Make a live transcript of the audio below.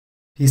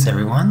Peace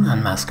everyone,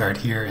 Unmask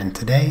here, and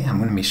today I'm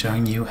going to be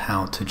showing you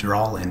how to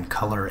draw and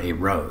color a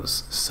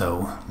rose.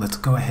 So let's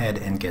go ahead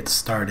and get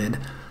started.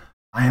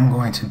 I am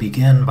going to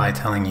begin by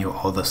telling you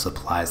all the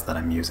supplies that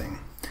I'm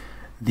using.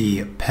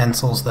 The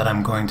pencils that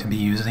I'm going to be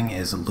using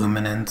is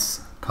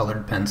Luminance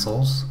colored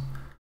pencils.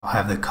 I'll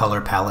have the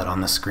color palette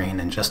on the screen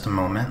in just a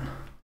moment.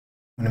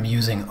 I'm going to be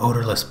using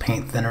odorless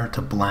paint thinner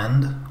to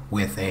blend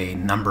with a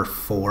number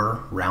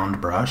 4 round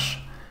brush.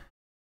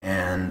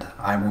 And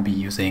I will be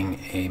using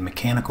a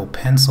mechanical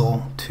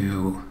pencil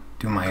to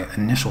do my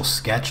initial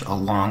sketch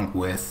along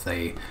with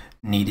a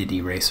kneaded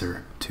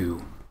eraser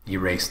to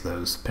erase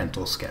those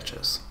pencil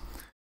sketches.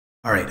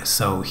 Alright,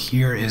 so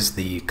here is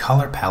the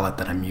color palette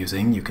that I'm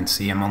using. You can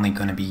see I'm only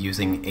going to be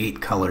using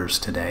 8 colors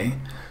today.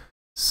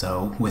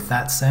 So with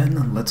that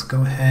said, let's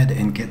go ahead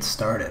and get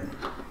started.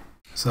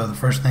 So the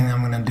first thing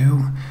I'm going to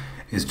do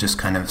is just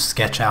kind of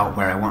sketch out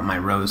where I want my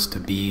rose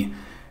to be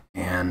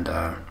and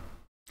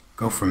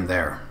go from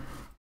there.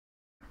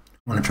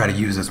 I want to try to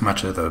use as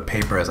much of the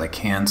paper as I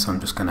can, so I'm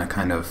just going to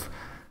kind of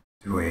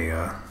do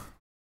a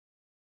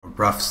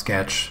rough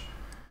sketch.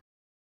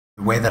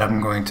 The way that I'm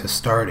going to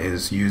start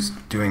is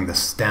doing the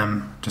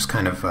stem, just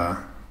kind of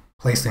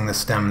placing the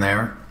stem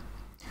there.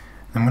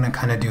 I'm going to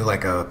kind of do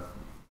like a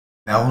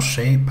bell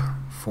shape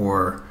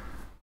for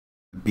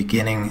the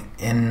beginning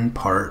end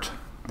part,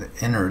 the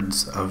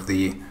innards of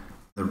the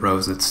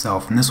rose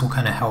itself, and this will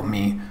kind of help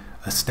me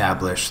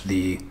establish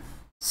the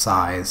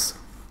size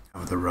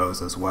of the rose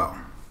as well.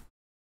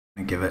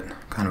 I'm going to give it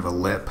kind of a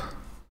lip,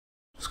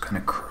 just kind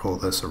of curl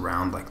this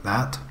around like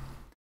that.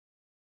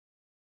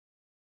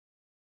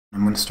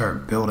 I'm going to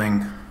start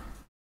building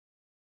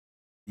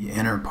the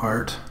inner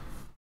part,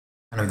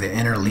 kind of the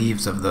inner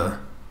leaves of the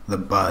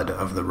bud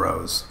of the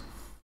rose.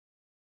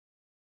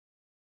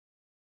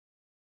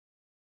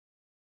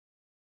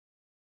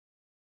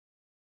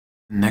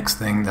 The next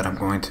thing that I'm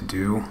going to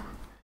do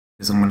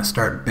is I'm going to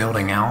start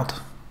building out.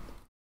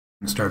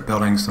 I'm going to start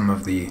building some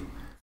of the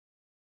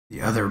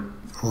other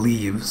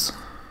leaves,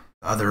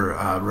 the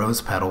other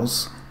rose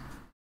petals.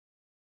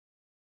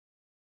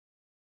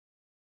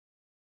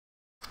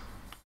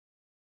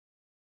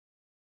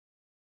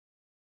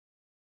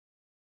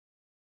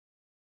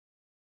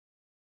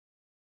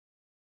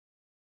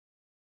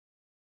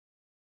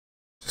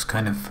 Just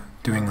kind of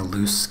doing a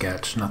loose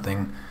sketch,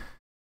 nothing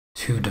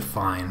too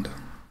defined.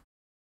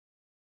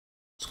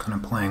 Just kind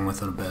of playing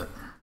with it a bit.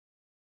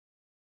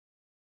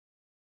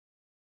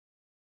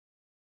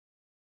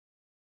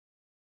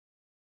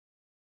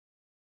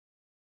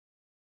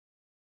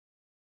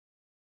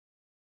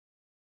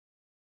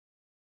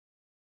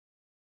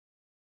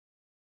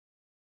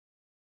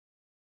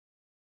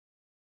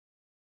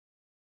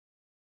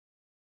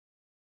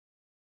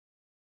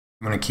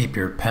 You want to keep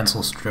your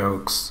pencil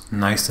strokes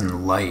nice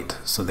and light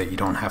so that you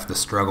don't have to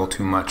struggle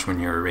too much when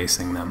you're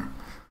erasing them.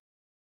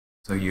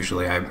 So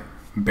usually I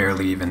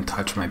barely even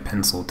touch my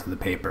pencil to the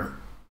paper.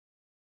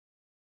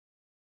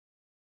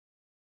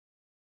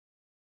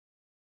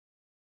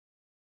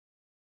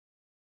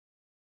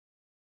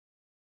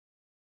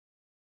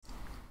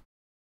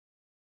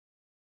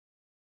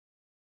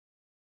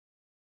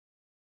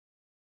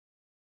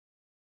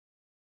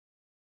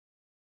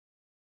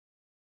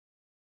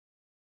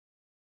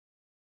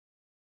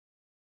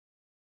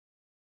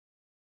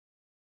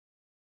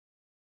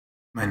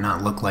 Might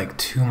not look like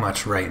too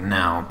much right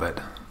now,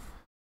 but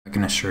I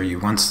can assure you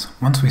once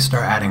we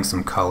start adding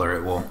some color,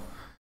 it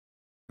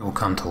will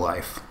come to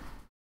life.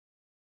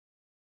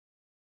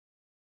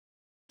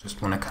 Just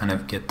want to kind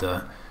of get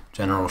the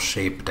general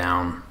shape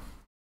down.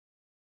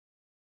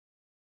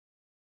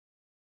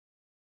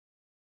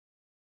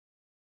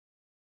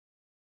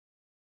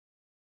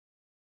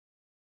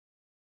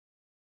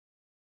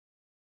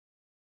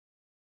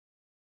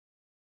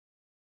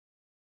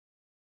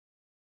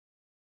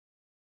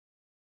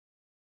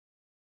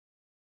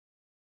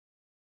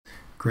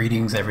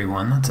 Greetings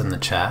everyone that's in the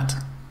chat.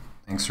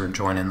 Thanks for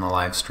joining the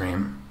live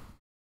stream.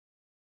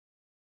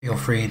 Feel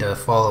free to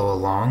follow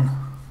along.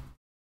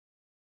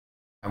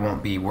 I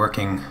won't be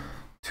working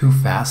too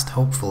fast,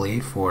 hopefully,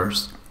 for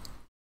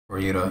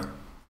you to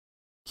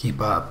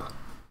keep up.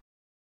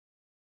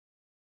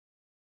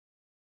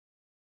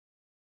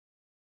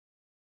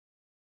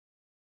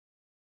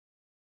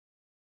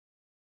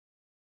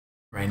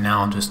 Right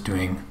now I'm just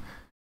doing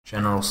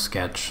general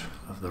sketch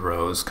of the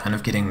rose, kind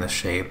of getting the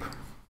shape.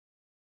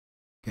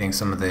 Getting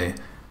some of the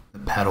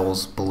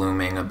petals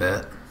blooming a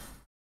bit.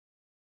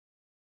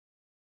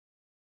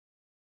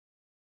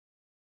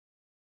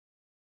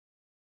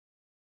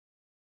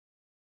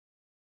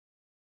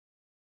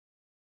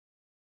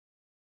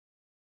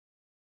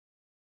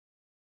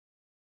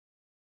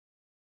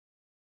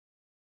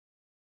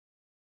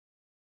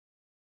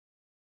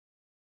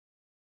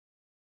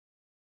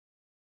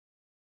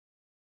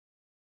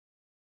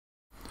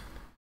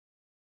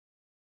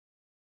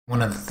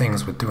 One of the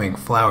things with doing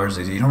flowers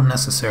is you don't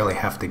necessarily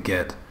have to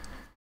get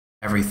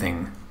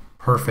everything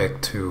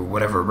perfect to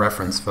whatever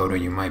reference photo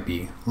you might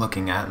be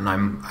looking at, and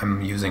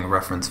I'm using a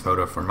reference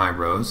photo for my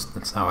rose.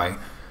 That's how I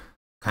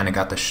kind of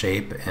got the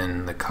shape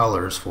and the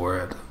colors for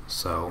it.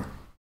 So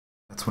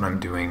that's what I'm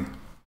doing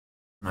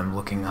when I'm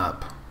looking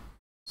up,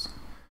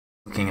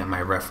 looking at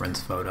my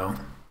reference photo.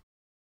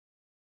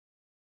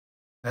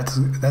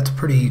 That's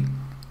pretty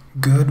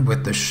good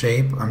with the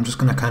shape. I'm just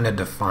going to kind of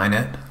define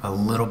it a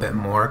little bit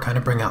more, kind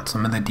of bring out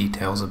some of the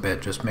details a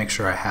bit, just make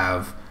sure I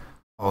have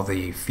all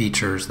the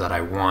features that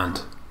I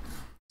want.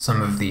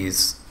 Some of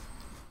these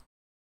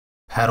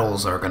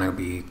petals are going to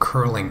be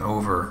curling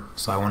over,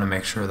 so I want to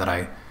make sure that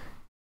I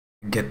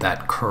get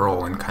that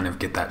curl and kind of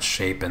get that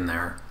shape in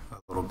there a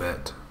little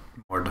bit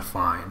more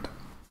defined.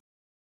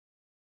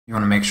 You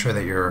want to make sure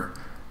that your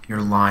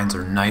lines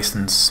are nice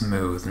and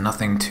smooth,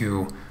 nothing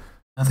too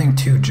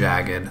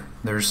jagged.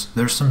 There's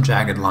some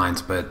jagged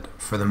lines, but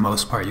for the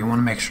most part you want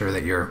to make sure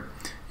that your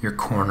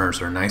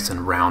corners are nice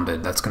and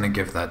rounded. That's going to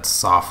give that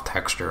soft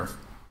texture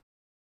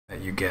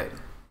that you get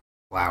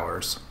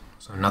flowers.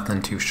 So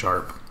nothing too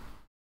sharp.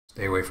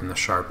 Stay away from the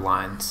sharp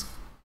lines.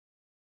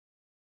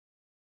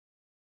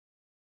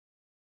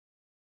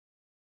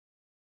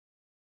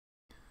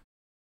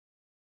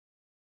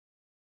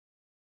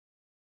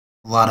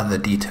 A lot of the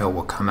detail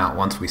will come out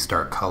once we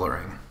start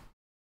coloring.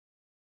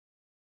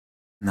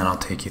 And then I'll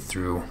take you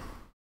through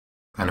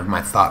kind of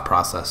my thought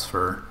process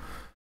for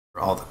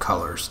all the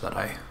colors that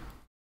I'm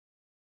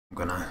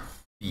going to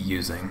be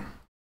using.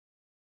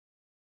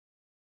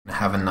 I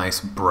have a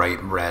nice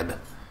bright red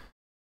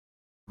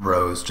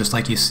rose, just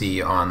like you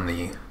see on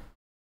the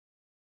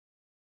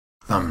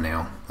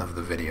thumbnail of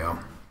the video.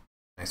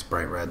 Nice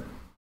bright red.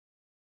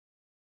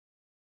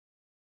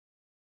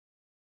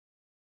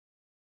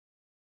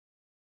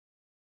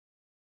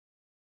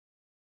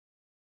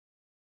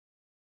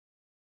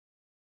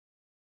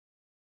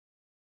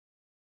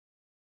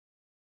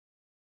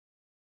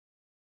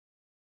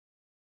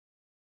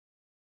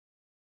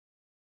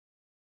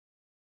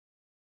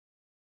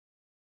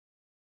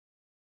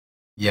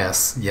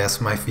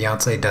 Yes, my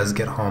fiance does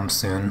get home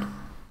soon.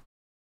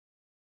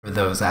 For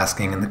those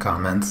asking in the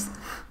comments,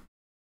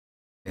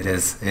 it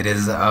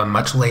is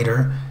much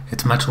later.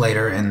 It's much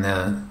later in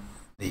the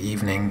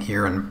evening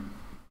here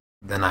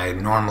than I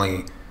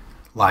normally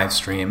live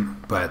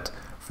stream. But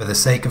for the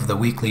sake of the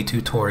weekly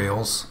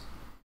tutorials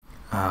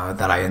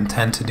that I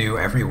intend to do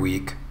every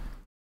week,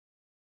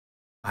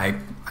 I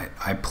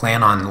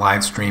plan on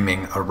live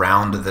streaming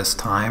around this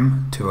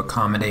time to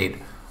accommodate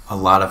a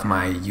lot of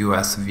my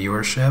US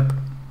viewership.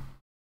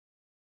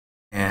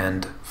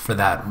 And for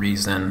that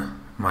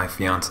reason, my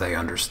fiance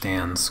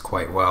understands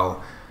quite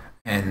well,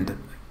 and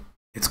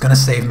it's going to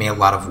save me a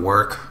lot of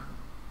work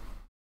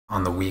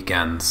on the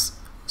weekends,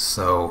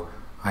 so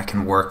I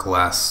can work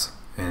less,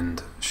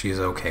 and she's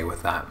okay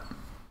with that.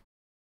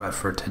 But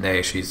for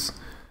today, she's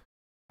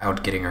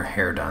out getting her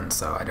hair done,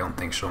 so I don't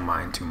think she'll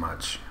mind too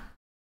much.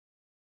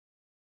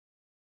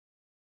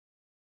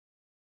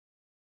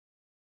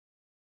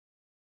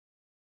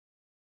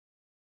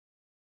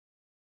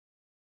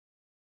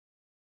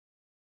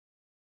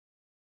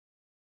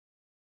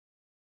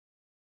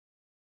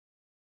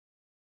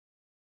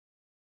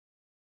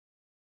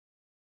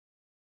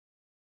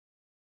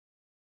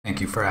 Thank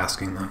you for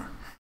asking, though.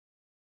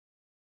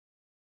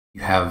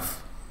 You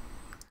have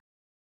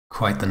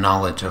quite the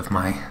knowledge of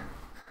my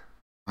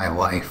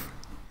life.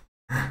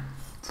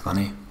 It's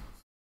funny.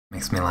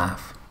 Makes me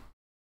laugh.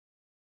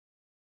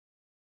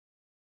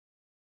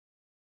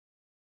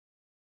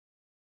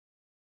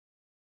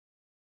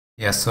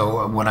 Yeah,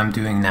 so what I'm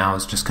doing now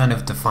is just kind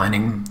of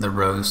defining the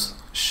rose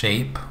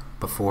shape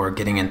before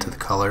getting into the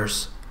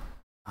colors.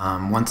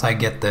 Once I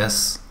get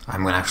this,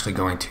 I'm actually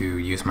going to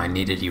use my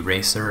kneaded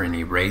eraser and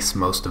erase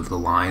most of the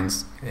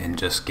lines and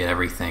just get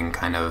everything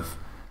kind of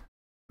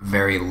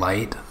very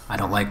light. I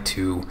don't like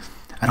to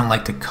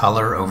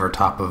color over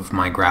top of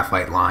my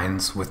graphite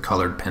lines with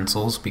colored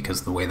pencils,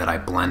 because the way that I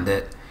blend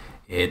it,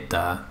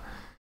 the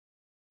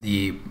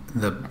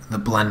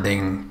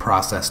blending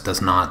process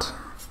does not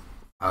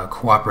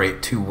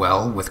cooperate too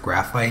well with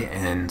graphite,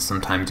 and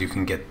sometimes you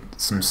can get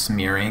some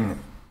smearing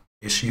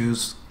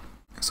issues.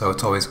 So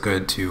it's always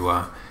good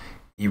to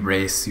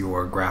erase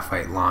your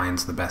graphite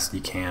lines the best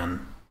you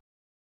can.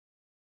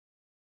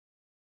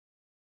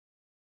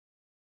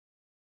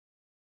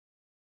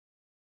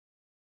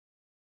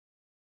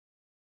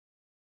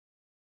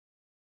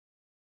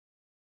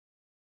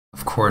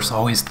 Of course,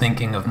 always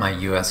thinking of my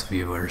US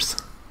viewers.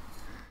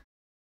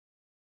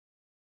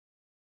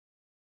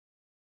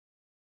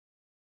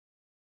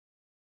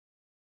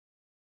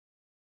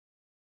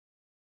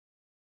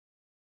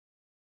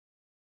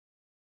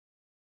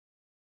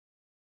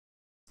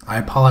 I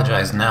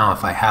apologize now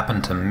if I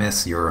happen to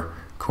miss your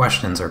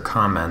questions or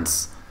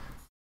comments.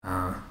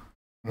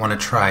 Want to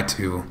try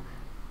to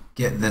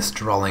get this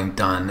drawing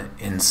done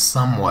in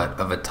somewhat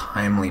of a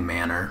timely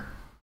manner,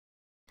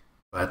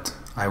 but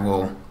I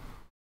will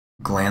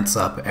glance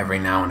up every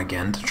now and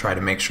again to try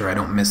to make sure I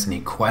don't miss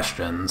any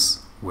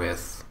questions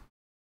with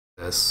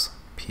this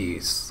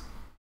piece.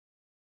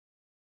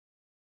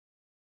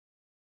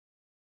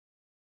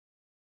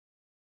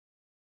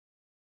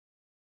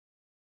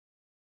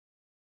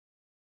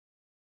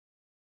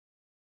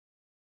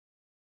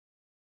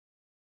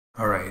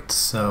 Alright,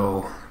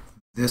 so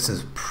this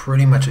is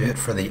pretty much it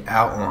for the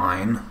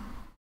outline.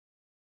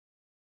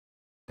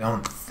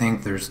 Don't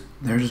think there's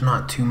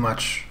not too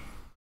much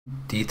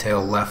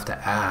detail left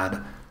to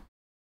add.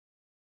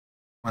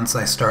 Once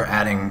I start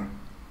adding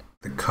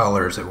the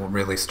colors, it will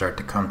really start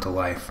to come to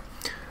life.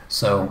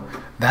 So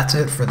that's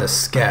it for the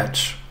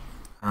sketch.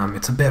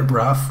 It's a bit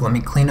rough. Let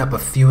me clean up a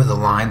few of the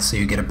lines so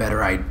you get a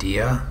better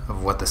idea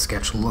of what the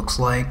sketch looks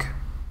like,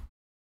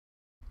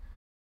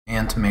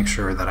 and to make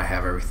sure that I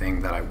have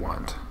everything that I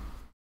want.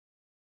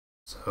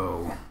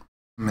 So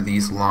some of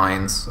these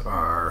lines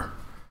are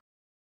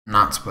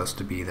not supposed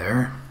to be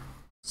there.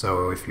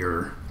 So if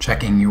you're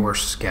checking your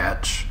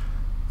sketch,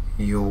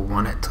 you'll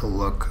want it to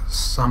look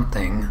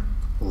something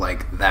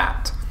like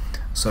that.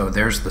 So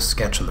there's the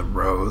sketch of the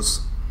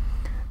rose.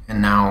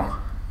 And now,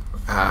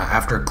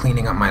 after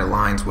cleaning up my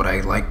lines, what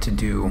I like to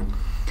do,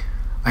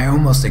 I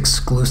almost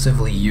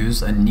exclusively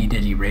use a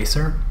kneaded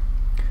eraser.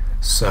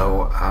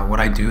 So what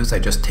I do is I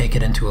just take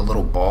it into a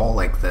little ball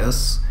like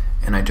this,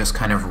 and I just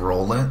kind of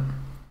roll it.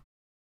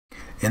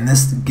 And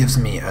this gives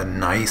me a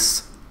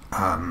nice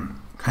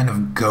kind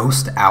of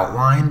ghost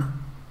outline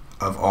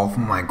of all of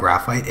my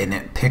graphite, and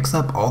it picks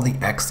up all the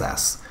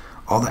excess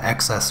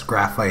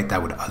graphite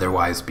that would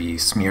otherwise be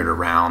smeared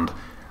around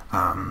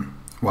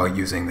while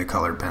using the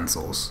colored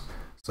pencils.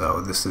 So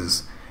this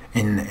is,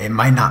 and it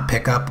might not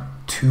pick up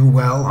too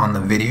well on the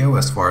video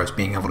as far as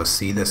being able to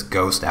see this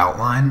ghost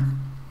outline,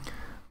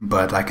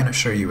 but I can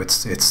assure you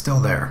it's still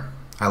there.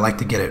 I like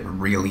to get it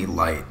really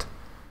light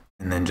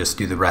and then just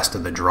do the rest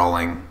of the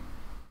drawing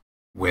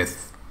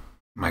with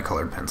my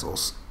colored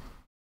pencils.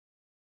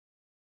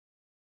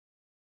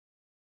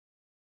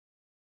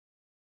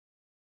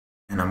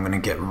 And I'm going to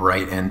get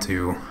right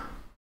into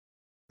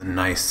the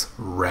nice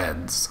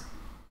reds.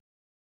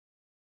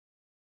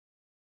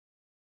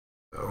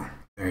 So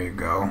there you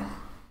go.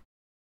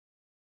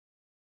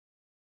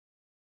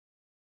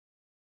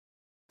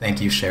 Thank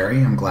you, Sherry.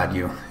 I'm glad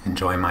you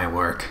enjoy my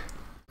work.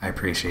 I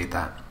appreciate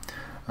that.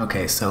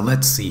 Okay, so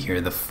let's see here.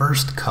 The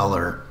first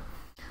color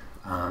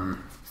I'm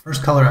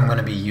going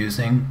to be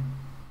using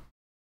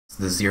is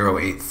the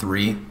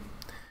 083.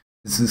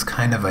 This is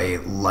kind of a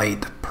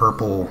light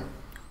purple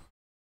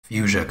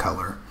fuchsia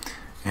color,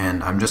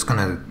 and I'm just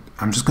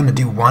gonna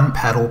do one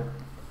petal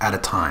at a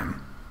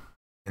time.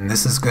 And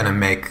this is gonna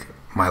make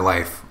my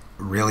life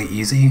really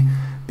easy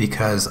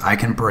because I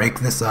can break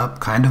this up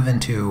kind of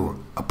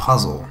into a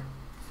puzzle.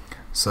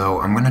 So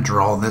I'm gonna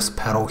draw this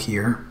petal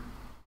here,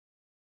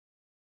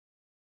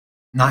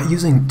 not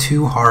using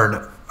too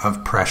hard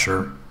of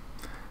pressure.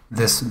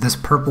 This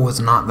purple is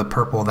not the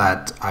purple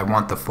that I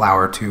want the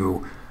flower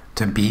to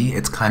be.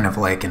 It's kind of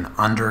like an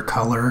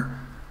undercolor,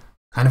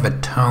 kind of a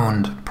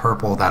toned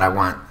purple that I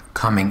want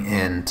coming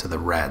into the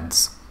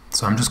reds.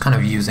 So I'm just kind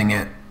of using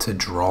it to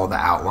draw the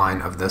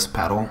outline of this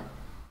petal.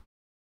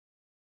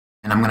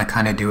 And I'm going to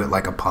kind of do it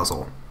like a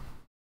puzzle.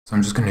 So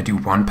I'm just going to do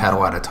one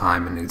petal at a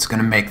time, and it's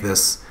going to make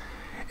this,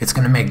 it's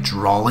going to make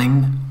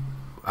drawing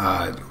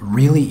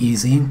really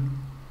easy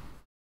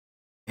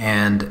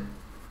and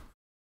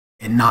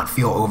it not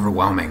feel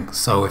overwhelming.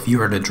 So if you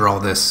were to draw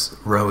this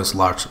rose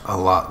a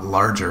lot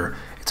larger,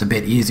 it's a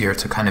bit easier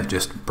to kind of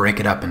just break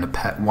it up into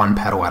one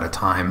petal at a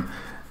time.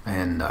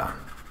 And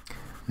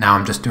now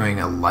I'm just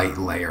doing a light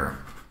layer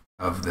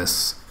of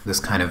this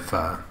kind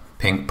of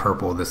pink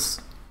purple,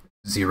 this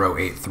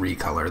 083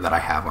 color that I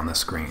have on the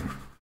screen.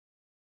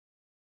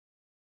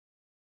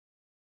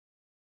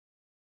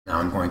 Now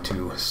I'm going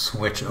to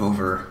switch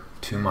over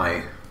to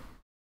my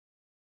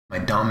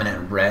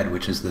dominant red,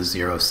 which is the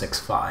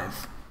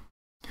 065.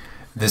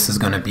 This is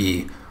going to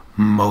be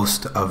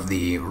most of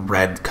the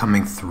red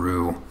coming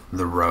through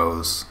the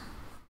rose.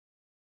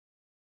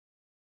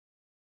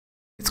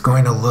 It's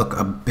going to look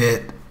a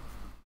bit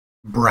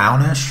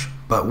brownish,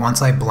 but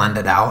once I blend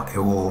it out, it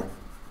will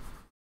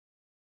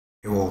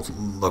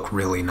look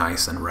really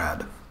nice and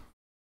red.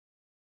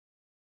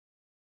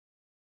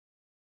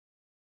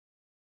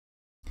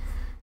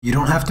 You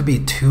don't have to be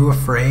too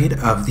afraid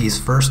of these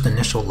first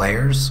initial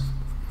layers.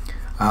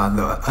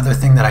 The other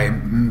thing that I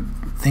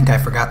think I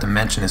forgot to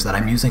mention is that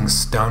I'm using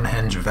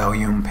Stonehenge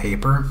Vellum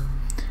paper,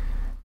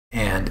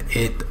 and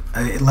it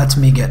lets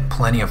me get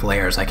plenty of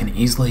layers. I can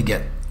easily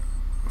get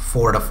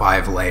 4 to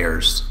 5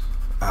 layers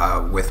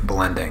with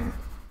blending.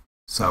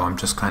 So I'm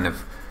just kind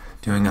of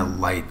doing a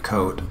light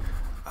coat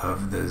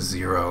of the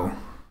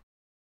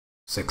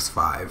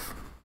 065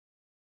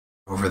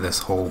 over this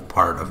whole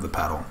part of the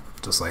petal,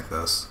 just like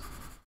this.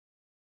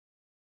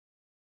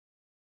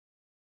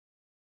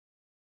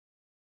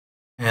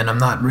 And I'm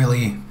not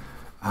really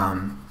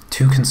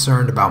too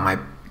concerned about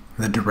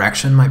the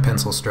direction my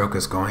pencil stroke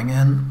is going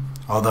in.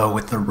 Although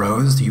with the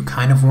rose, you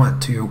kind of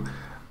want to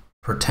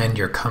pretend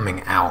you're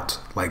coming out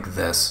like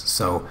this.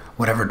 So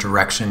whatever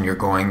direction you're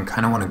going,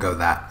 kind of want to go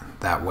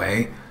that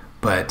way.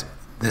 But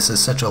this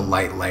is such a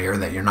light layer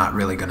that you're not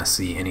really going to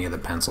see any of the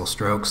pencil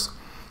strokes.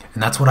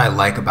 And that's what I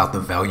like about the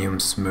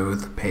Vellum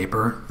smooth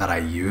paper that I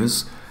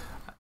use.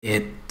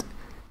 It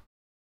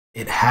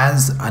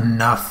has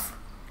enough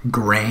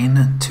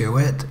grain to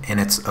it, and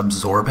it's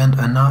absorbent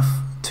enough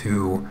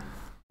to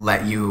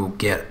let you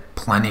get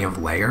plenty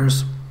of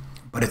layers,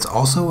 but it's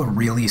also a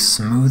really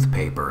smooth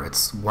paper.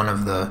 It's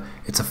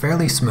a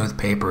fairly smooth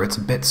paper. It's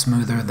a bit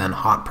smoother than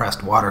hot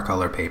pressed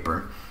watercolor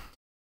paper,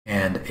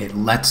 and it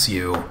lets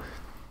you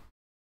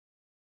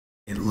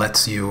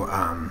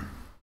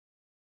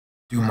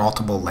do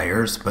multiple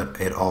layers, but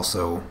it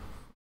also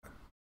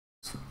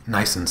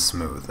nice and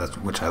smooth,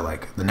 which I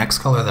like. The next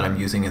color that I'm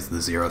using is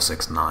the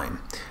 069,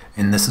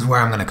 and this is where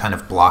I'm going to kind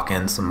of block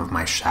in some of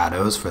my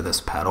shadows for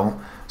this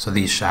petal. So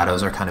these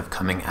shadows are kind of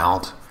coming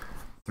out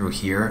through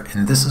here,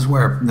 and this is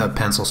where the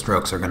pencil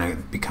strokes are going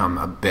to become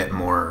a bit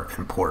more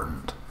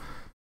important.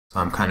 So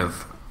I'm kind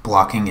of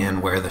blocking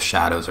in where the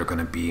shadows are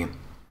going to be,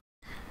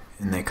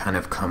 and they kind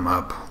of come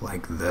up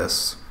like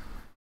this.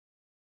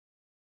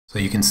 So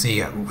you can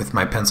see with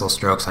my pencil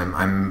strokes,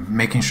 I'm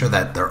making sure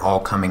that they're all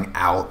coming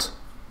out,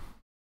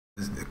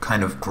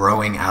 kind of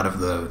growing out of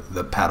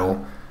the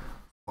petal,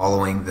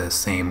 following the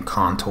same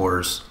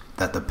contours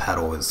that the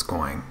petal is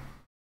going.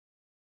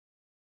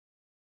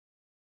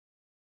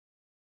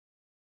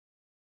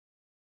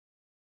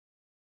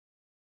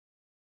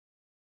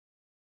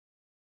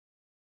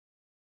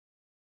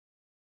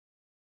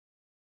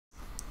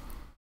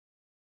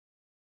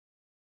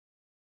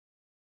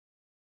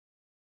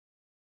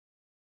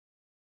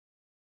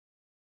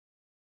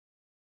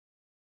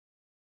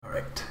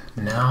 Alright,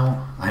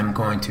 now I'm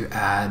going to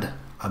add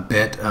a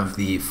bit of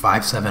the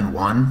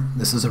 571.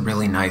 This is a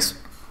really nice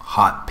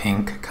hot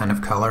pink kind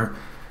of color,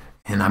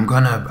 and I'm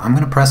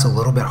gonna press a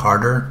little bit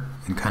harder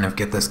and kind of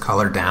get this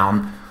color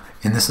down,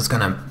 and this is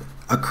gonna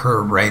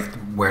occur right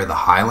where the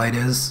highlight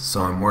is,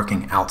 so I'm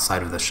working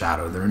outside of the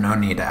shadow. There's no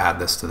need to add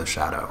this to the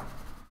shadow.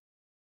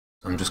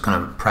 So I'm just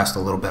gonna press a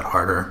little bit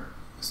harder.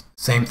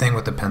 Same thing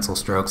with the pencil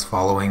strokes,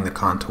 following the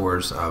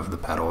contours of the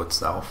petal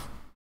itself.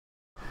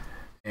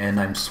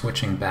 And I'm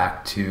switching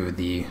back to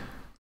the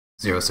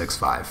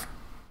 065.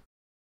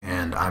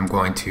 And I'm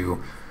going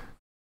to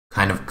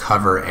kind of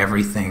cover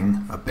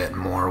everything a bit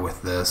more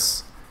with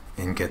this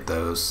and get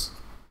those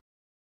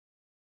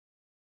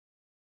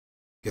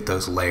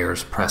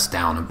layers pressed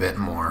down a bit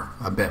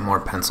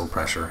more pencil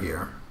pressure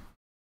here.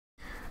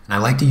 And I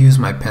like to use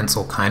my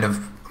pencil kind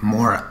of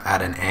more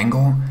at an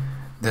angle.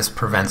 This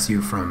prevents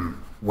you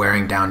from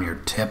wearing down your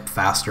tip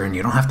faster, and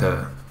you don't have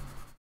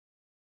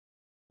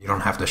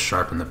to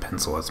sharpen the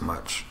pencil as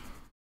much.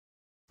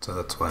 So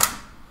that's what.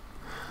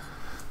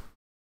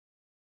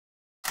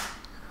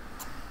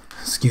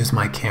 Excuse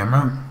my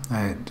camera.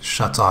 It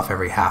shuts off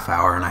every half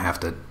hour and I have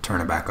to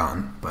turn it back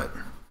on. But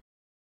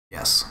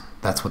yes,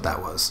 that's what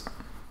that was,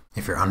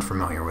 if you're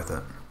unfamiliar with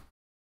it.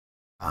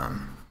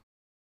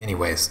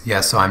 Anyways,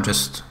 yeah, so I'm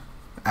just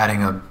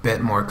adding a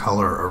bit more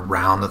color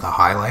around the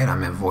highlight.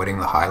 I'm avoiding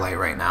the highlight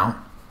right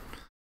now.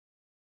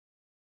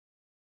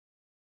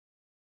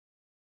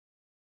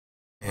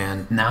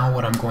 And now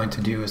what I'm going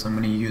to do is I'm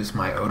going to use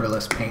my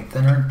odorless paint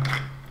thinner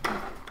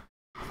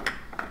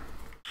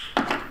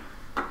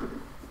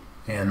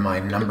and my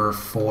number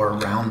 4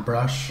 round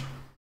brush.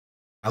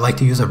 I like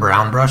to use a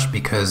brown brush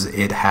because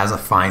it has a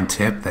fine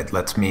tip that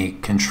lets me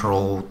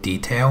control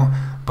detail,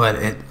 but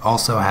it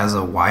also has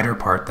a wider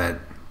part that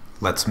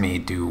lets me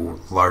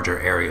do larger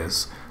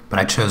areas. But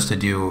I chose to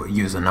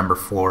use a number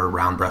 4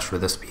 round brush for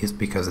this piece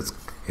because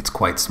it's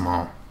quite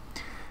small.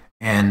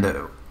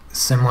 And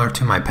similar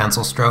to my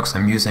pencil strokes,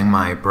 I'm using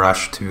my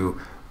brush to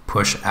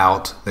push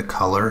out the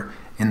color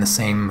in the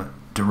same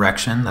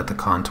direction that the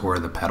contour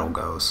of the petal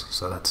goes.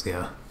 So that's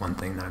the one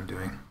thing that I'm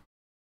doing.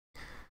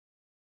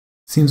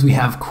 Seems we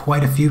have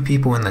quite a few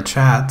people in the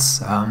chats.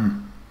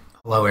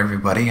 Hello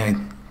everybody. I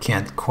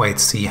can't quite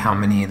see how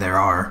many there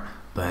are,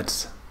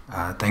 but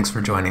thanks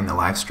for joining the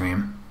live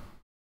stream.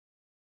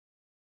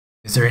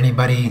 Is there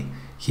anybody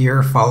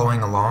here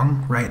following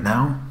along right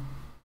now?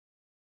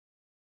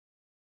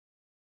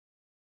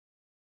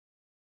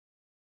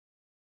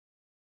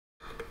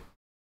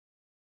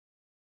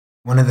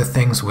 One of the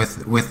things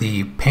with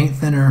the paint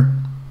thinner,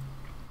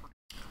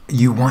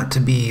 you want to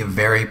be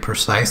very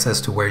precise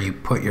as to where you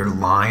put your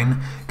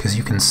line, because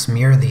you can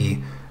smear the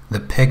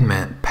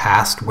pigment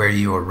past where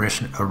you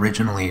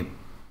originally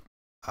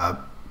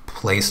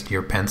placed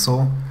your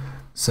pencil.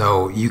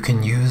 So you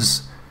can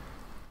use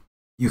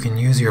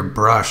your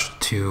brush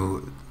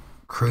to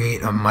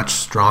create a much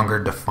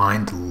stronger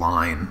defined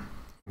line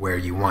where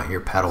you want your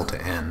petal to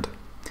end.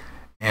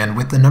 And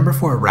with the number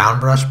 4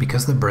 round brush,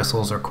 because the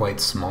bristles are quite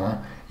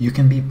small, you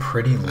can be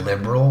pretty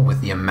liberal with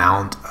the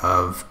amount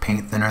of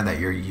paint thinner that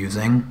you're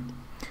using.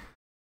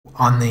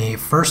 On the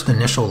first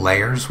initial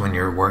layers, when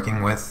you're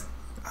working with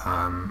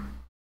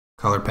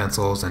color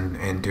pencils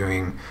and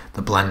doing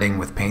the blending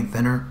with paint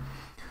thinner,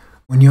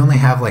 when you only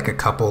have like a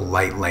couple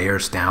light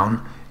layers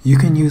down, you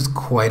can use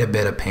quite a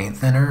bit of paint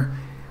thinner.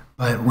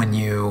 But when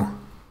you're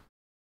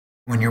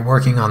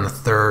working on the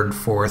 3rd,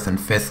 4th, and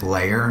 5th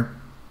layer,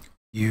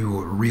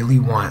 you really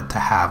want to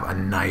have a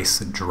nice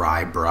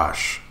dry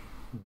brush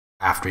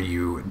after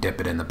you dip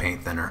it in the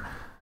paint thinner,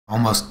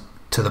 almost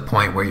to the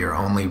point where you're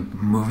only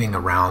moving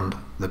around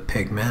the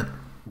pigment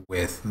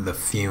with the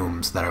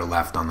fumes that are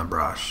left on the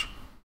brush.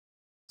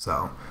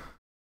 So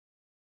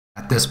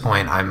at this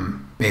point,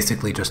 I'm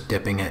basically just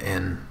dipping it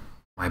in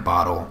my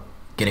bottle,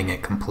 getting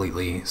it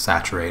completely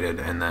saturated,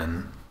 and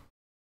then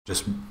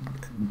just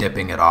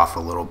dipping it off a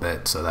little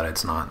bit so that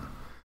it's not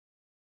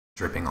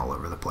dripping all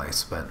over the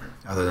place. But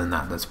other than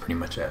that, that's pretty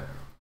much it.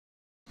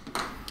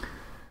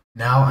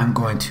 Now I'm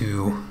going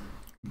to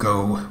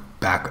go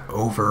back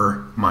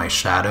over my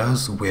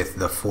shadows with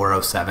the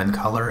 407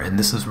 color, and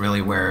this is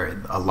really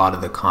where a lot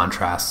of the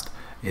contrast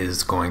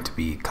is going to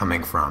be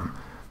coming from.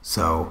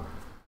 So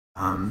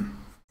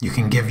you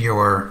can give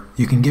your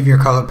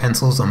colored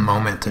pencils a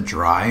moment to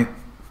dry.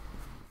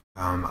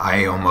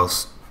 I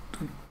almost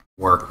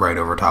work right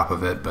over top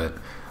of it, but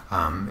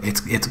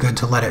it's good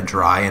to let it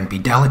dry and be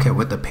delicate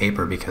with the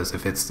paper, because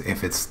if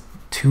it's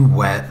too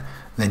wet,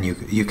 then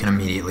you can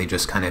immediately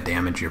just kind of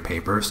damage your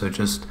paper. So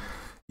just,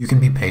 you can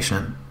be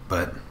patient,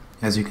 but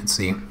as you can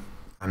see,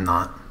 I'm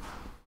not.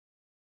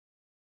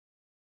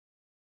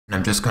 And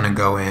I'm just going to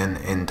go in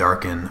and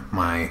darken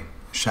my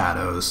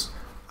shadows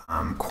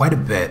quite a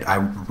bit. I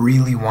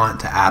really want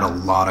to add a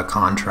lot of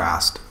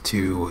contrast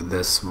to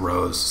this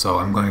rose, so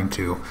I'm going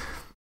to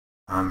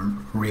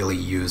really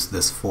use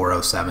this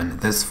 407.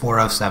 This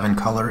 407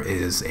 color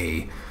is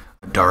a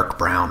dark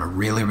brown, a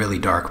really, really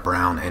dark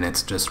brown, and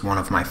it's just one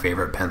of my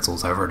favorite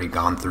pencils. I've already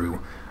gone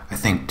through, I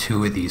think,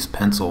 2 of these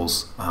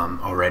pencils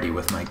already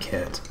with my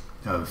kit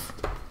of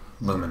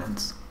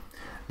Luminance.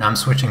 Now I'm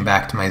switching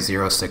back to my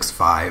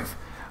 065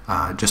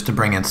 just to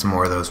bring in some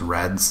more of those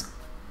reds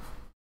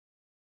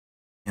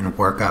and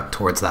work up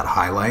towards that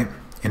highlight.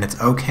 And it's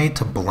okay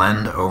to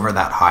blend over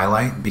that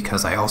highlight,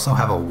 because I also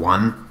have a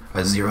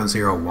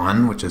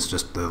 001, which is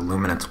just the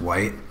Luminance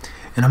white,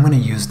 and I'm going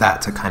to use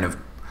that to kind of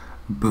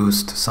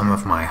boost some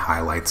of my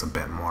highlights a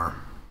bit more.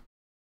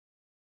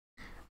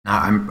 Now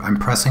I'm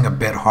pressing a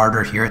bit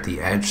harder here at the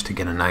edge to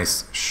get a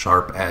nice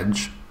sharp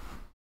edge.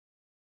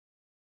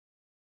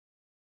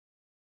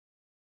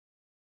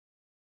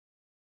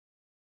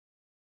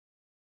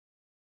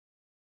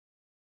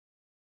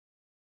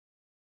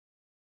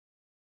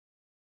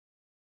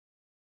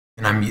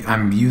 And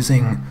I'm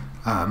using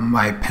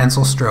my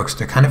pencil strokes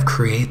to kind of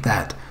create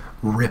that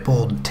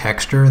rippled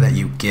texture that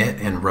you get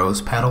in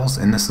rose petals,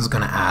 and this is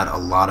going to add a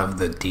lot of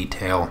the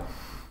detail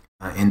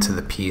into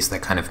the piece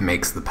that kind of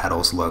makes the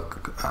petals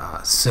look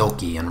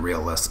silky and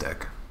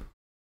realistic.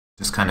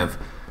 Just kind of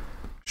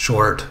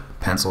short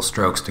pencil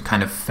strokes to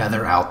kind of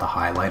feather out the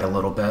highlight a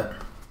little bit.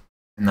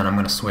 And then I'm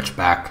going to switch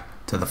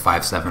back to the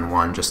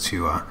 571 just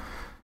to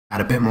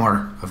add a bit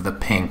more of the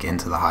pink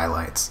into the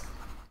highlights.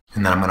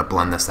 And then I'm going to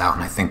blend this out,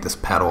 and I think this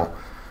part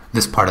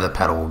of the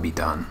petal will be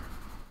done.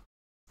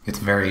 It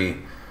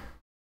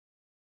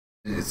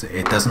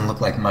doesn't look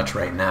like much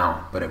right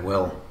now, but it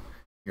will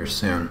here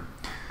soon.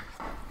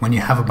 When you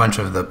have a bunch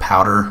of the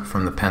powder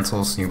from the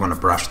pencils, you want to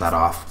brush that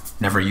off.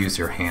 Never use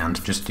your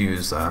hand, just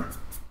use a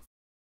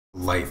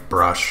light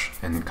brush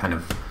and kind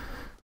of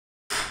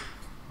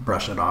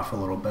brush it off a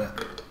little bit.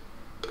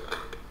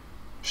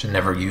 Should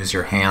never use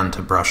your hand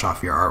to brush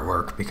off your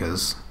artwork,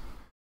 because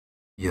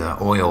the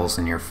oils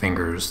in your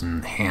fingers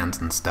and hands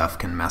and stuff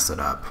can mess it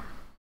up.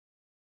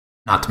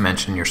 Not to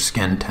mention your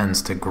skin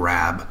tends to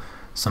grab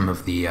some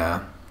of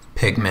the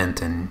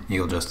pigment, and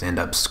you'll just end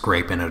up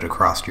scraping it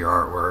across your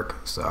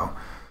artwork. So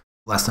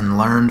lesson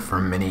learned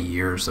from many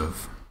years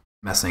of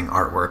messing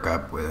artwork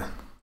up with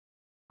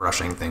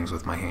brushing things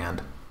with my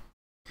hand.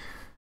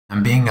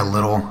 I'm being a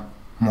little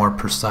more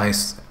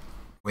precise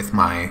with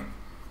my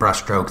brush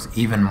strokes,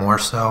 even more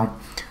so,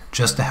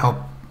 just to help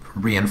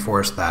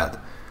reinforce that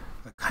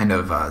kind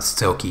of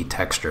silky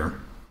texture.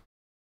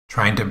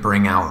 Trying to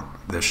bring out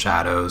the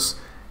shadows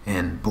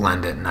and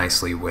blend it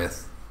nicely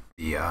with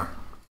the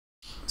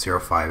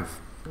 05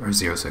 or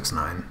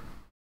 069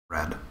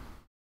 red.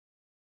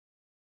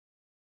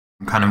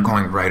 I'm kind of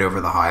going right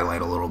over the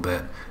highlight a little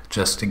bit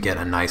just to get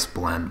a nice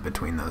blend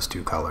between those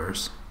two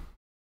colors.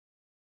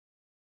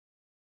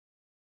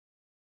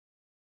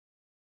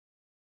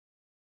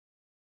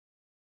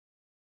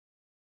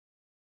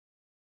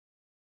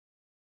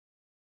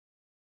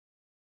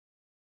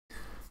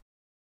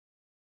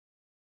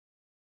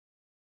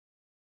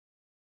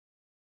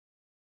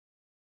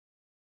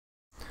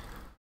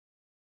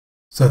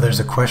 So there's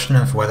a question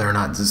of whether or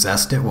not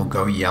Zest It will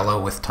go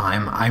yellow with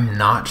time. I'm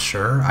not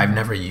sure. I've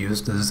never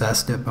used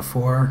Zest It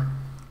before,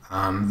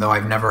 though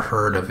I've never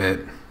heard of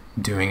it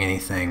doing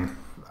anything.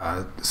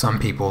 Some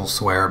people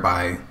swear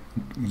by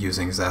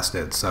using Zest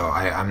It, so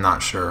I'm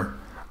not sure.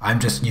 I'm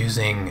just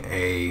using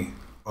a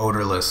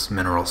odorless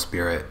mineral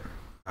spirit,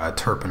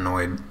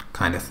 terpenoid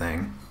kind of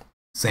thing.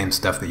 Same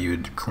stuff that you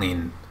would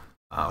clean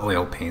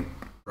oil paint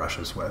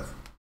brushes with.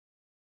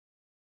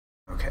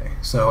 Okay,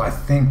 so I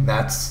think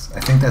that's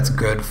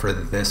good for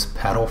this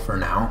petal for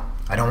now.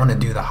 I don't want to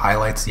do the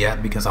highlights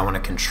yet because I want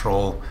to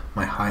control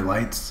my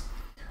highlights.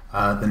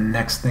 The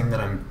next thing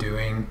that I'm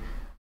doing,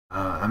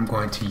 I'm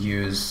going to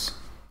use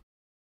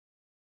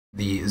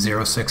the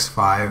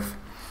 065,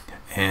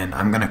 and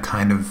I'm going to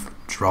kind of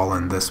draw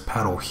in this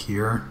petal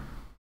here.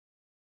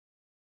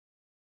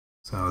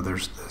 So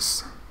there's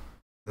this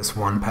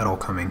one petal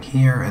coming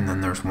here, and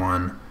then there's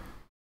one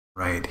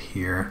right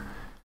here.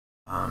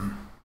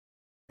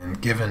 And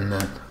given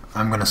that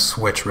I'm going to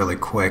switch really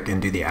quick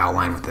and do the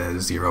outline with the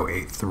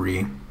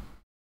 083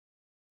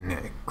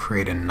 and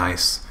create a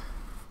nice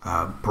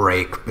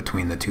break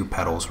between the two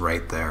petals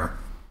right there.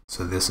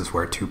 So this is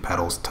where two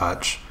petals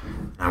touch.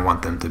 I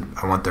want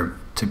there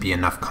to be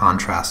enough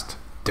contrast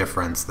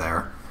difference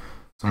there.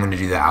 So I'm going to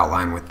do the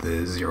outline with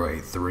the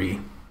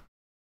 083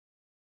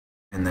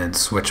 and then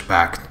switch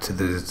back to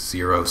the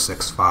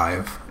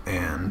 065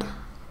 and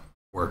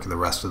work the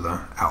rest of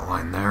the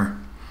outline there.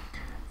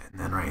 And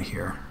then right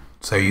here.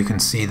 So you can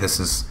see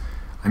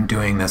I'm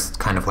doing this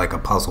kind of like a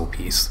puzzle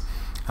piece.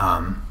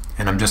 And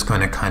I'm just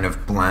going to kind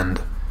of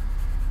blend,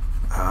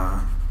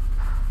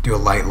 do a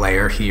light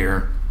layer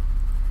here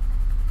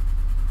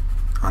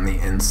on the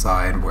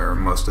inside where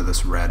most of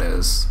this red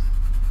is.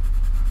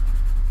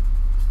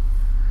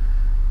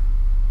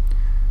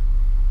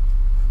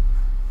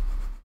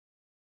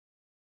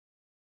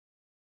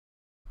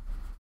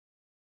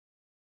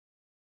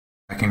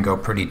 I can go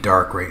pretty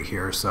dark right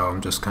here, so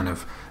I'm just kind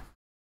of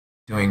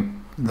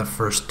doing the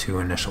first two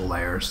initial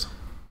layers.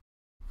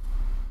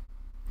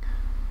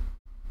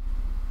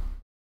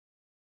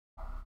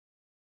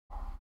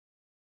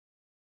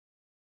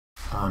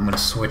 I'm going to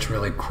switch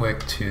really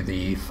quick to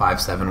the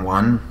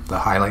 571, the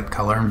highlight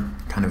color,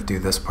 kind of do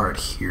this part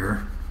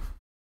here.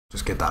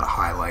 Just get that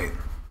highlight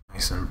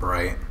nice and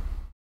bright.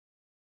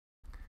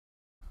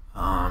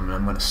 I'm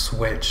going to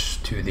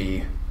switch to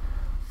the,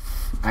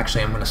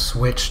 actually I'm going to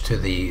switch to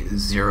the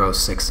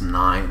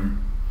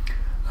 069.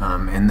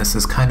 And this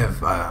is kind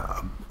of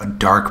a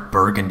dark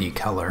burgundy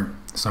color.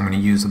 So I'm going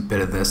to use a bit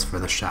of this for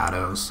the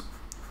shadows.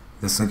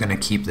 This is going to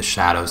keep the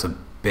shadows a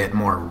bit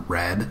more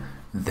red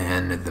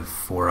than the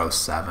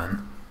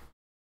 407.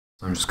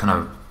 So I'm just going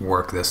to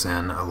work this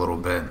in a little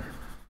bit.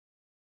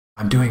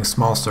 I'm doing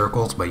small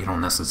circles, but you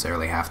don't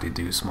necessarily have to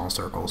do small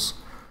circles.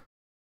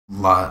 A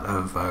lot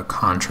of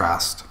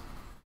contrast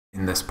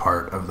in this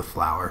part of the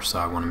flower, so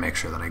I want to make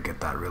sure that I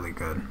get that really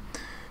good. And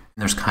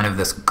there's kind of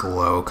this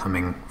glow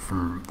coming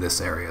from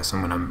this area, so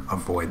I'm going to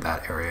avoid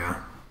that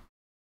area.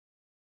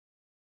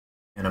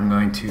 And I'm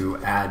going to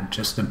add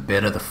just a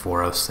bit of the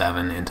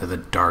 407 into the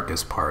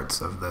darkest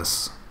parts of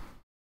this.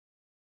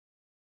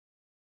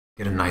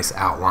 Get a nice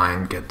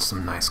outline, get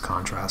some nice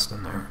contrast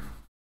in there.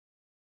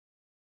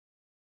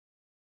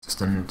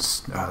 Just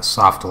a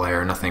soft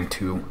layer, nothing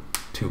too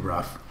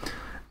rough.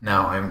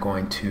 Now I'm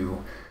going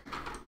to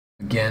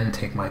again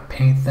take my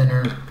paint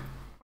thinner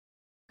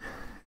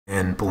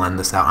and blend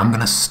this out. I'm going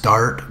to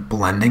start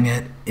blending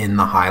it in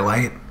the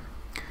highlight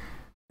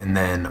and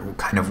then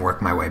kind of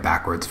work my way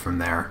backwards from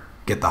there.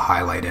 Get the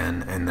highlight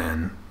in and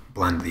then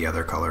blend the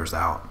other colors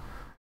out.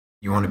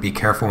 You want to be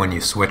careful when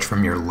you switch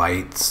from your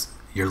light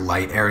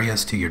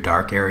areas to your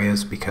dark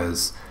areas,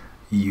 because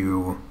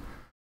you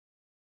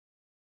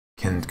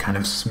can kind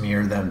of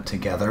smear them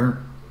together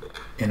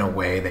in a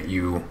way that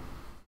you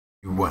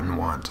wouldn't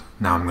want.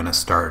 Now I'm going to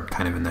start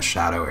kind of in the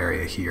shadow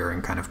area here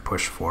and kind of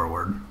push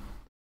forward.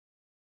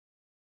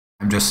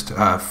 I'm just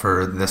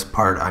for this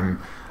part I'm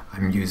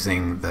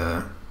using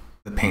the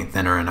paint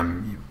thinner and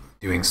I'm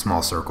doing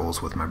small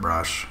circles with my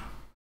brush.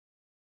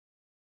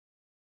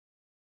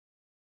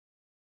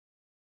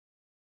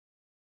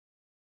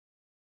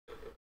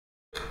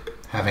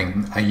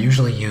 I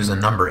usually use a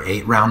number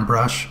 8 round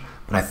brush,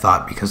 but I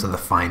thought because of the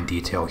fine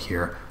detail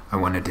here I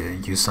wanted to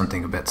use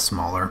something a bit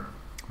smaller.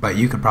 But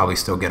you could probably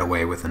still get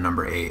away with a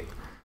number 8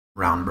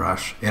 round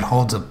brush. It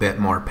holds a bit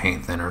more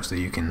paint thinner, so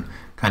you can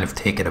kind of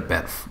take it a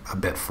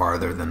bit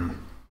farther than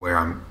where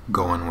I'm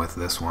going with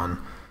this one.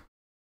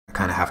 I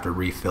kind of have to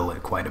refill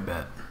it quite a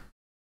bit.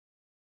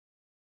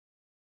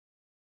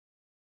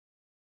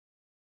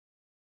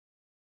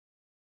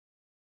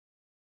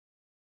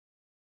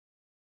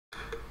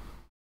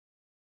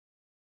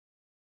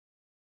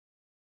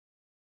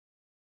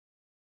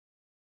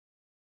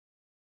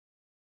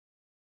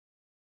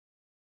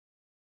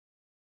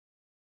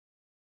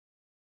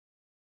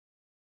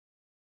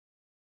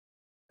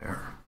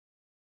 There.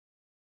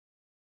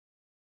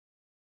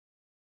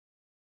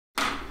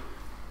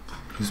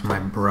 Use my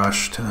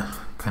brush to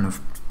kind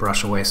of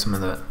brush away some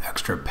of the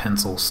extra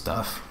pencil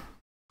stuff.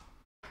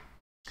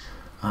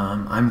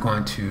 I'm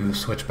going to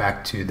switch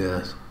back to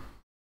the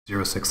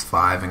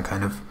 065 and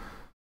kind of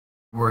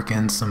work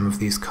in some of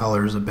these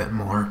colors a bit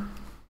more.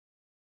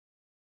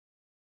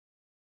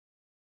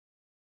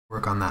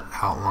 Work on that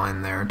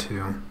outline there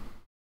too.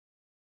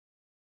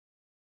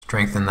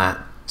 Strengthen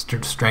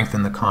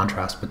the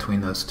contrast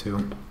between those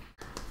two.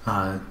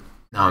 Now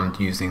I'm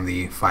using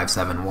the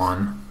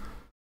 571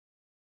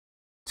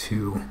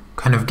 to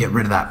kind of get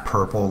rid of that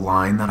purple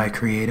line that I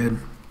created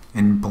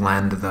and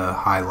blend the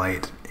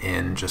highlight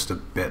in just a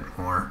bit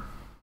more.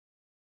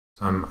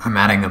 So I'm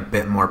adding a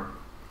bit more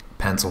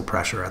pencil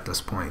pressure at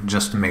this point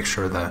just to make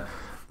sure the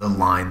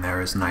line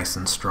there is nice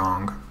and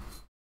strong.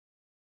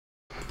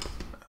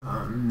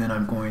 Then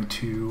I'm going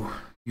to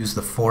use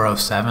the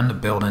 407 to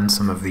build in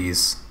some of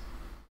these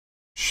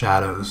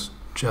shadows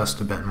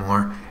just a bit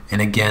more.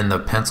 And again, the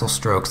pencil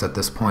strokes at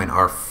this point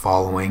are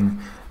following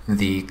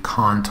the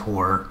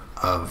contour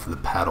of the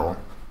petal.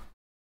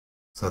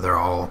 So they're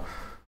all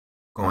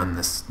going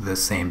the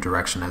same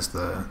direction as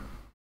the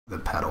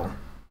petal.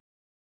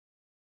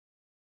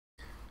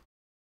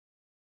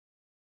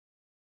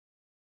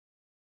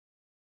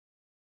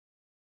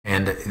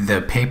 And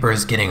the paper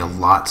is getting a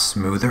lot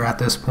smoother at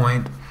this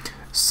point.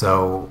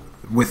 So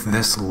with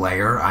this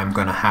layer, I'm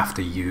going to have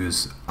to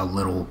use a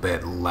little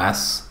bit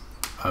less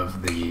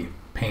of the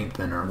paint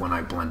thinner when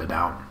I blend it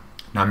out.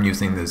 Now I'm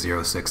using the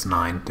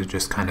 069 to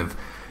just kind of,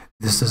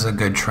 this is a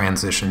good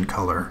transition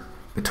color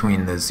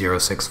between the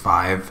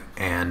 065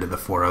 and the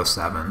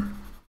 407.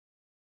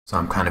 So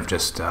I'm kind of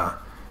just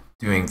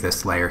doing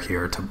this layer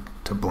here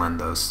to blend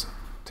those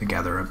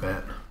together a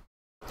bit.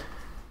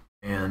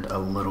 And a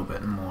little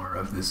bit more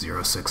of the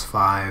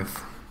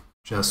 065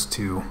 just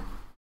to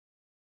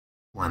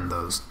blend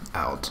those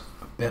out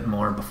a bit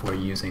more before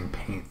using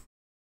paint.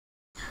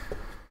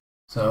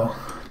 So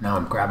now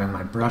I'm grabbing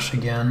my brush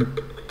again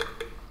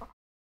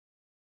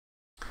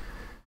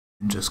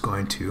and just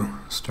going to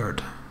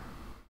start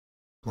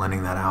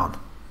blending that out.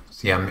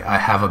 See, I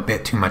have a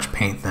bit too much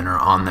paint thinner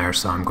on there,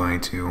 so I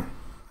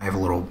have a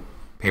little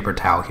paper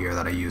towel here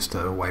that I use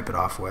to wipe it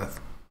off with.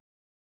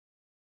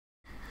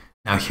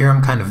 Now here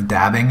I'm kind of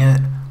dabbing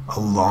it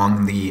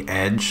along the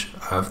edge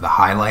of the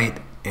highlight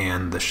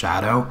and the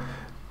shadow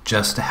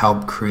just to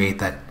help create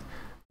that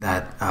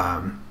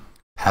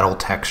petal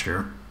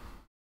texture.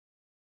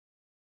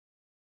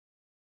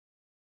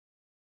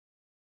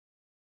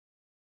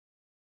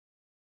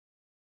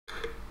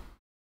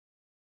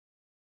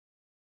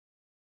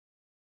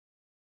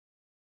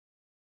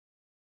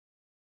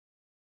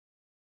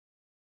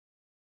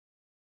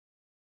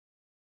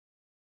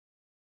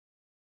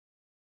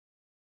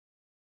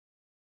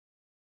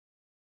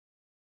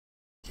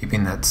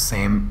 Keeping that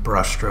same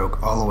brush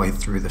stroke all the way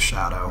through the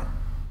shadow,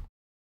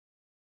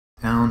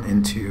 down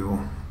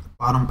into the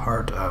bottom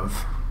part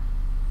of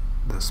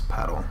this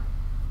petal.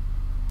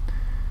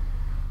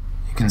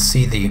 You can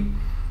see the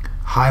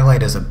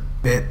highlight is a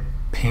bit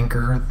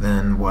pinker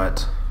than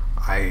what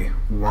I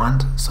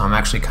want, so I'm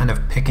actually kind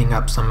of picking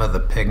up some of the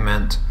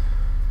pigment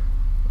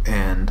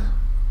and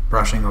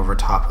brushing over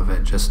top of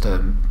it just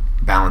to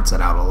balance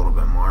it out a little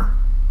bit more.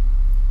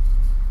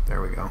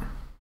 There we go.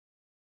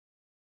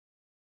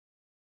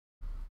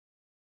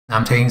 Now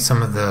I'm taking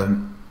some of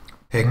the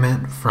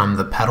pigment from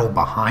the petal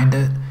behind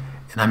it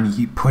and I'm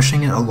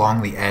pushing it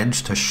along the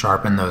edge to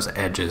sharpen those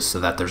edges so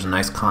that there's a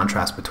nice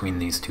contrast between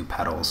these two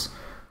petals.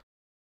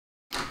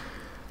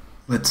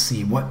 Let's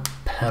see, what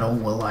petal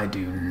will I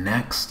do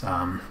next?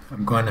 I'm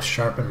going to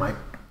sharpen my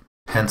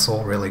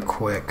pencil really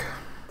quick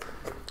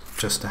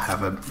just to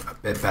have a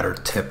bit better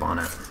tip on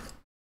it.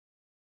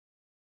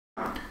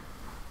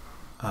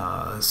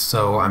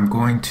 So I'm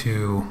going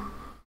to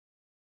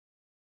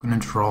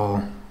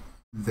draw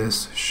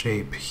this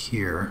shape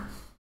here.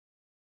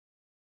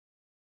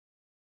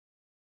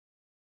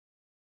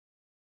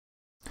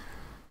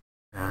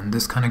 And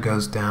this kind of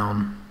goes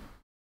down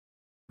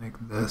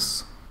like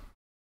this.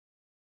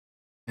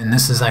 And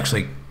this is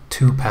actually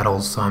two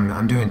petals, so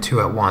I'm doing two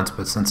at once,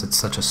 but since it's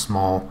such a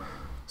small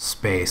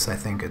space, I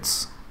think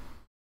it's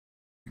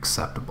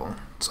acceptable.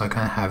 So I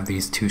kind of have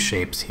these two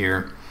shapes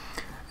here.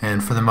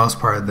 And for the most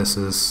part, this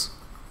is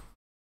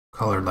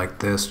colored like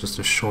this, just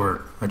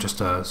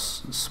a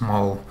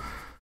small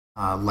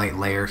light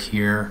layer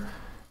here,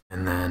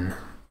 and then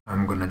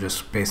I'm going to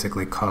just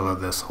basically color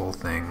this whole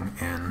thing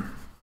in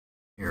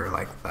here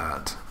like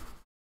that.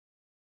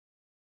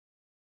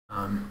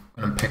 I'm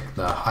going to pick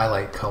the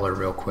highlight color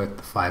real quick,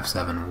 the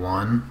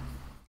 571,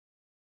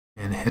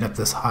 and hit up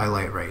this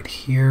highlight right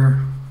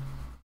here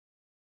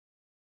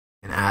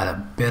and add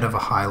a bit of a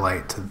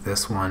highlight to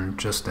this one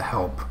just to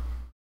help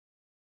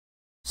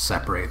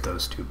separate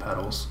those two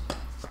petals.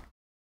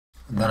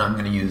 Then I'm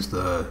going to use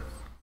the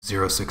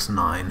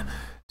 069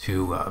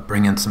 to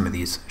bring in some of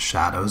these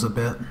shadows a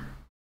bit.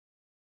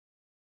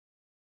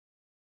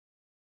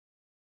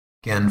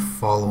 Again,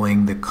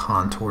 following the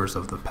contours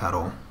of the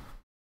petal.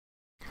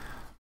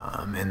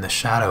 And the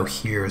shadow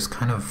here is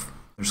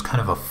there's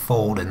kind of a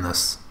fold in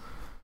this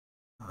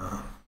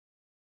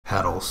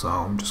petal, so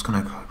I'm just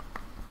going to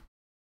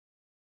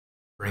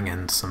bring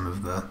in some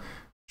of the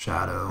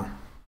shadow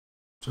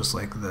just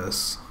like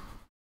this.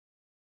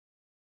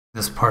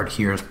 This part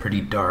here is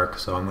pretty dark,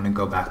 so I'm going to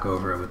go back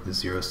over it with the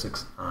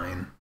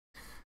 069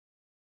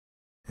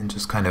 and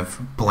just kind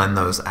of blend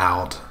those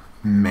out,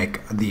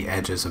 make the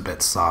edges a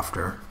bit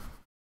softer.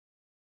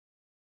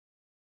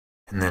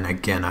 And then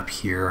again up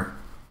here,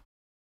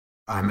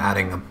 I'm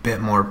adding a bit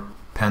more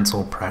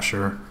pencil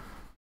pressure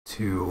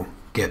to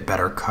get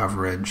better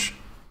coverage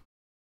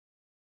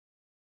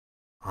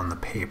on the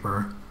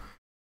paper.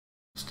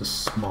 Just a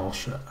small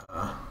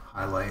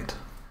highlight.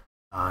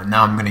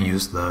 Now I'm going to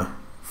use the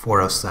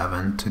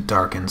 407 to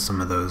darken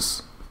some of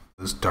those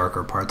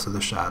darker parts of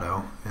the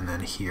shadow, and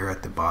then here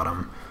at the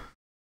bottom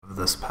of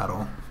this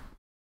petal.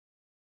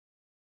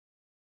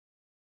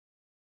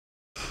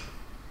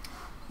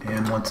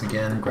 And once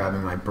again,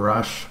 grabbing my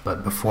brush,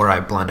 but before I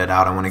blend it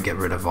out, I want to get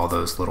rid of all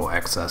those little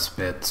excess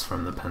bits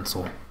from the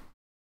pencil.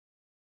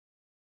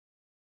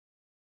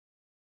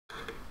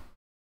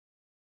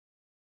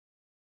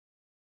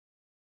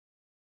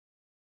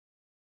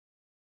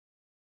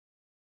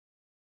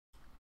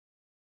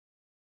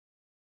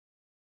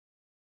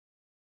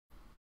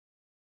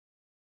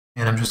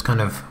 And I'm just kind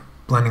of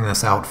blending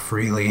this out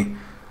freely,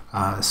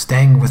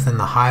 staying within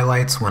the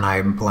highlights when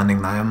I'm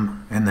blending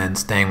them, and then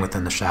staying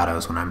within the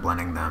shadows when I'm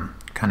blending them.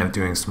 Kind of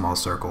doing small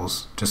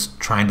circles, just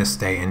trying to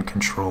stay in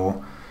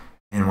control.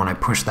 And when I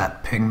push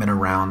that pigment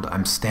around,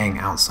 I'm staying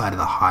outside of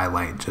the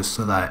highlight just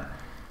so that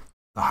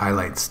the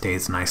highlight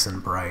stays nice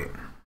and bright.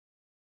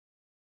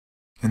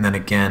 And then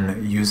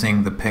again,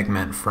 using the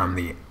pigment from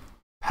the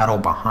petal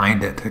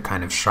behind it to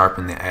kind of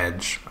sharpen the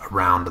edge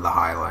around the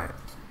highlight.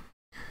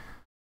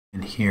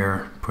 And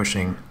here,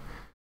 pushing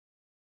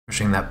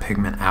that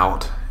pigment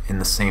out in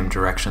the same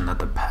direction that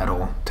the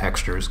petal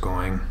texture is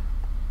going.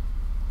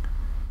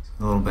 It's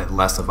a little bit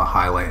less of a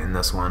highlight in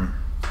this one.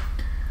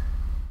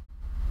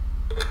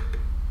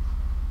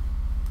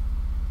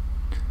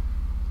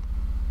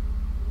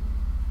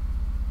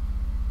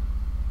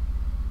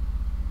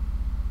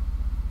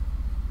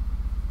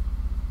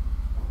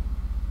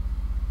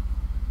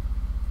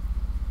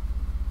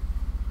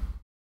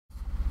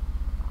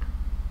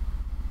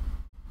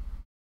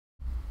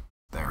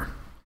 There.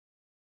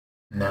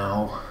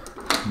 Now,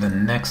 the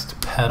next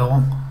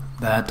petal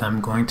that I'm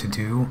going to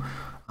do,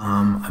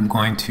 I'm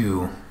going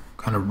to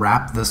kind of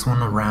wrap this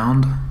one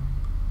around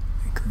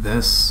like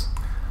this.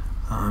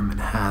 It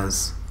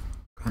has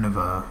kind of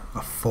a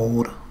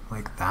fold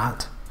like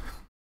that,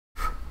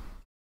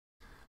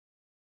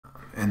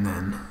 and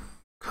then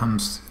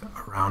comes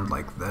around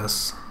like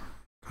this,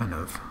 kind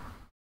of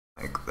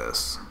like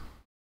this.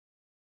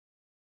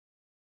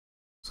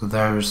 So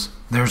there's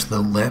the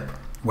lip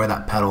where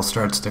that petal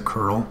starts to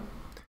curl,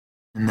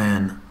 and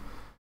then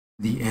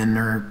the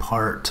inner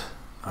part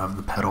of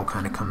the petal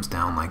kind of comes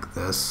down like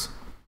this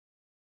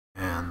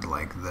and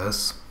like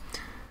this,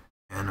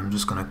 and I'm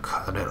just going to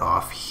cut it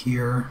off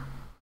here,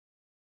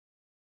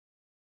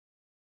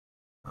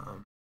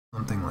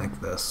 something like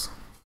this,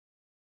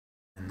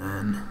 and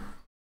then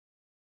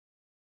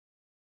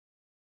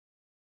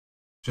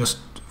just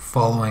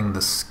following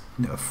the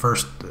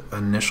first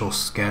initial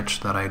sketch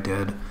that I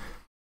did,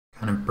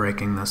 kind of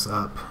breaking this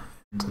up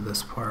into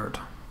this part.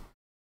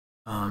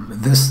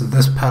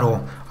 This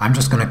petal, I'm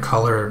just going to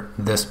color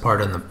this part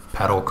in the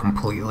petal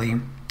completely,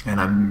 and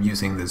I'm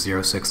using the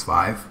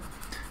 065.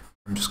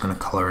 I'm just going to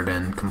color it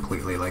in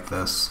completely like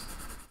this.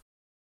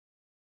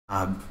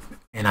 And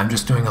I'm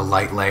just doing a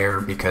light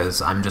layer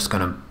because I'm just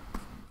going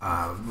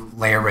to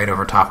layer right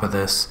over top of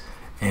this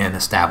and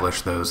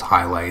establish those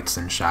highlights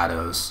and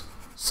shadows.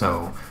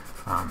 So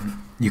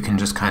you can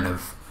just kind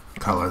of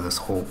color this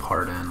whole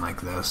part in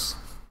like this.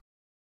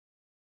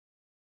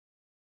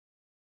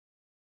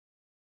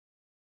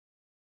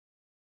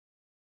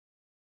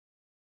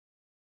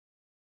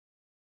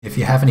 If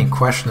you have any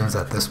questions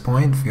at this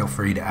point, feel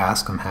free to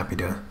ask. I'm happy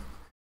to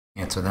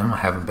answer them. I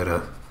have a bit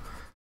of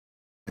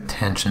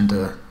attention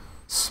to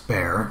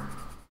spare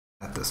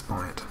at this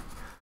point.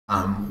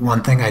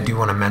 One thing I do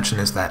want to mention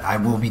is that I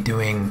will be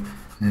doing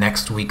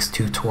next week's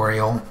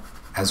tutorial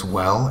as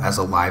well as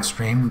a live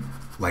stream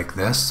like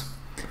this.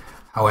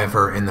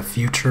 However, in the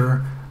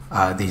future,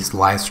 these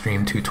live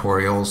stream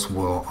tutorials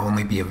will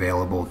only be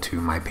available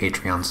to my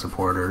Patreon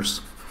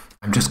supporters.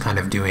 I'm just kind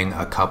of doing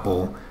a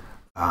couple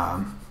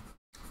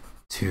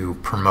to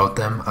promote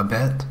them a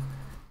bit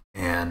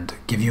and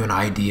give you an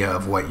idea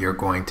of what you're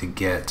going to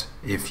get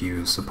if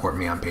you support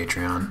me on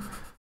Patreon.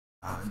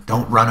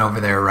 Don't run over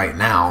there right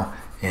now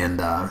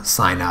and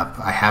sign up.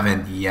 I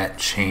haven't yet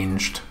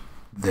changed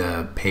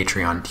the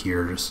Patreon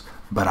tiers,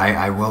 but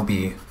I will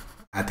be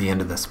at the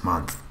end of this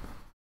month,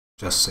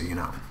 just so you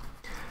know.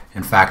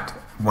 In fact,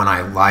 when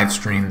I live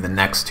stream the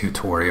next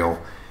tutorial,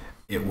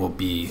 it will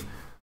be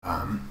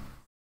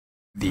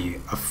the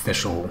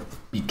official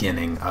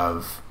beginning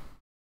of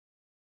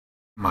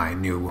my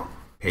new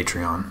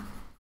Patreon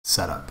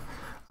setup.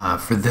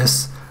 For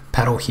this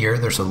petal here,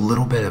 there's a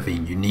little bit of a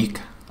unique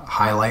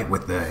highlight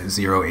with the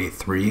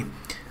 083,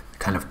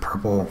 kind of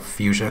purple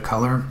fuchsia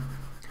color.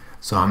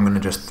 So I'm going to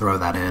just throw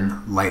that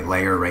in, light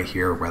layer right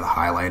here where the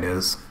highlight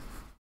is.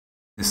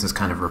 This is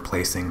kind of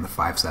replacing the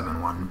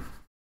 571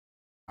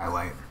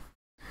 highlight.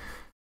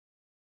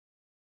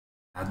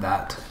 Add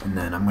that, and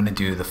then I'm going to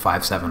do the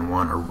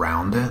 571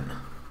 around it,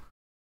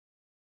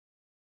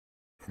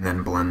 and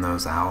then blend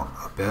those out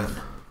a bit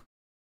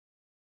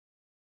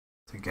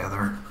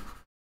together.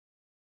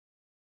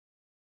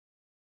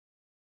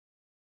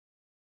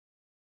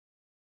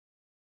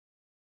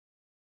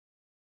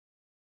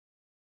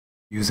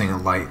 Using a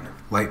light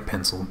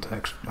pencil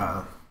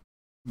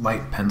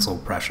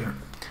pressure.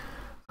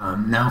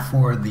 Now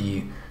for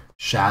the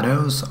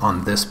shadows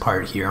on this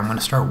part here, I'm going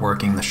to start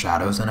working the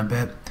shadows in a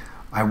bit.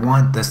 I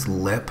want this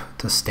lip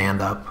to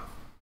stand up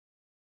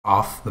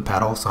off the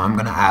petal, so I'm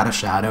going to add a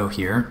shadow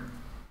here,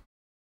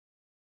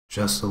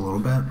 just a little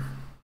bit.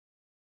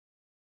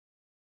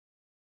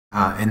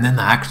 And then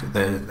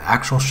the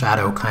actual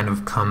shadow kind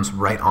of comes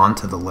right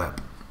onto the lip.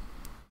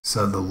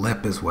 So the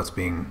lip is what's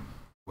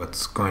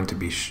going to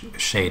be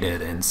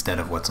shaded instead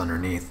of what's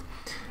underneath.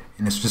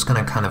 And it's just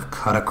going to kind of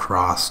cut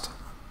across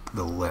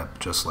the lip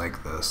just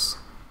like this.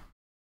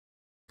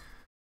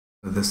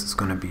 So this is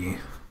going to be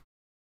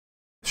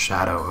the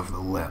shadow of the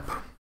lip.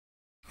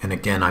 And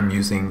again, I'm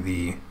using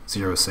the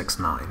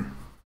 069.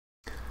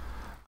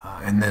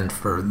 And then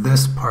for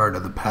this part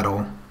of the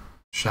petal,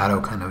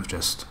 shadow kind of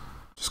just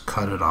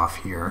cut it off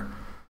here.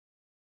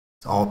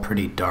 It's all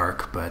pretty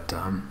dark, but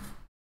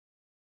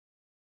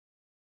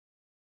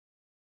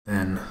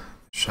then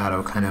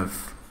shadow kind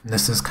of,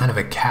 this is kind of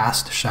a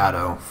cast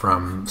shadow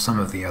from some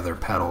of the other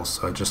petals,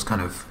 so just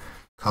kind of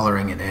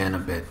coloring it in a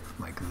bit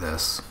like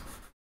this.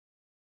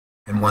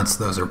 And once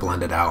those are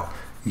blended out,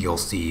 you'll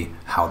see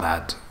how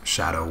that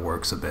shadow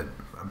works a bit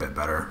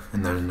better.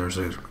 And then there's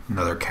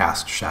another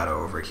cast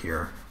shadow over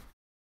here.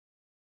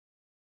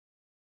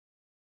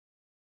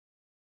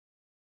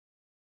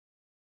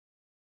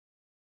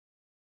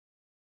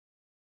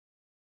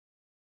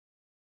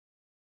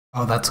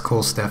 Oh, that's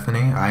cool,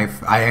 Stephanie.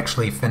 I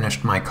actually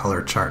finished my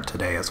color chart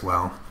today as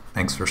well.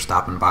 Thanks for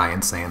stopping by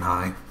and saying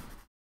hi.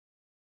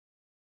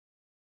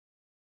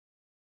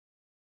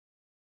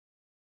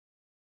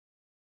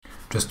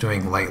 Just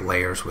doing light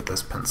layers with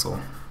this pencil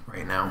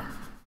right now.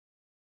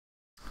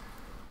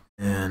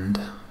 And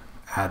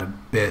add a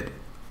bit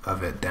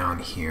of it down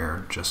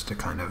here just to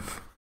kind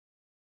of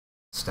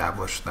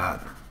establish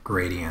that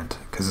gradient,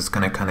 because it's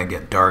going to kind of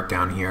get dark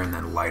down here and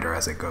then lighter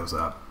as it goes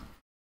up.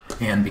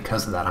 And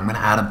because of that, I'm going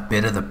to add a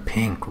bit of the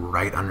pink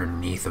right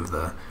underneath of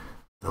the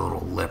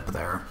little lip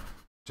there,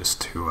 just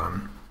to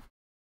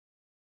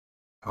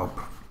help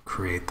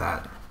create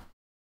that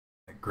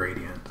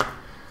gradient.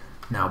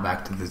 Now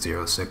back to the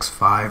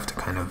 065 to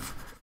kind of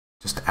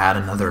just add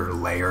another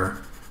layer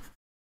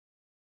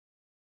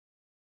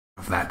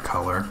of that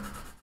color.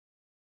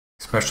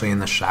 Especially in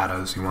the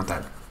shadows, you want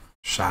that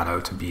shadow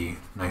to be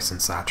nice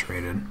and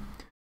saturated.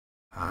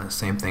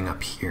 Same thing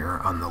up here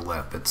on the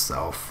lip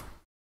itself.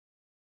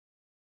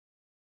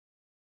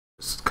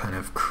 Just kind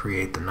of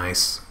create the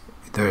nice,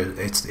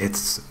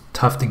 it's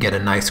tough to get a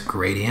nice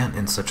gradient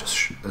in such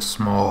a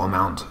small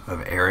amount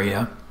of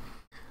area,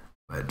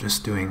 but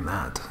just doing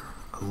that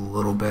a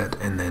little bit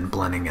and then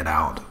blending it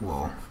out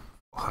will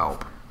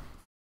help. A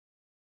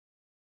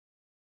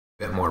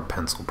bit more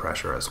pencil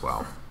pressure as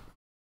well.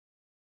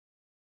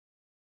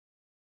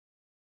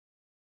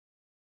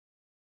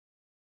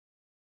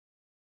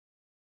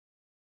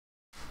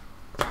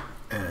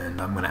 And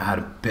I'm going to add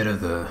a bit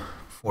of the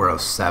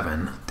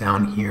 407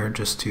 down here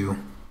just to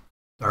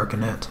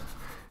darken it,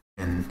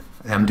 and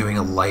I'm doing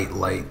a light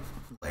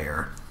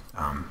layer.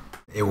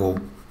 It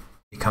will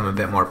become a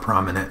bit more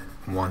prominent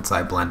once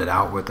I blend it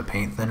out with the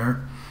paint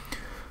thinner,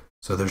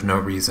 so there's no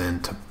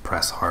reason to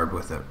press hard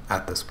with it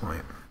at this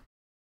point.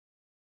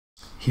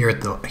 Here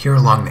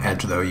along the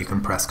edge though, you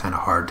can press kind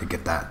of hard to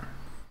get that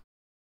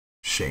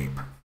shape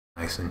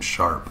nice and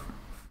sharp.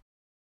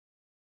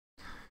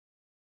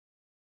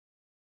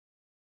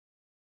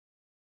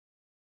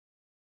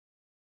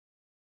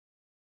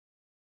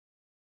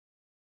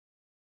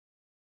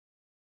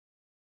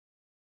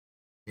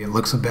 It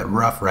looks a bit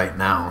rough right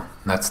now.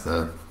 That's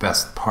the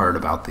best part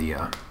about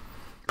the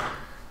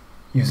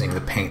using the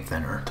paint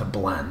thinner to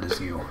blend,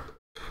 is you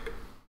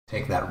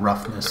take that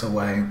roughness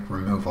away,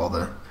 remove all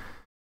the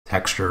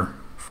texture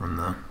from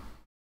the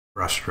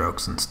brush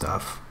strokes and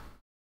stuff.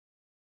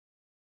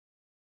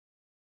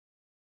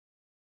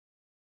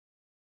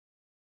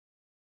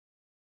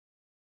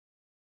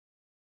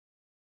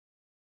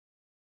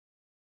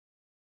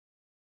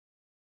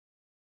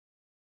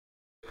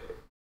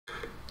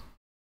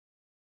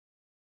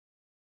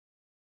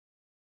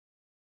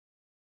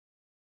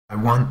 I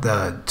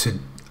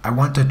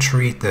want to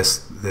treat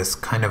this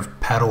kind of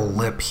petal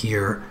lip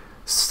here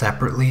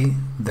separately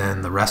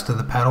than the rest of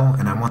the petal,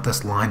 and I want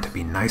this line to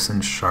be nice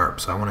and sharp.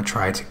 So I want to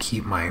try to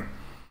keep my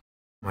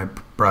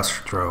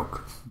brush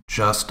stroke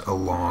just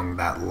along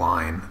that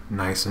line,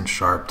 nice and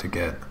sharp, to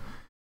get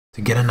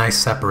a nice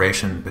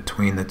separation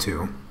between the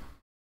two.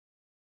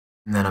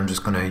 And then I'm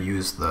just going to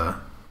use the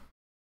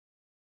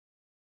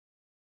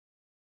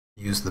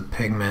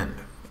pigment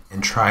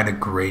and try to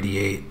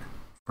gradiate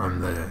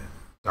from the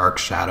dark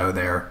shadow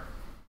there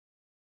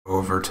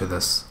over to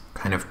this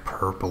kind of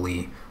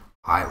purpley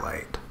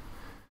highlight.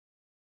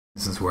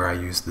 This is where I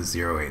use the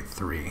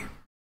 083.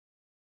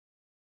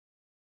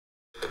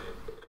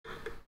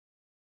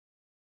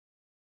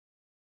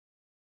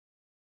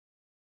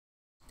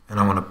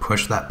 And I want to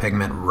push that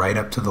pigment right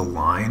up to the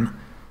line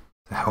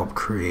to help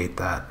create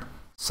that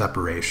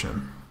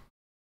separation.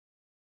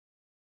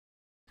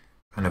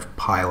 Kind of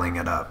piling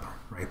it up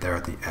right there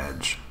at the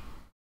edge.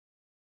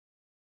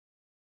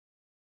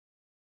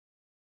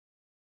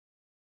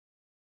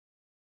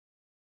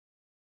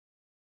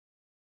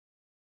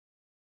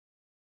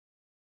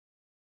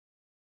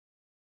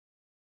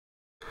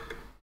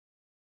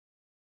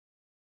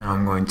 Now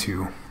I'm going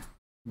to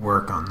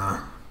work on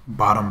the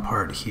bottom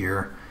part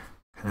here,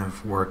 kind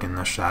of work in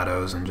the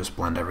shadows and just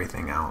blend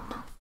everything out.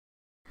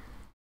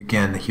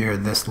 Again, here,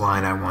 this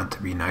line I want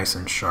to be nice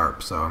and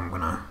sharp, so I'm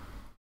going to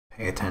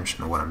pay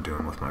attention to what I'm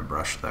doing with my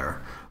brush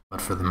there.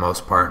 But for the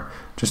most part,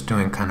 just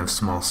doing kind of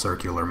small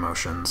circular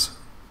motions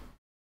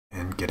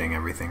and getting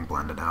everything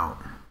blended out.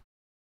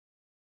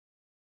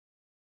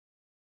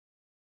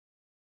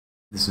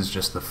 This is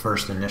just the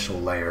first initial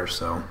layer,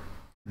 so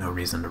no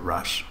reason to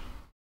rush.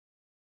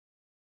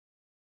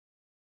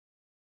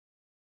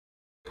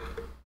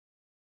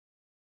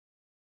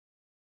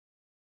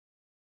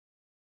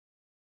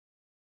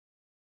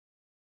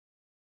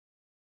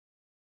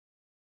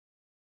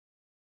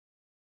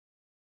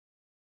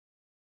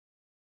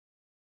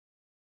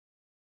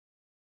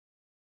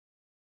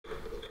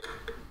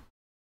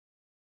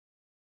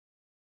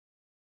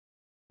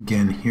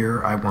 Again,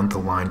 here I want the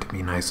line to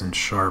be nice and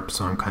sharp,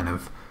 so I'm kind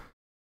of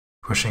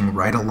pushing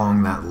right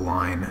along that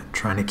line,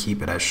 trying to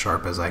keep it as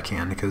sharp as I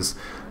can, because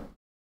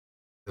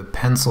the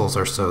pencils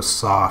are so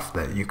soft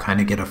that you kind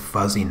of get a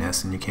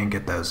fuzziness and you can't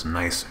get those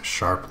nice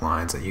sharp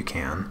lines that you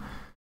can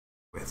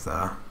with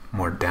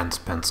more dense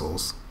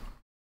pencils.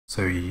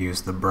 So you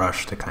use the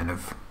brush to kind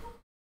of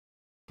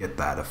get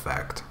that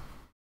effect.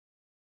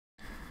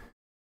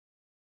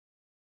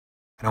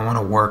 I don't want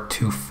to work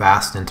too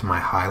fast into my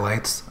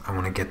highlights. I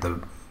want to get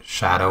the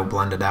shadow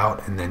blended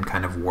out and then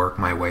kind of work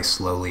my way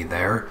slowly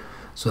there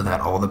so that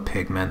all the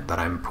pigment that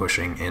I'm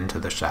pushing into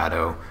the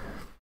shadow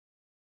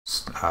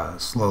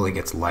slowly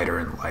gets lighter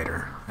and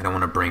lighter. I don't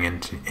want to bring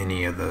into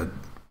any of the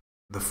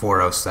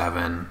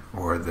 407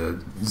 or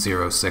the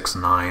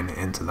 069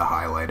 into the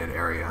highlighted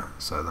area.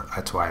 So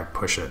that's why I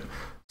push it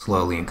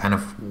slowly and kind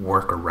of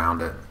work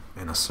around it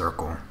in a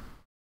circle.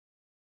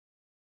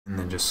 And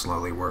then just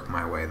slowly work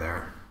my way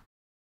there.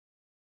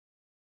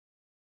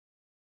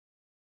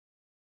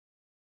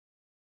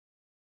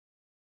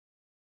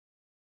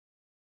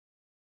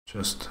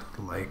 Just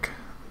like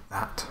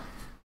that.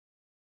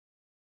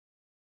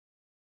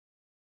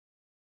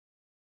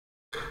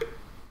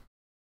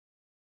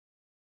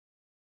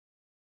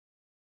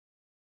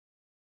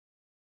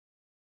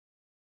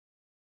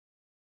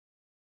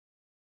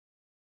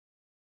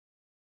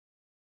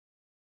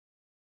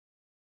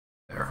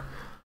 There.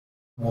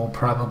 We'll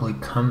probably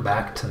come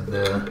back to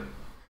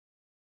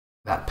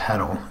that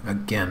petal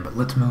again, but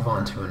let's move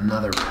on to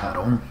another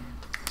petal.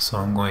 So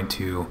I'm going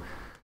to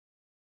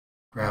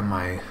grab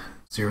my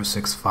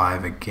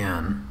 065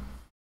 again.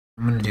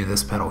 I'm going to do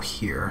this petal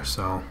here,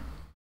 so I'm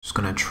just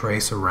going to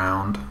trace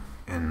around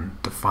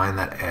and define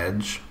that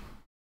edge.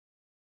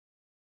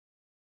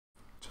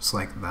 Just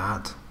like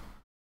that.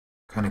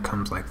 Kind of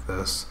comes like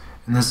this.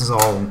 And this is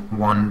all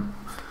one.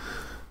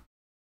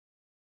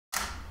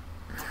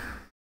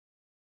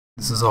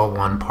 This is all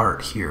one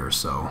part here,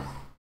 so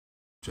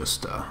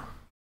just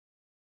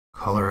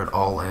color it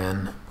all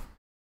in,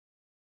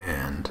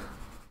 and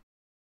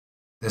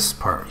this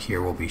part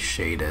here will be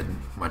shaded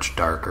much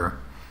darker.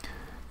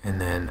 And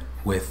then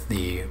with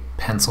the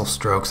pencil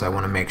strokes, I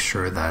want to make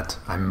sure that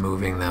I'm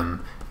moving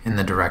them in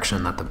the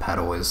direction that the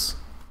petal is,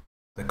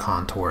 the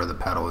contour of the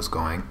petal is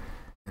going.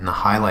 And the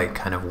highlight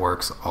kind of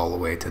works all the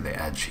way to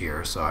the edge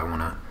here, so I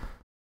want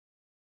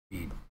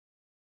to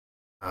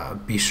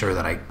be sure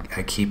that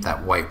I keep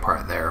that white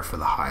part there for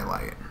the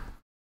highlight.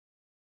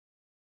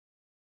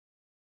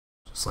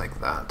 Just like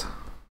that.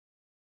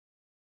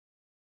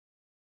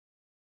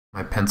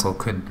 My pencil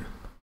could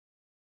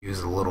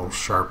use a little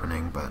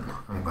sharpening, but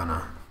I'm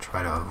gonna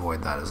try to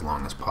avoid that as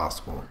long as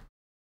possible.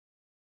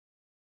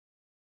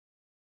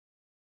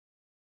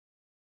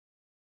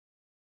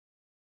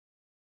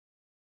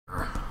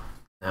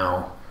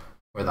 Now,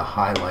 for the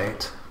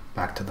highlight,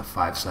 back to the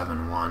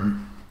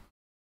 571.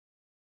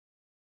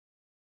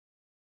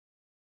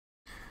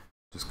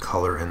 Just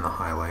color in the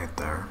highlight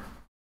there.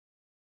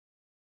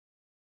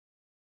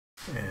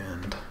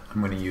 And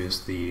I'm going to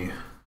use the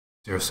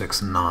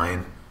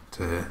 069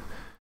 to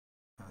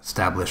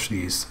establish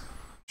these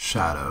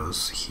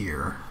shadows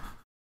here.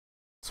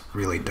 It's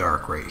really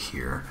dark right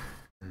here.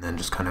 And then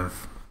just kind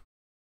of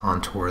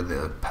contour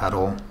the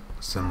petal,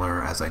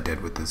 similar as I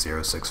did with the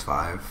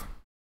 065.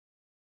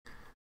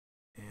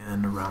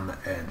 And around the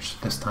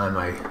edge. This time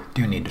I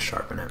do need to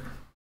sharpen it.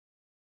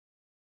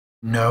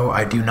 No,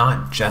 I do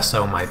not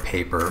gesso my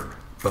paper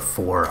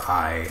before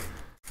I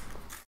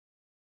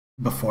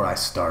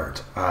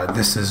start.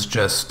 This is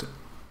just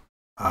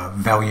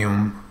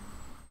Vellum.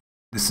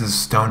 This is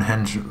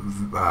Stonehenge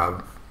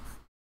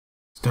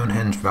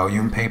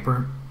Vellum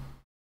paper.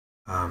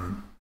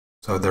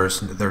 So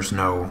there's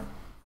no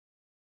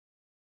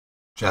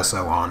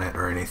gesso on it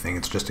or anything.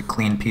 It's just a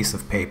clean piece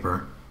of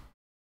paper.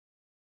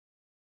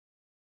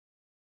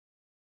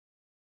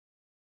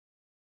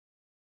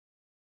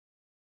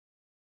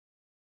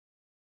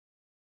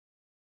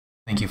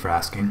 Thank you for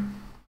asking.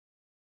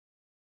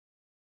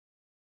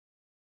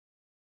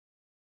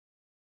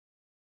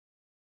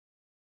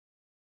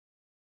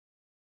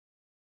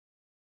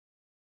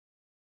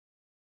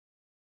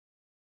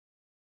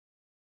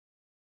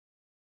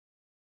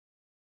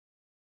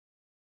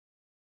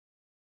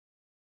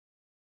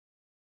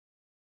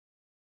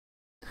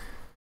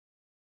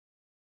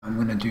 I'm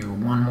going to do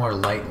one more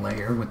light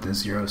layer with the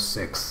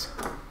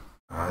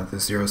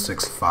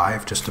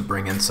 065 just to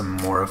bring in some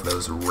more of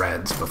those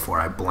reds before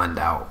I blend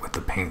out with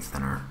the paint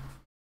thinner.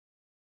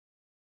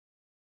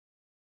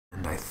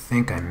 And I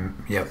think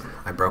yep,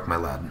 I broke my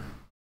lead.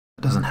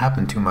 It doesn't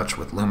happen too much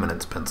with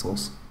Luminance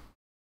pencils.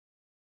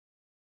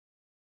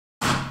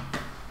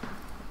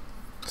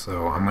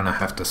 So I'm going to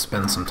have to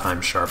spend some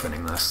time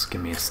sharpening this. Give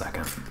me a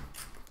second.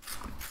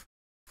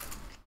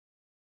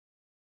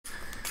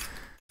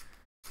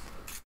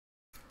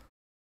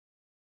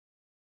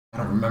 I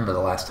don't remember the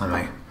last time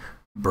I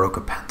broke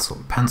a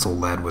pencil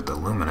lead with the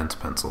Luminance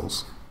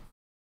pencils.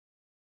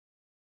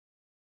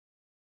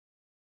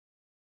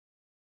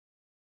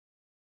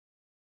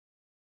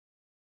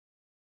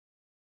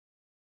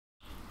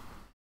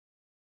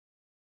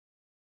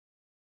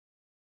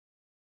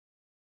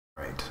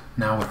 Right,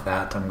 now with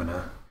that I'm going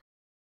to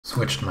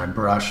switch to my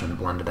brush and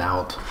blend it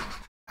out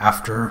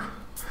after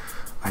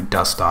I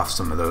dust off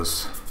some of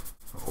those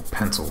little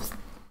pencil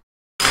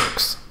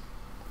marks.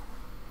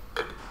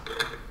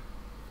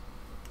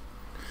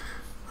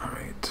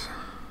 Alright.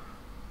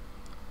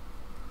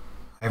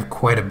 I have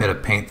quite a bit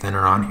of paint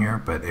thinner on here,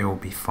 but it will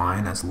be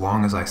fine as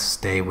long as I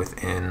stay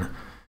within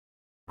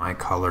my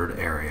colored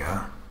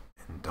area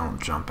and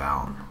don't jump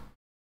out.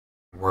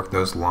 Work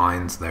those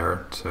lines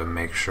there to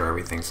make sure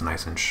everything's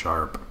nice and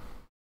sharp.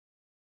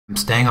 I'm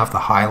staying off the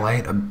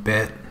highlight a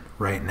bit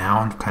right now.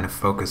 I'm kind of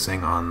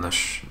focusing on the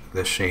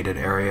shaded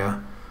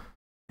area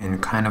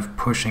and kind of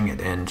pushing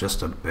it in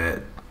just a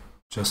bit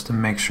just to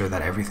make sure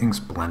that everything's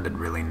blended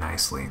really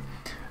nicely.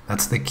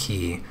 That's the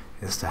key,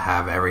 is to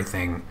have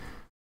everything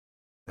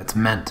that's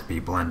meant to be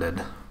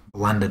blended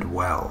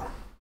well,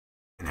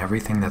 and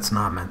everything that's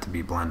not meant to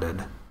be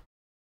blended,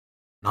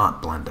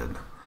 not blended.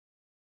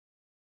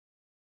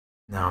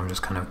 Now I'm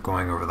just kind of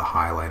going over the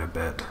highlight a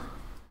bit.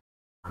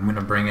 I'm going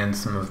to bring in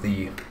some of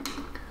the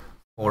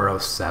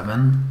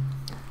 407,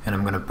 and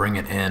I'm going to bring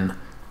it in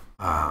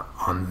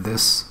on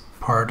this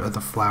part of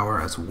the flower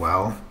as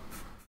well.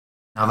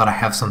 Now that I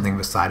have something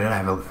beside it,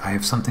 I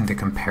have something to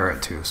compare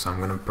it to, so I'm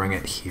going to bring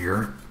it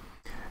here,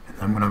 and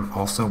I'm going to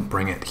also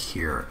bring it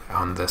here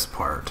on this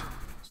part.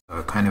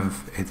 So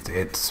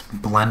it's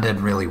blended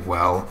really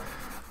well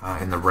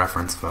in the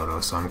reference photo,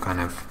 so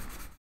I'm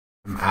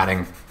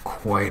adding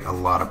quite a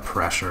lot of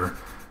pressure,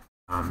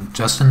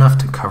 just enough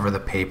to cover the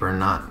paper,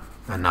 not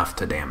enough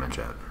to damage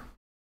it.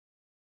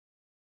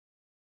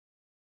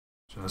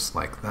 Just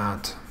like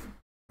that,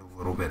 a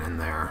little bit in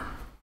there.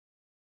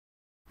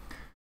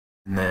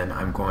 And then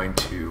I'm going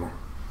to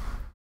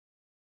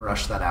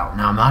brush that out.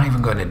 Now I'm not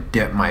even going to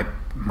dip my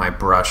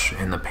brush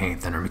in the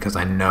paint thinner because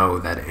I know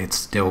that it's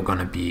still going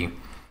to be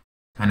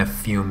kind of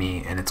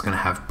fumey and it's going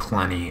to have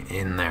plenty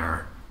in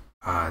there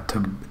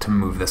to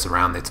move this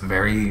around. It's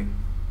very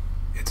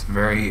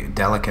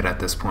delicate at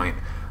this point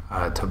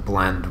to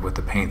blend with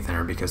the paint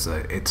thinner because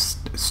it's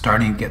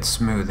starting to get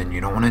smooth, and you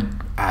don't want to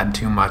add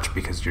too much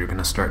because you're going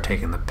to start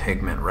taking the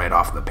pigment right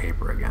off the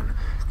paper again.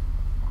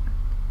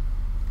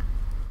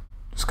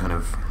 Just kind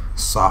of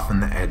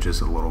soften the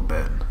edges a little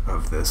bit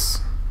of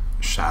this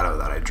shadow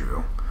that I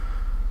drew.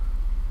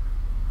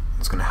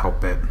 It's going to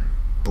help it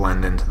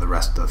blend into the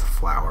rest of the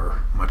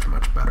flower much,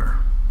 much better.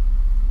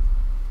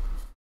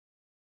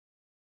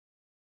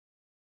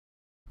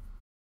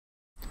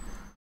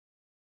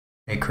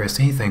 Hey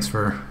Chrissy, thanks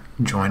for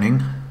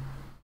joining.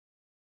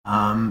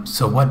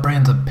 So what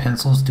brands of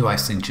pencils do I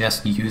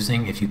suggest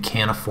using if you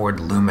can't afford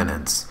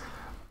Luminance?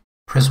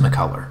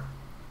 Prismacolor.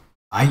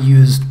 I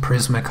used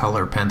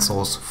Prismacolor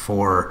pencils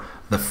for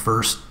the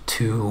first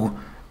 2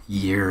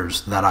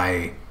 years that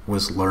I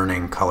was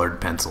learning colored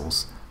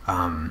pencils.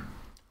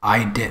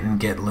 I didn't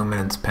get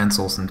Luminance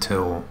pencils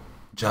until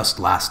just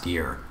last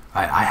year.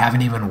 I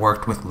haven't even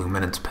worked with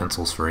Luminance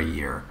pencils for a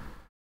year.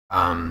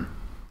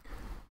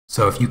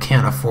 So if you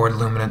can't afford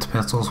Luminance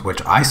pencils,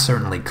 which I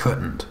certainly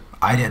couldn't,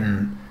 I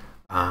didn't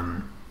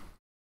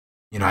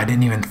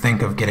even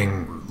think of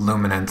getting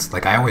Luminance.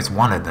 Like, I always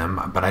wanted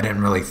them, but I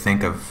didn't really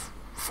think of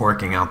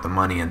forking out the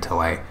money until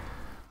I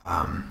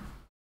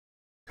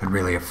could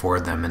really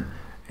afford them,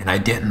 and I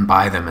didn't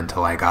buy them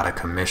until I got a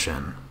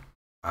commission,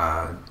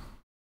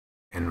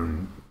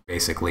 and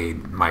basically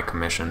my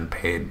commission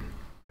paid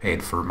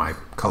for my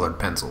colored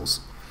pencils.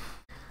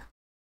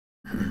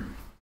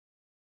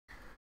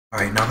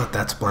 Alright, now that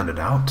that's blended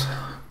out,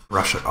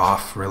 brush it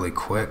off really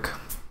quick.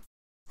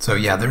 So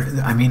yeah,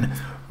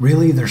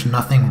 really there's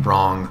nothing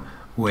wrong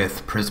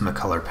with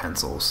Prismacolor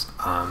pencils,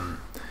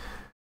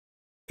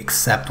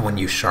 except when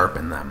you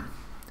sharpen them.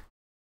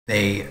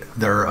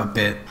 They're a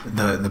bit,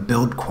 the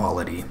build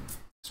quality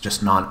is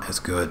just not as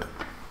good.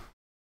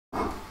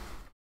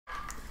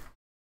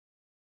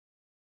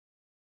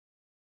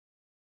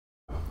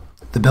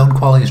 The build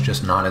quality is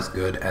just not as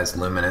good as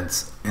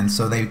Luminance, and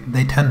so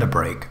they tend to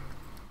break,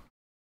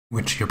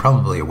 which you're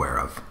probably aware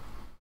of.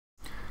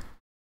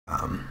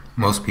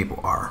 Most people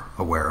are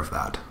aware of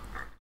that.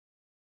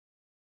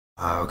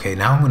 Okay,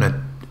 now I'm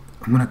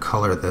gonna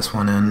color this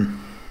one in.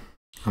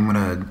 I'm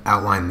gonna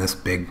outline this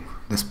big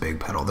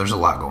petal. There's a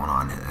lot going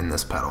on in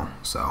this petal,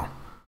 so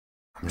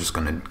I'm just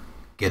going to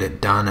get it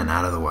done and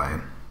out of the way.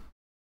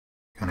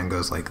 Kind of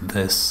goes like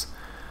this,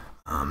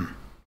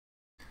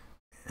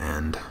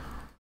 and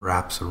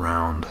wraps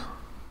around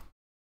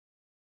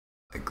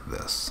like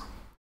this.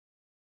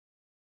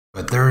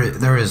 But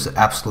there is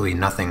absolutely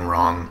nothing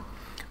wrong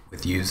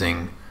with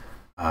using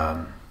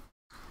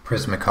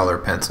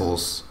Prismacolor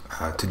pencils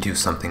to do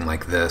something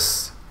like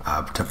this,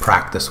 to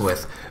practice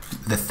with.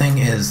 The thing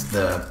is,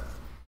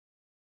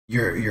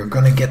 you're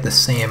going to get the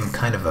same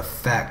kind of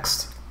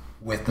effects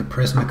with the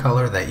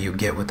Prismacolor that you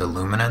get with the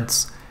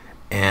Luminance,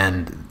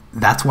 and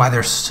that's why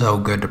they're so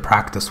good to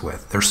practice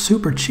with. They're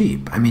super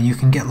cheap. I mean, you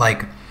can get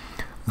like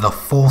the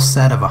full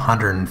set of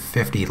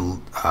 150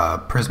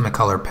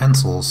 Prismacolor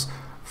pencils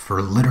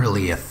for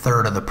literally a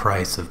third of the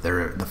price of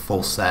the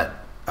full set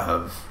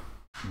of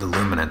the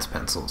Luminance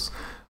pencils.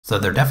 So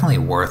they're definitely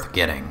worth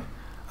getting.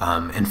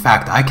 In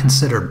fact, I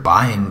considered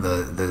buying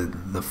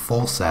the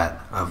full set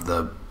of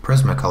the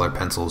Prismacolor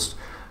pencils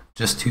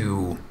just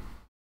to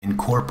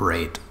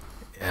incorporate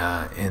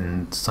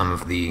in some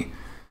of the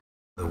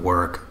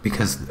work,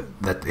 because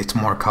that it's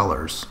more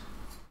colors,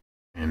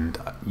 and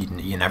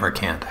you never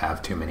can't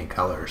have too many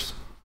colors.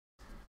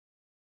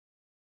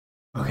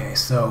 Okay,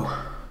 so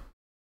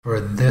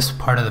for this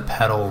part of the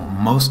petal,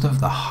 most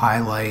of the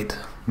highlight,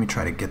 let me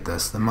try to get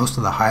this, most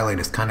of the highlight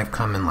is kind of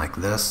coming like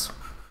this.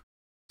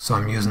 So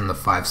I'm using the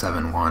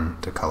 571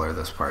 to color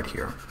this part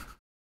here.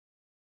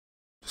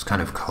 Just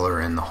kind of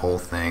color in the whole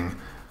thing,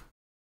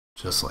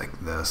 just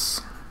like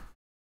this.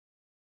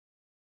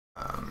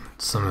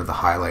 Some of the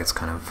highlights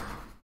kind of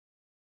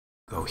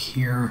go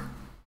here,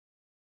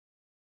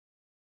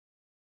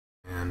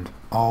 and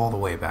all the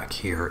way back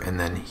here, and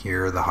then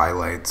here the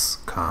highlights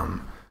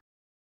come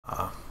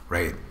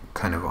right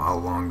kind of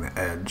along the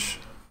edge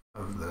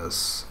of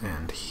this,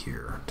 and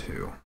here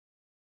too.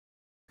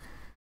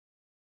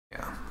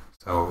 Yeah,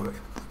 so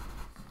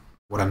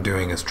what I'm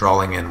doing is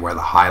drawing in where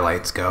the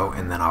highlights go,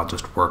 and then I'll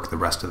just work the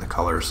rest of the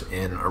colors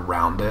in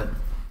around it.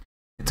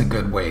 It's a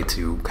good way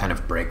to kind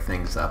of break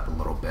things up a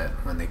little bit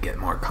when they get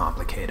more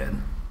complicated.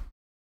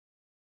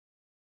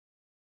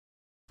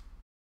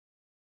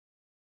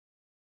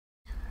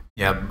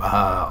 Yeah,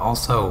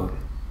 also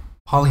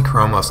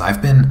polychromos.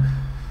 I've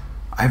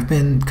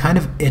been kind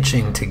of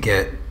itching to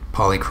get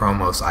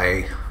polychromos.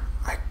 I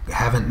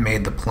haven't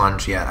made the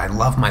plunge yet. I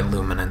love my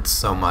Luminance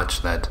so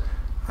much that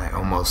I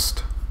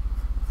almost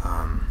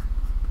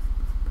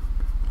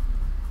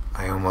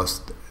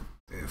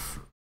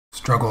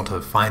struggle to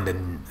find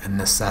a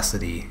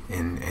necessity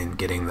in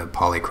getting the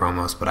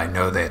polychromos, but I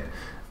know that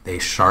they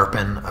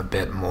sharpen a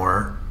bit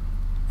more.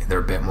 They're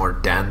a bit more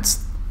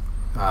dense,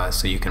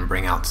 so you can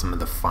bring out some of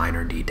the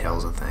finer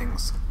details of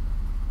things.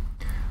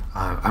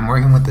 I'm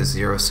working with the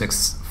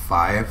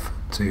 065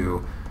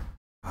 to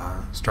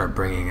start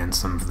bringing in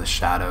some of the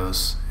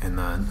shadows in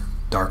the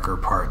darker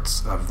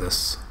parts of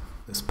this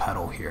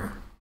petal here.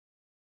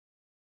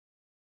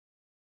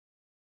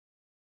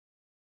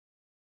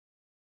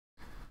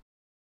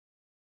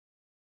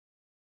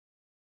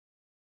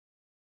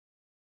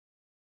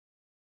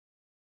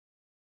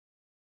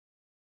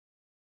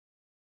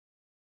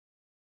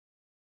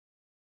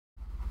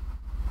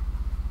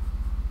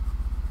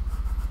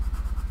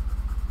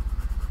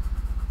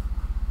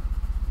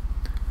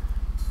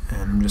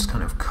 And I'm just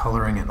kind of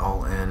coloring it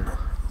all in a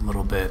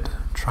little bit,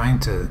 trying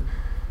to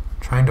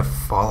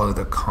follow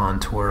the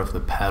contour of the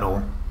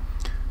petal.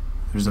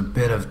 There's a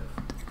bit of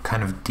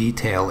kind of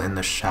detail in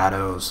the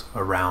shadows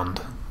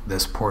around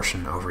this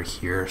portion over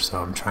here,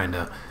 so I'm trying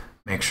to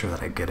make sure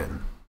that I get it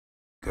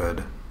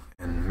good,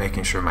 and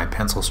making sure my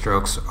pencil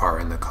strokes are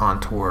in the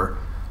contour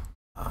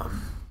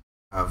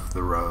of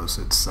the rose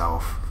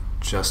itself,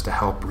 just to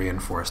help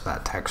reinforce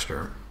that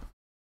texture.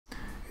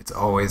 It's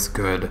always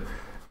good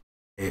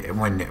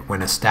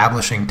when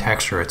establishing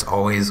texture, it's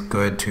always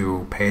good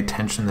to pay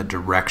attention to the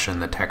direction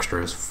the texture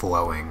is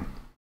flowing.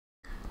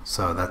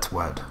 So that's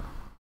what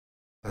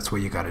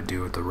you got to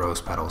do with the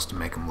rose petals to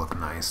make them look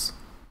nice.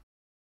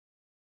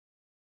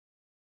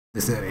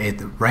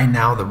 Right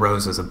now the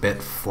rose is a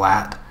bit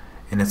flat,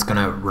 and it's going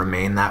to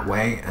remain that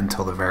way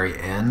until the very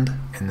end,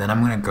 and then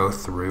I'm going to go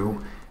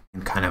through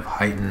and kind of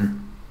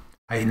heighten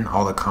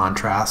all the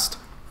contrast,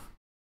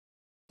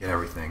 get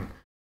everything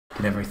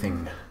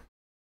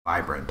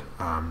vibrant.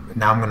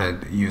 Now I'm going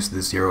to use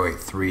the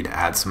 083 to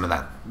add some of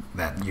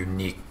that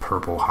unique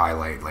purple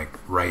highlight, like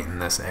right in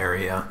this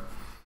area,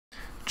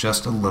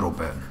 just a little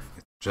bit,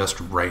 just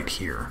right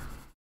here.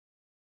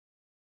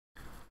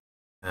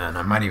 And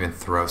I might even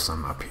throw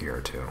some up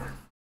here too.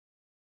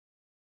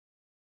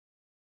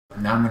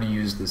 Now I'm going to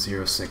use the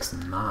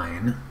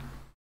 069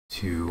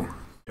 to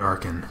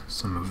darken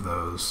some of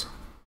those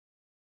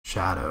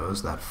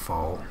shadows that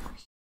fall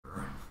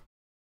here.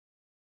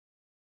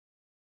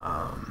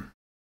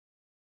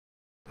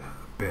 A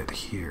bit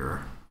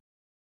here.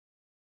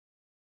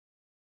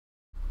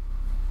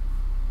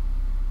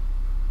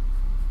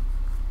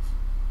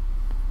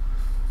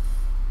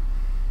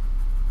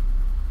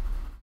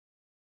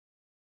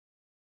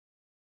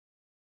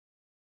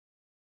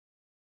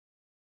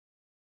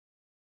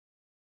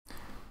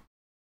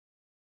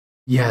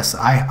 Yes,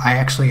 I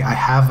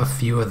have a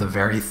few of the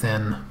very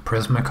thin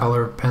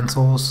Prismacolor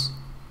pencils.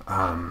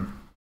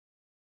 Um,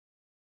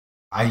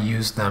 I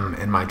use them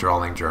in my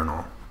drawing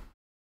journal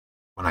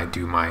when I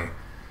do my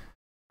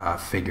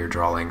figure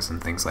drawings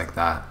and things like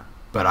that.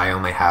 But I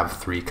only have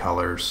 3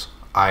 colors.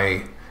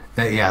 Yeah,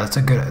 that's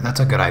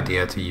a good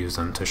idea to use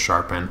them to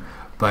sharpen.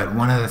 But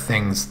one of the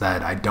things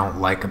that I don't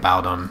like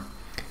about them,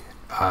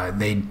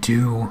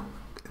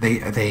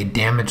 they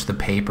damage the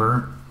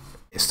paper.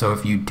 So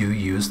if you do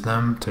use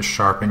them to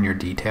sharpen your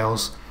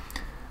details,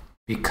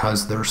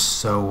 because they're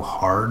so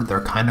hard,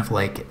 they're kind of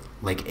like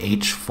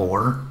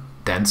H4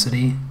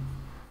 density,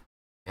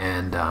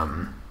 and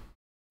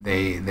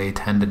they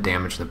tend to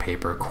damage the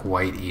paper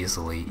quite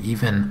easily,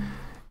 even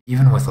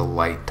with a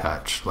light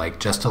touch, like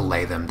just to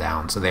lay them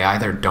down. So they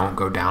either don't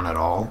go down at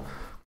all,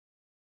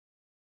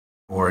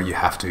 or you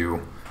have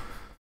to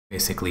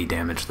basically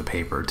damage the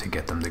paper to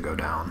get them to go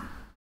down.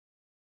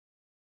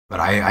 But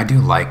I do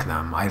like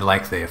them. I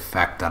like the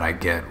effect that I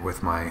get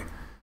with my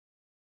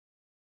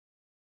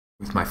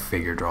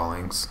figure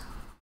drawings.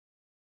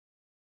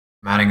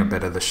 I'm adding a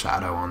bit of the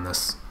shadow on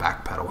this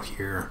back pedal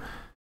here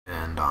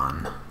and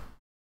on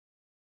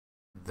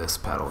this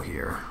pedal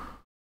here.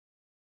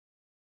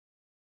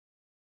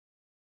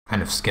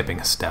 Kind of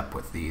skipping a step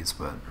with these,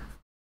 but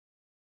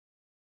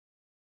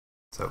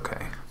it's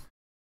okay.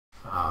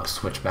 I'll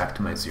switch back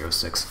to my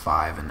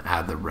 065 and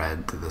add the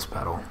red to this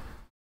pedal,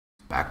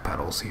 back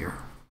pedals here.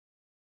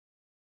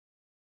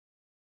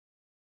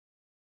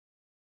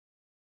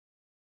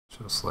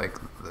 Just like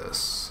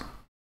this.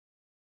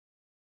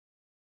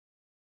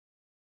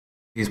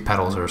 These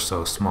pedals are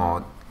so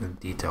small, the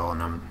detail on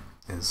them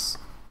is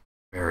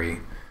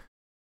very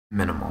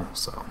minimal,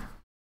 so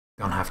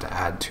don't have to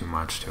add too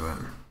much to it.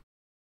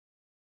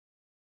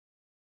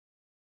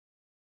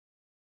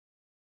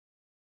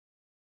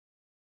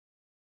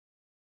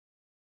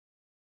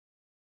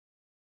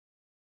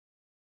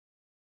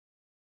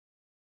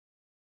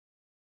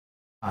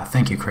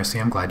 Thank you, Chrissy.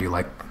 I'm glad you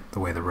like the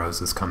way the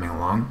rose is coming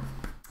along.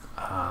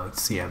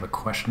 Let's see, I have a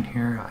question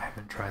here. I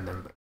haven't tried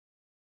them. But...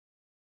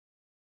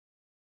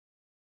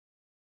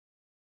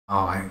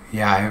 I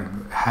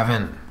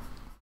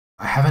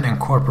haven't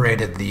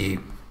incorporated the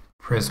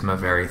Prisma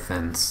Very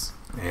Thins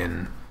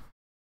in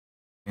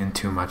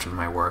too much of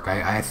my work.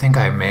 I think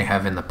I may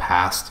have in the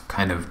past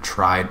kind of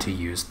tried to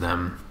use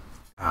them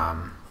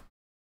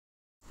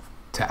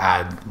to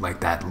add like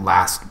that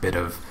last bit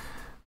of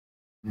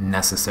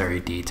necessary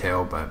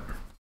detail, but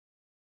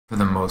for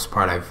the most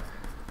part I've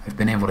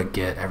been able to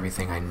get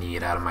everything I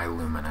need out of my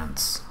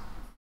Luminance.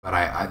 But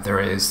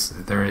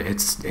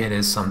it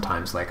is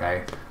sometimes like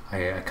I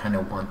kind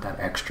of want that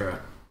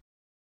extra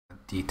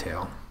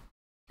detail.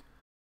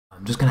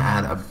 I'm just gonna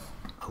add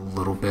a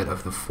little bit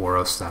of the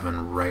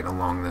 407 right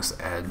along this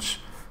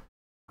edge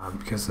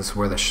because this is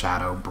where the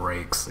shadow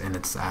breaks and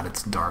it's at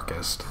its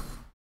darkest.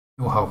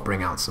 It will help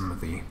bring out some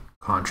of the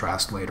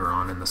contrast later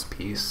on in this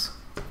piece.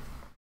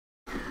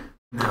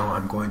 Now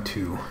I'm going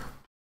to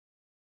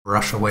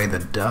brush away the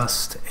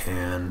dust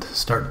and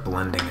start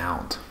blending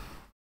out.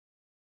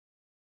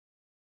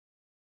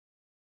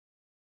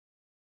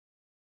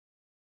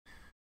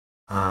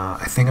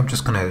 I think I'm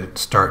just going to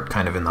start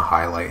kind of in the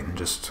highlight and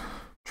just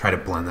try to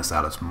blend this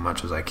out as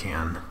much as I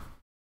can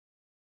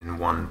in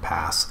one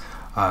pass.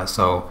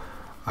 So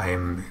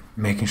I'm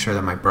making sure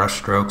that my brush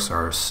strokes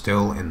are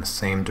still in the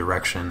same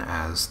direction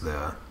as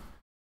the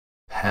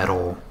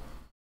pedal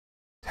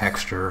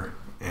texture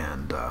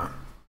and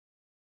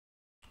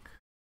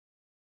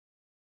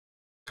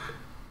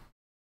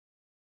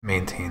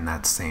maintain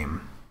that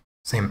same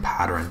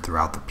pattern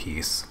throughout the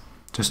piece,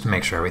 just to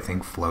make sure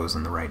everything flows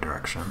in the right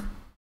direction.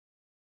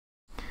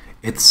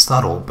 It's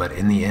subtle, but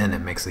in the end it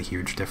makes a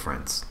huge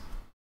difference.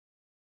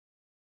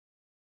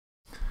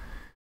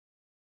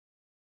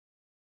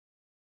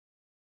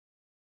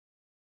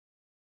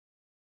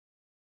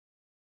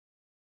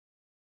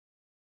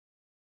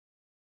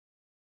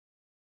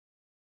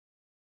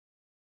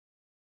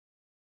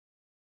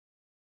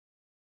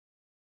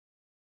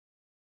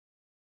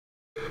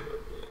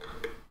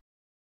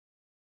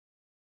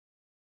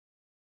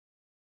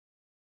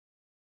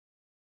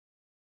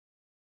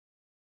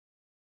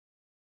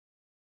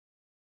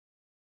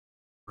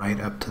 Right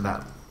up to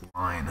that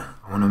line.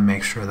 I want to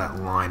make sure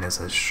that line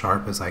is as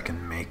sharp as I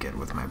can make it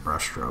with my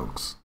brush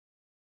strokes.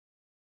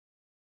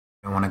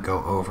 I want to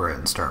go over it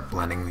and start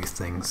blending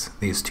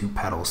these two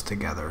petals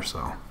together,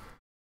 so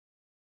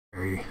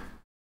very,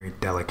 very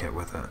delicate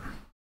with it.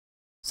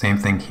 Same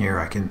thing here,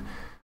 I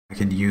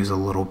could use a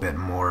little bit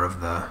more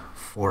of the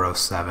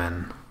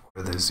 407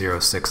 or the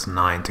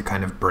 069 to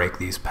kind of break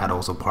these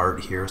petals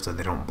apart here so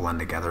they don't blend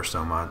together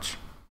so much.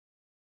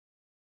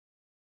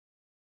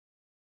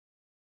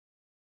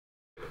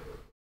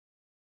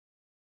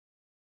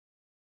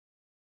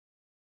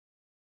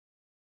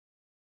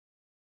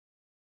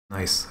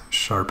 Nice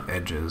sharp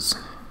edges.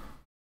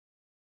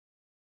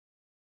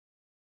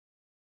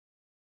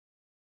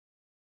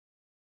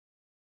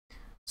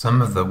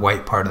 Some of the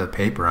white part of the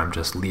paper I'm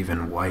just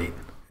leaving white,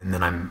 and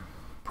then I'm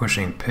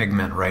pushing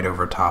pigment right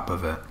over top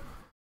of it.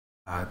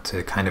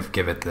 to kind of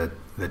give it the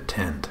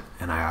tint,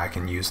 and I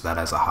can use that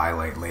as a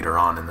highlight later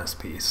on in this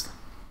piece.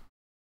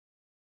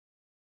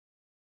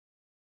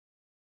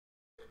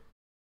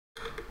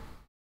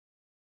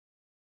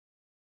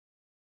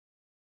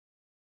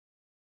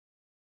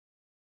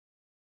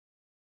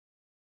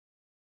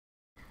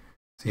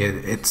 See,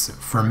 it's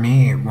for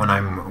me when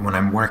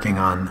I'm working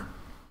on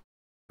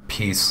a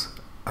piece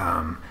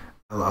a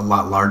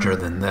lot larger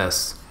than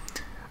this,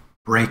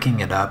 breaking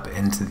it up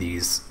into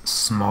these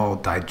small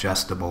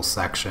digestible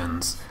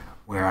sections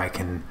where I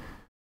can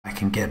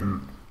get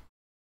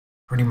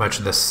pretty much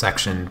this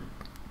section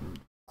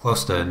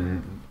close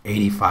to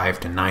 85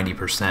 to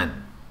 90%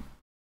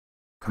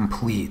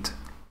 complete.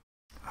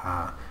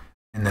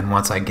 And then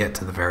once I get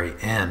to the very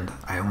end,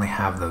 I only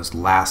have those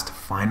last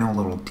final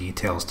little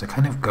details to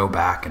kind of go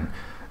back and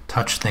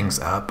touch things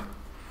up.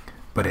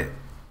 But it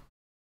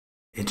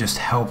just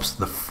helps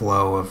the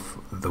flow of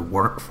the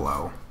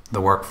workflow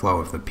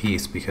of the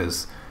piece,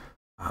 because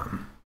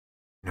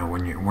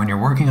when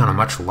you're working on a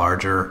much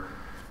larger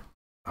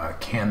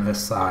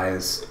canvas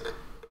size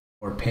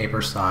or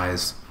paper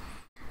size,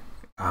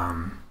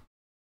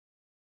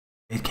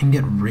 it can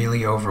get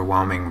really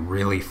overwhelming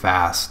really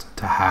fast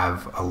to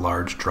have a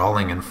large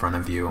drawing in front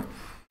of you.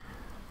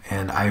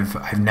 And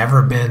I've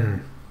never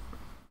been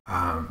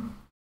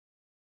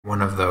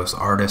one of those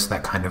artists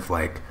that kind of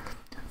like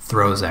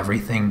throws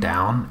everything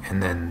down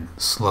and then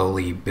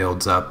slowly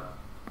builds up,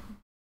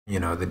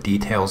 the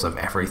details of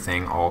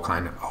everything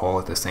all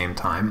at the same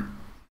time.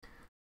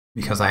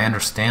 Because I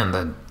understand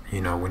that,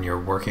 when you're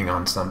working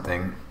on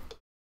something,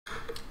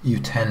 you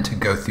tend to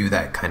go through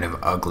that kind of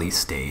ugly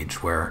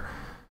stage where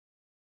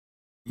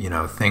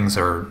things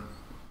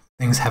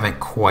haven't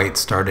quite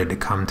started to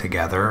come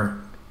together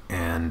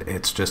and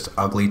it's just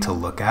ugly to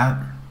look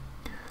at.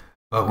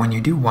 But when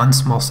you do one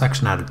small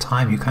section at a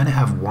time, you kind of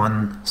have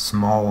one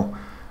small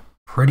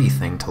pretty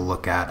thing to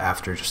look at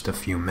after just a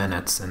few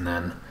minutes, and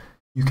then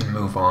you can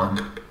move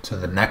on to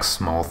the next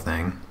small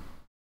thing.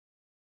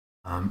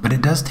 But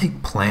it does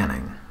take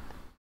planning.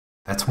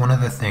 That's one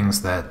of the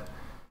things that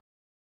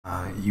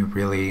I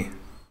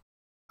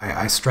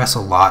stress a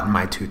lot in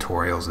my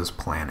tutorials is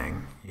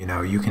planning.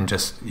 You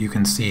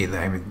can see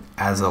that,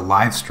 as a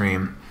live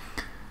stream,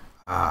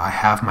 I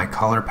have my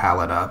color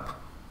palette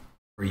up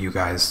for you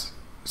guys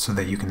so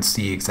that you can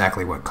see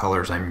exactly what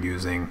colors I'm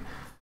using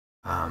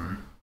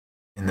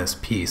in this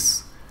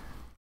piece.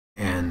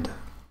 And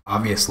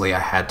obviously I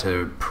had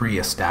to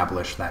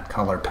pre-establish that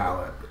color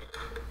palette,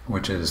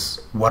 which is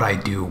what I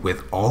do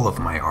with all of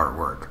my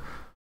artwork.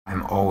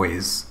 I'm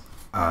always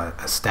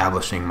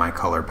establishing my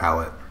color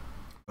palette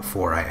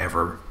before I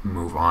ever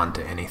move on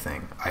to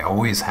anything. I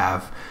always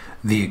have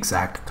the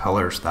exact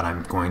colors that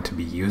I'm going to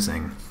be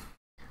using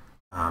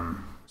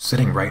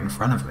sitting right in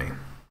front of me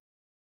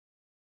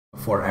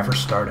before ever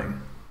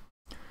starting,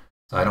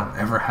 so I don't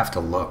ever have to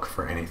look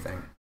for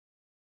anything.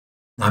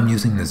 I'm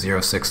using the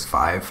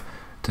 065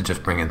 to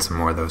just bring in some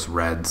more of those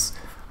reds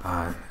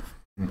and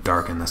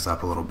darken this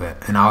up a little bit,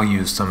 and I'll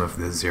use some of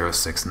the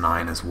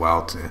 069 as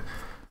well, to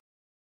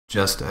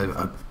just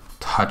a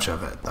touch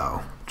of it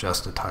though,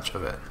 just a touch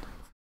of it.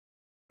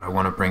 I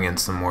want to bring in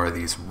some more of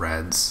these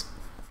reds.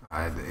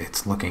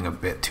 It's looking a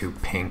bit too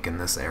pink in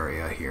this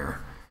area here.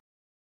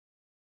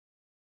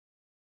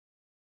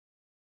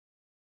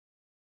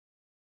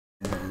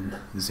 And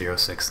then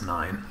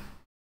 069.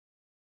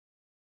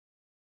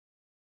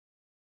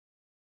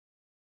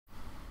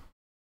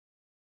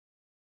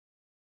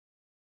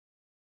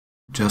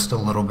 Just a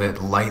little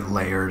bit light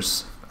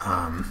layers,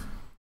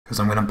 because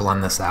I'm going to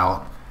blend this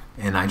out,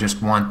 and I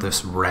just want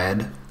this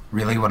red.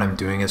 Really what I'm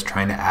doing is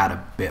trying to add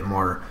a bit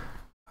more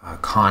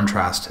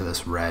contrast to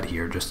this red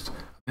here, just a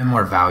bit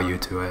more value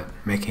to it,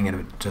 making it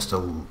just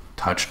a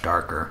touch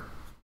darker.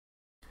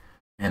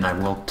 And I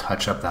will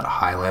touch up that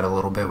highlight a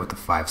little bit with the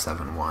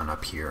 571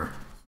 up here,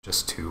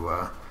 just to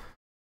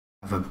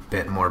have a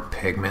bit more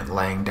pigment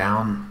laying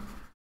down.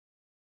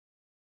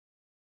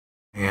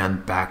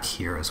 And back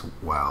here as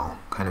well,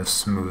 kind of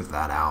smooth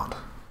that out.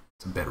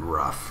 It's a bit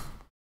rough.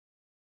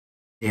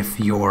 If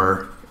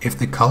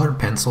the colored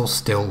pencil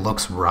still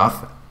looks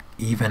rough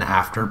even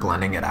after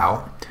blending it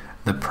out,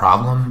 the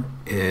problem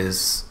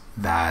is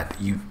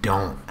that you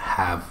don't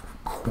have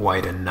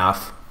quite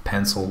enough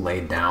pencil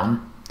laid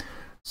down.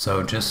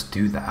 So just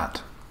do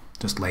that.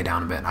 Just lay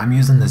down a bit. I'm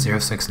using the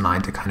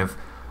 069 to kind of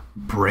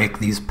break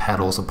these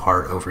petals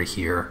apart over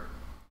here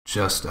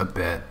just a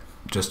bit,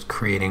 just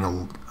creating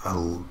a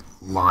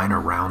line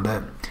around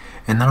it,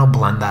 and then I'll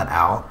blend that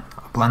out.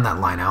 I'll blend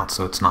that line out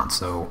so it's not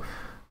so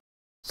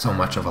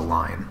much of a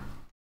line,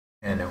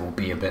 and it will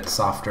be a bit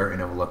softer and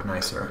it will look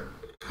nicer.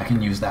 I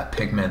can use that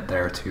pigment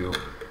there to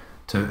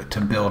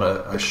build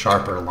a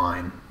sharper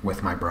line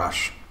with my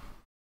brush.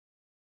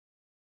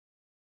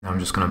 Now I'm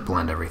just going to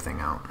blend everything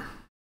out.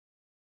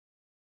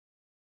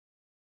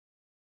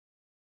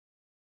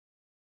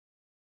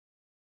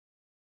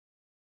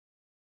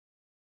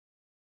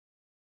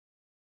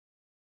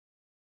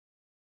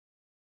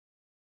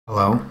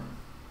 Hello?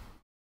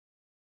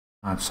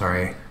 I'm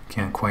sorry,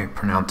 can't quite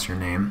pronounce your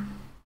name.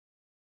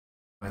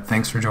 But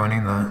thanks for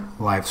joining the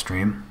live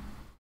stream.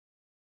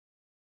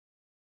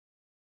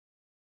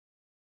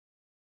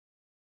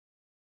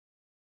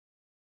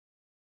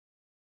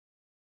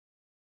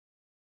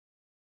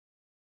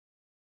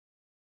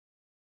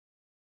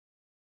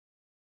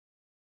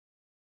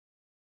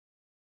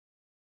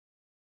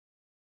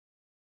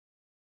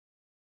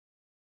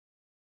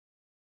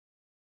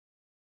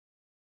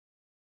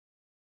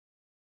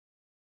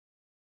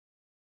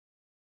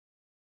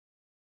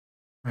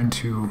 Trying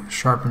to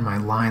sharpen my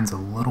lines a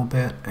little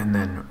bit, and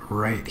then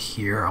right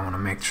here I want to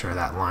make sure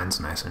that line's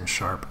nice and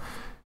sharp,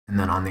 and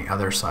then on the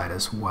other side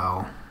as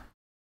well,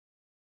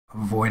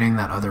 avoiding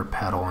that other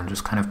petal and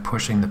just kind of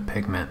pushing the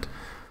pigment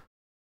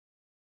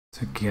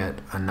to get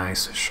a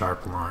nice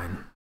sharp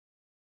line.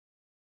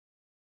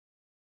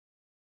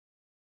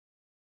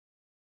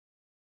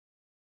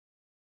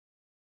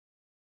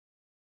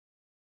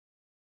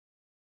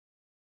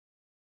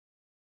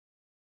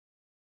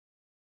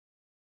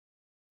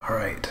 All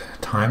right,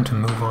 time to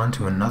move on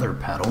to another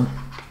petal.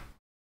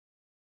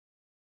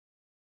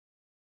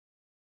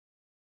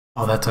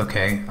 Oh, that's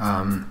okay.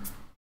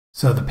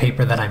 So the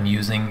paper that I'm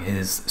using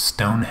is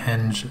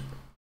Stonehenge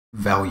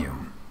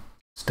Vellum.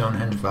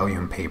 Stonehenge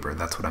Vellum paper,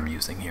 that's what I'm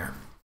using here.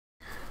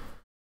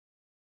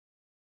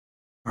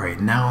 All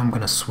right, now I'm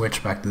going to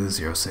switch back to the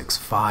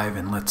 065,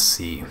 and let's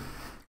see.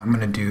 I'm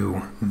going to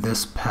do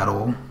this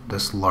petal,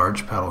 this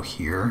large petal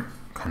here,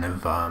 kind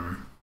of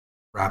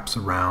wraps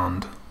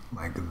around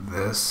like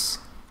this,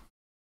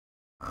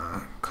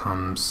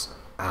 comes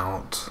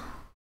out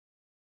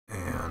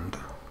and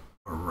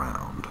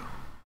around.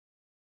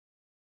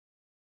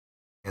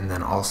 And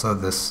then also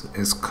this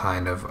is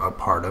kind of a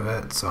part of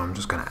it, so I'm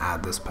just going to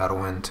add this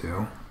petal in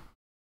too.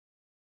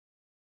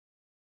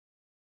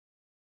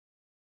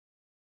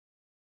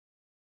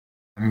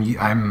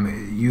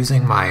 I'm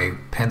using my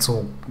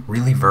pencil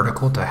really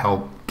vertical to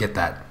help get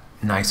that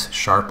nice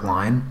sharp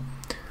line.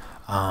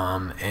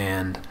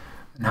 And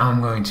now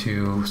I'm going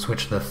to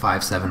switch to the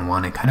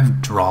 571 and kind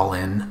of draw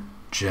in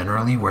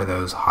generally where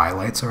those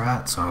highlights are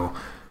at. So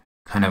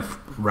kind of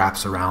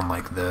wraps around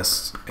like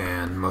this,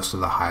 and most of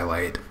the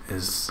highlight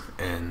is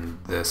in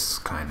this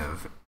kind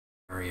of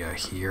area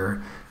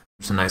here.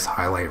 There's a nice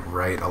highlight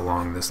right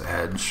along this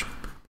edge.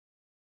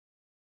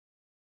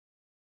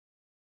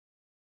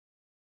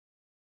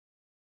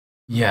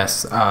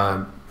 Yes,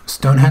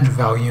 Stonehenge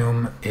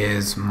Vellum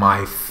is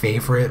my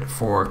favorite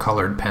for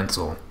colored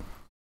pencil.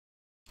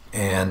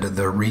 And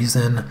the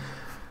reason,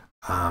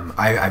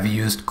 I've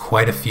used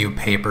quite a few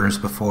papers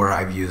before.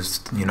 I've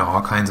used,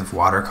 all kinds of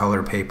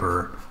watercolor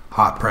paper,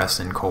 hot press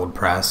and cold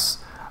press.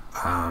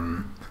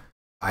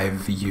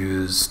 I've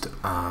used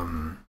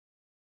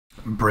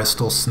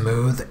Bristol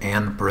Smooth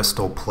and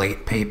Bristol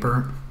Plate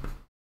paper.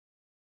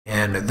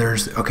 And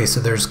there's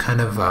kind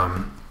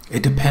of,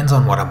 it depends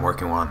on what I'm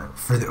working on.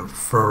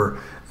 For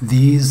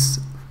these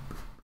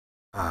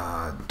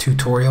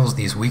tutorials,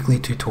 these weekly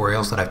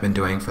tutorials that I've been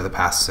doing for the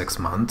past 6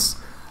 months,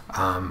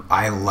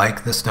 I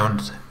like the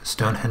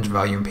Stonehenge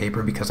Vellum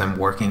paper because I'm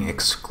working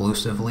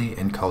exclusively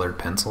in colored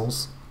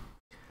pencils,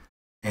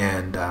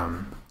 and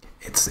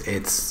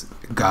it's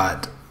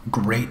got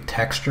great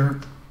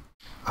texture.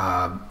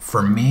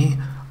 For me,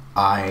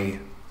 I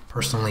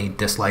personally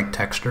dislike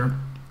texture.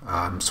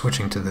 I'm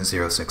switching to the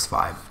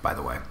 065, by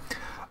the way.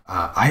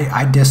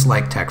 I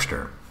dislike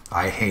texture.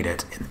 I hate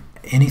it.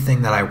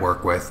 Anything that I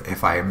work with,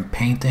 if I'm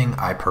painting,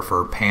 I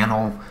prefer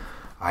panel.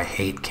 I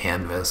hate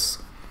canvas.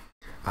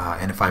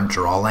 And if I'm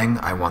drawing,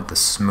 I want the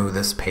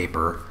smoothest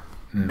paper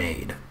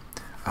made.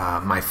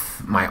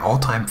 My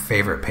all-time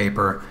favorite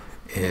paper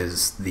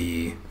is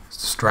the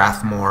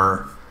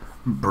Strathmore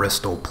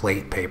Bristol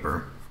Plate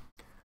paper.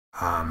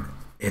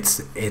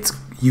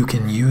 You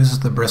can use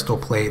the Bristol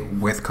Plate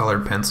with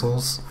colored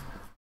pencils,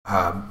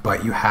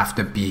 but you have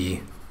to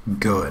be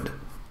good.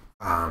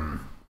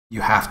 You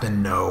have to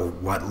know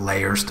what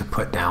layers to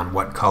put down,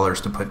 what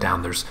colors to put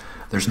down.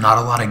 There's not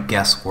a lot of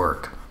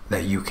guesswork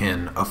that you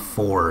can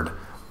afford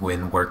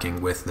when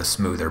working with the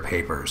smoother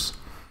papers.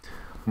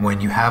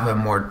 When you have a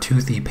more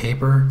toothy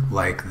paper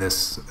like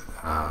this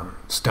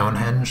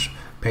Stonehenge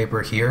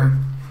paper here,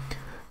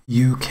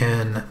 you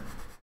can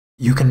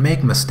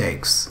make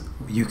mistakes.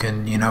 You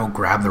can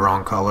grab the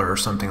wrong color or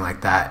something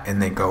like that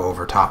and then go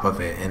over top of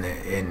it,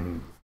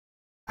 and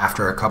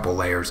after a couple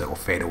layers it will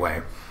fade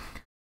away.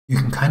 You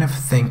can kind of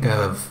think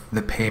of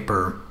the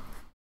paper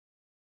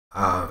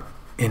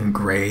in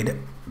grade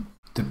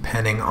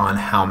depending on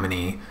how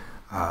many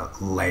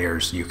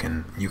layers you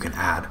can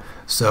add.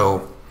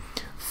 So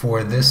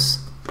for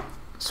this,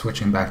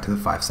 switching back to the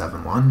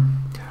 571,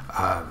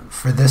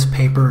 for this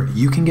paper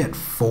you can get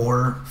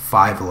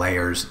 4-5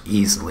 layers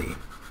easily,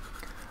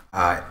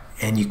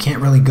 and you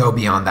can't really go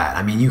beyond that.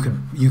 I mean, you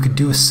could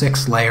do a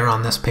 6th layer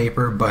on this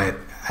paper, but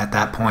at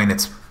that point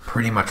it's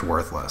pretty much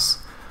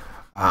worthless.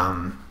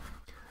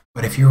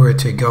 But if you were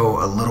to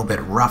go a little bit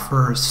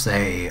rougher,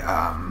 say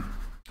a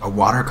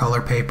watercolor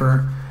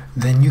paper,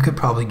 then you could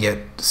probably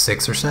get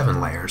 6 or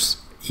 7 layers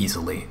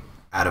easily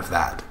out of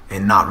that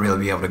and not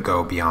really be able to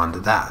go beyond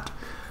that.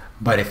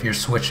 But if you're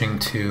switching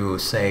to,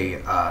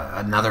 say,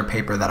 another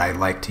paper that I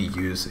like to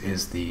use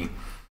is the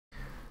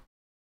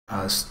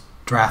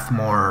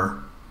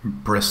Strathmore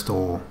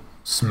Bristol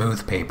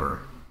Smooth paper.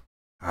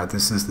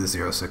 This is the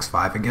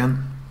 065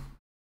 again.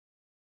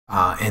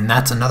 And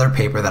that's another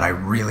paper that I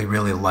really,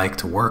 really like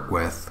to work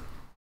with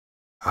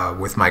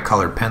my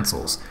colored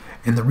pencils.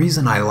 And the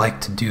reason I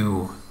like to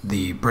do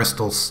the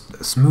Bristol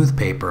Smooth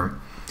paper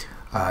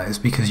is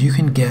because you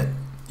can get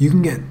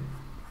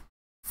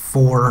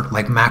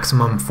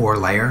maximum 4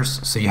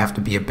 layers, so you have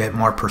to be a bit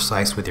more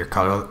precise with your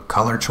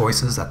color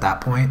choices at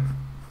that point.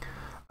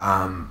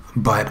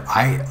 But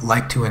I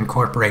like to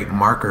incorporate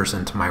markers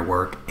into my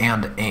work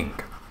and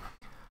ink.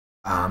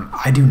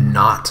 I do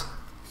not.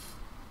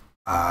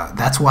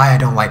 That's why I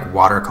don't like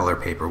watercolor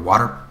paper.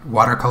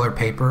 Watercolor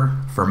paper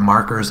for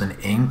markers and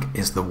ink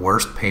is the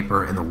worst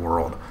paper in the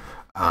world.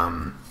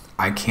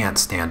 I can't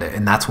stand it,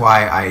 and that's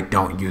why I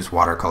don't use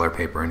watercolor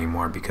paper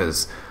anymore,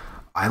 because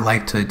I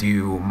like to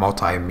do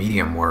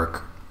multi-medium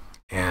work,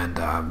 and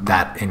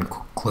that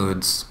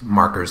includes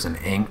markers and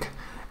ink,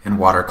 and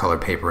watercolor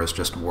paper is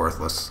just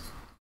worthless.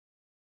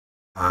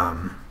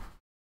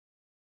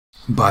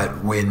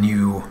 But when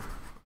you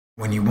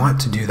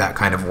want to do that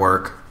kind of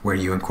work where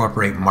you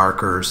incorporate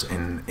markers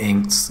and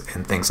inks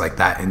and things like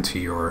that into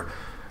your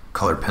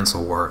colored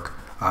pencil work,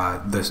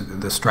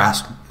 the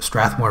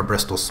Strathmore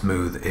Bristol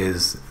Smooth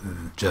is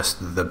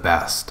just the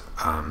best.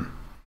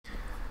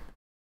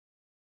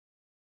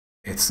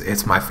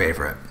 It's my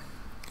favorite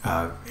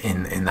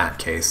in that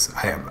case.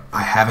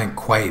 I haven't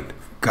quite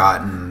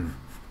gotten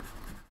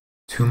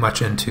too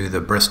much into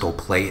the Bristol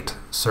Plate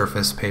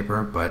surface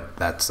paper, but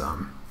that's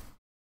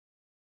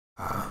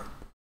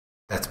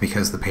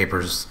because the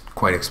paper's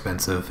quite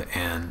expensive,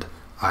 and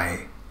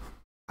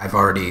I've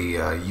already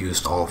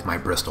used all of my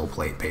Bristol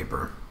Plate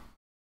paper,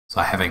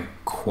 so I haven't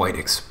quite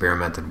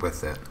experimented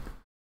with it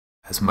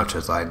as much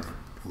as I'd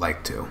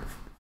like to.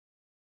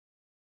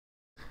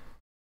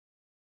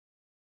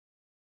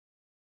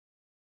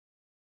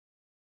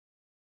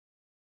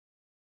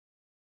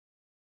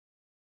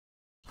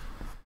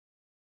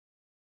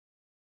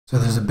 So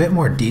there's a bit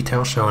more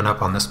detail showing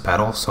up on this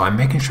petal, so I'm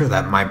making sure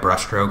that my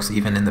brush strokes,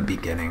 even in the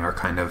beginning, are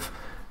kind of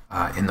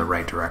in the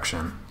right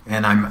direction.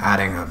 And I'm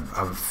adding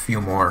a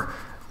few more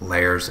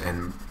layers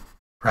and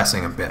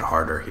pressing a bit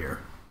harder here.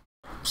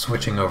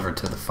 Switching over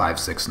to the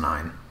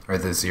 569, or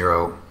the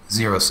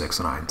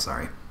 069,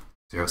 sorry,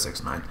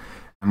 069.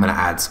 I'm going to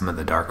add some of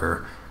the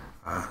darker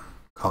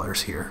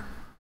colors here.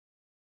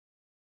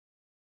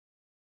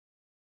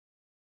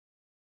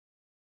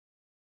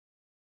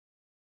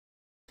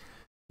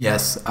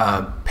 Yes,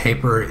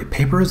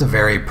 paper is a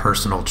very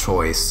personal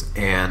choice,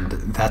 and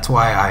that's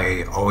why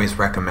I always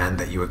recommend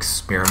that you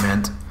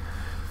experiment.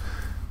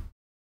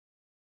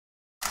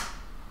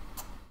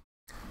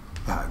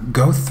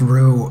 Go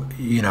through,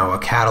 a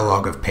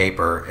catalog of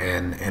paper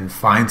and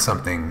find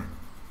something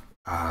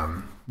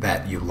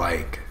that you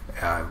like.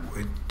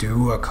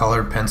 Do a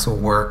colored pencil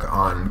work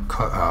on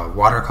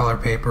watercolor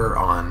paper,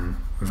 on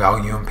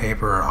Vellum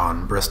paper,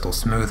 on Bristol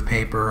Smooth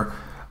paper.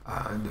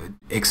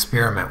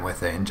 Experiment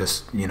with it, and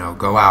just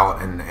go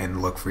out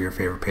and look for your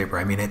favorite paper.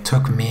 I mean, it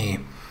took me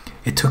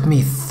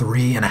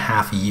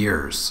 3.5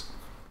 years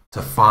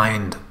to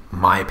find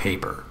my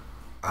paper,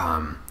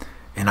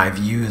 and I've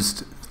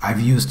used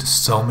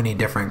so many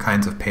different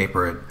kinds of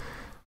paper.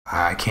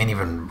 I can't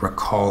even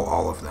recall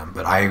all of them,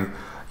 but I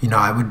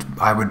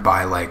would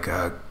buy like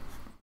a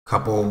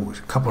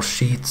couple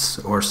sheets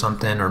or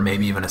something, or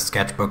maybe even a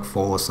sketchbook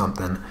full of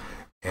something,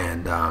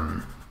 and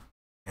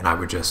I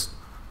would just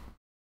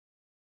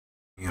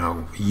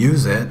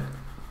use it,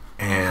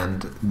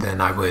 and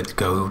then I would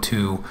go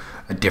to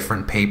a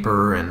different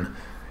paper, and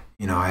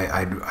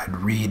I'd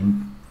read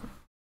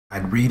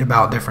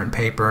about different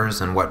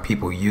papers and what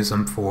people use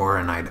them for,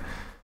 and I'd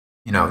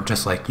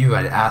just like you,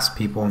 I'd ask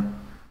people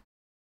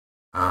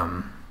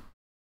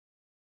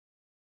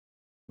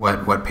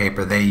what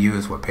paper they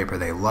use, what paper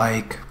they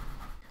like,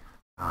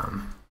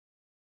 and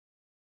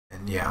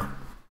yeah,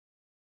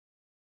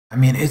 I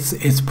mean,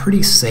 it's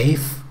pretty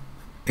safe.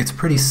 It's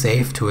pretty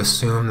safe to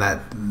assume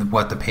that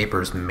what the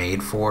paper is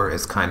made for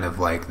is kind of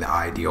like the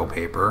ideal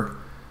paper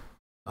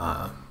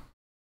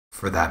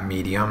for that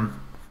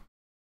medium.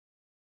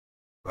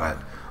 But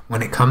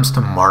when it comes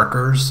to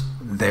markers,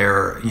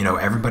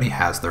 everybody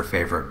has their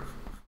favorite.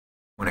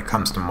 When it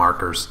comes to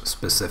markers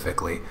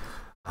specifically,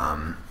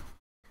 I'm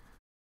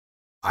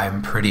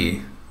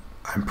pretty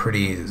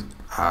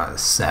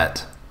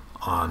set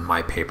on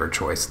my paper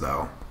choice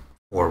though,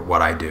 for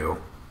what I do.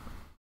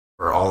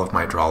 For all of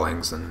my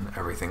drawings and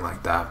everything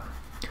like that.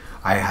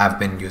 I have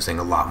been using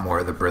a lot more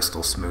of the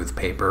Bristol Smooth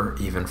paper,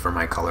 even for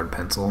my colored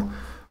pencil.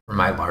 For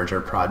my larger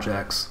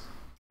projects,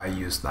 I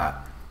use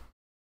that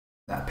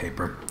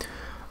paper.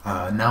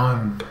 Now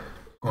I'm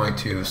going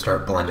to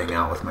start blending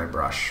out with my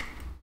brush.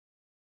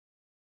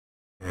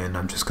 And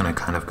I'm just going to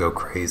kind of go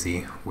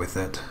crazy with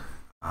it.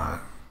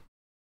 And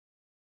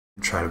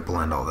try to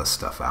blend all this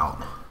stuff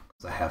out.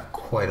 I have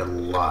quite a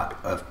lot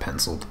of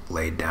pencil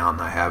laid down.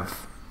 I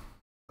have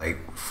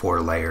like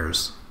 4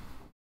 layers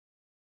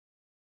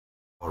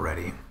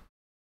already.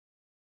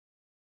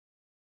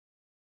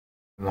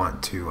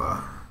 Want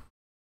to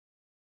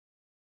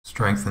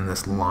strengthen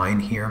this line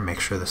here, make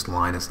sure this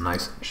line is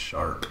nice and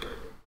sharp.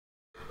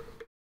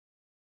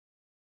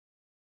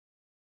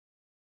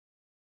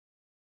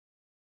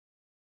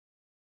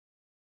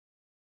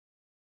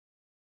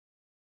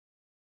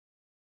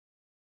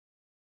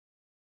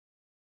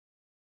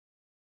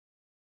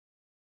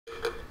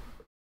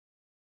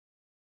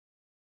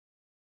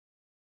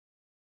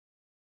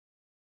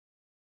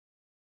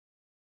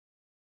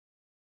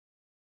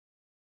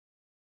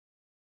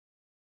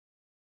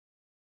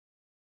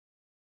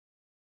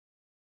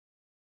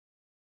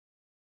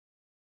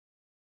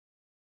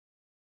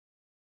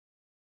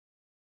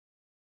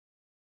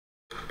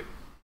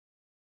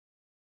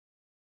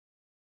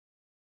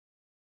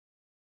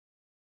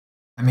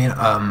 I mean,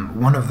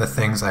 one of the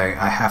things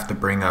I have to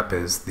bring up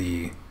is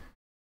the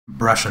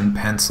brush and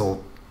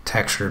pencil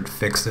textured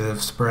fixative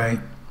spray.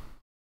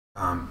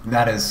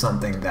 That is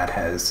something that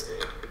has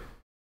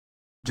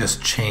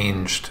just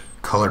changed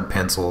colored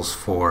pencils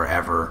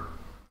forever.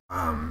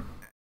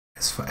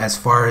 As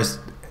far as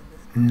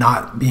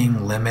not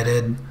being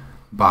limited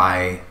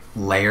by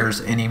layers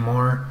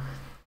anymore,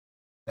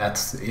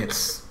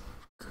 it's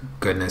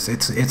goodness.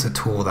 It's a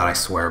tool that I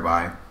swear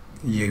by.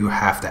 You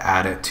have to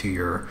add it to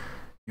your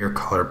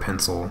color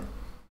pencil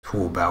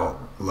tool belt.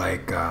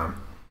 Like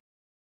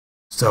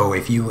so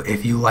if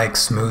you like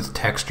smooth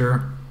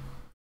texture,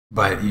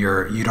 but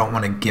you don't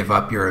want to give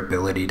up your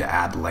ability to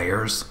add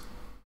layers,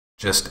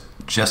 just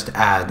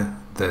add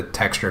the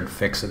textured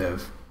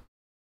fixative,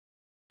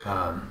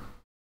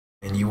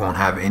 and you won't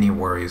have any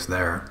worries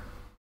there.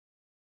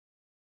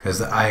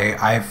 Because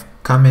I've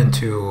come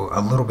into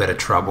a little bit of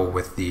trouble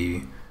with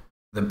the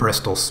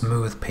Bristol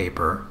Smooth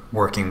paper,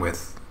 working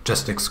with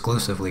just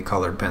exclusively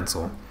colored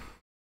pencil.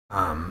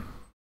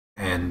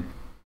 And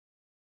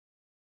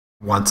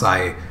once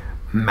I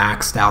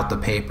maxed out the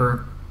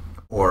paper,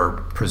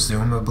 or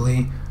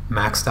presumably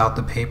maxed out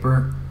the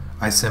paper,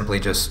 I simply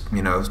just,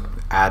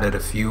 added a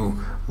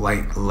few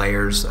light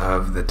layers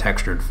of the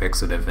textured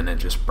fixative, and it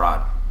just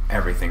brought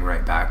everything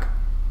right back.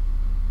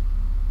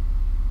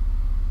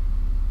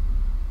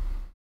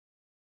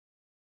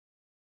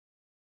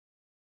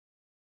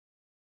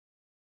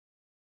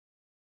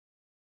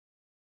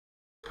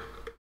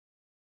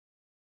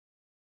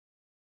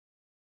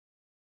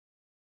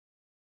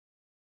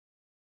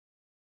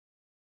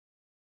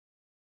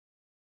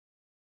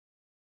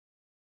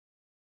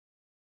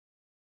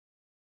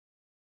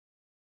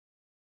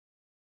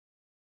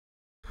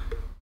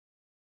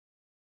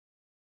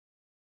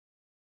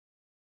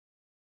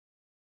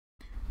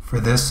 For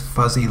this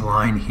fuzzy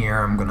line here,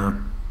 I'm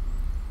gonna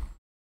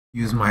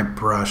use my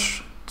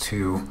brush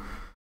to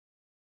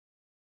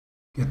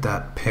get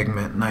that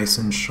pigment nice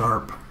and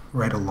sharp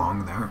right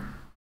along there.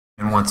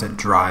 And once it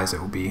dries, it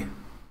will be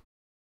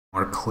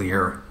more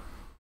clear,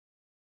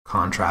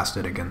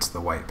 contrasted against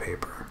the white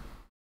paper.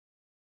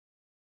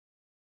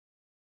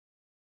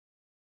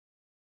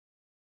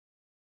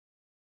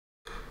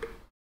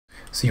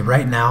 See,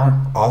 right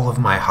now, all of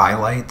my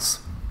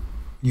highlights,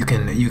 you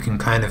can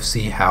kind of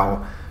see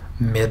how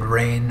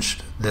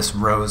mid-ranged this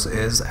rose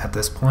is at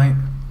this point.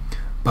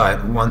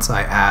 But once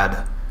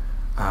I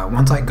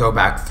go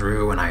back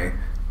through and I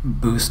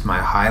boost my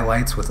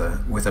highlights with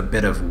a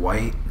bit of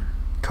white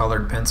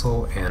colored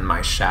pencil and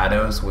my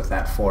shadows with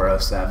that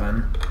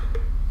 407,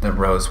 the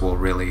rose will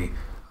really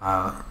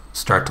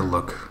start to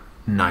look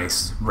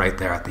nice right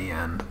there at the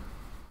end.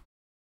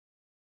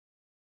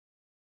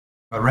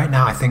 But right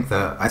now, I think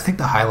the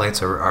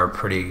highlights are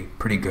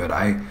pretty good.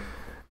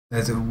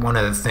 That's one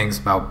of the things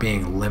about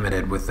being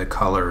limited with the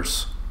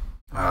colors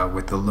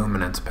with the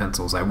Luminance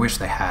pencils. I wish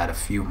they had a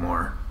few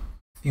more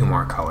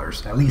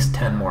colors. At least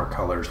 10 more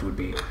colors would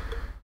be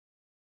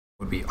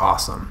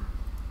awesome.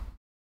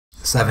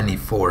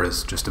 74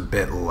 is just a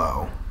bit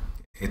low.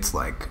 It's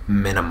like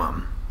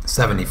minimum.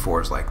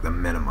 74 is like the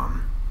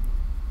minimum.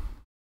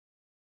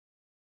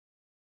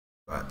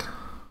 But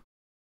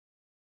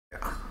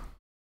yeah,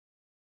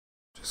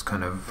 just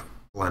kind of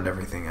blend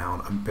everything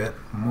out a bit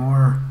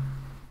more.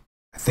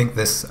 I think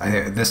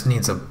this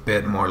needs a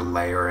bit more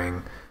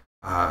layering.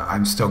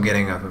 I'm still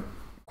getting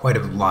quite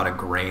a lot of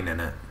grain in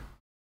it.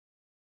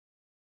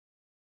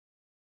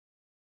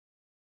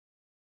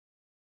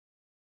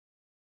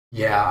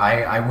 Yeah,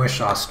 I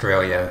wish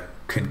Australia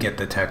could get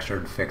the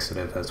textured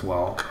fixative as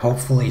well.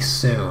 Hopefully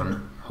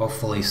soon.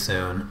 Hopefully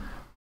soon.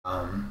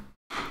 You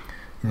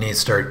need to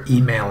start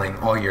emailing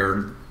all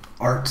your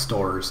art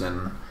stores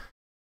and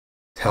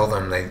tell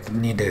them they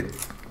need to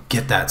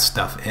get that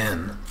stuff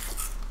in.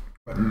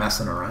 Quit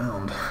messing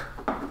around.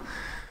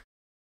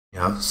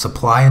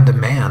 Supply and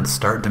demand.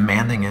 Start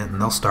demanding it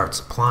and they'll start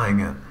supplying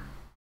it.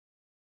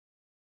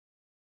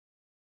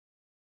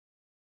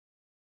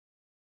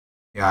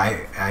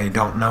 Yeah, I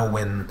don't know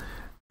when.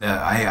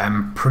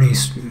 I'm pretty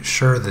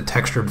sure the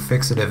textured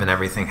fixative and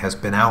everything has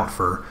been out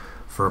for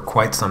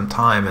quite some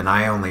time, and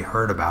I only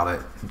heard about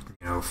it,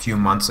 a few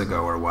months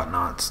ago or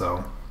whatnot.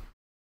 So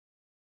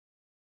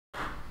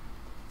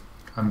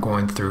I'm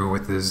going through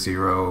with the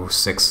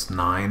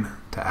 069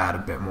 to add a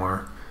bit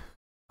more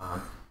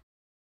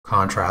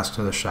contrast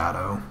to the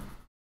shadow.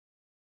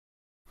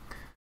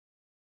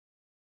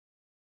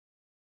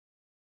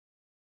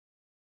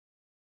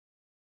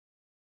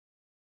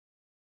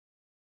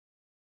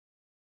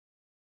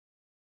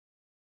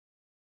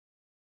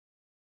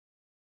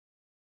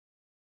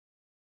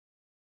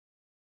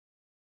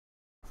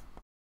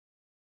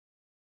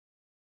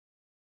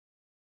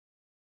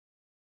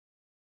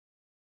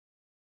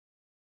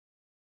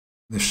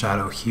 The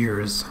shadow here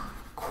is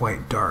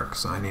quite dark,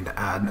 so I need to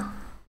add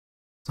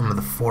some of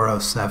the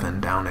 407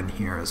 down in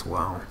here as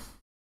well.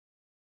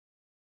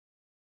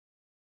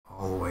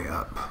 All the way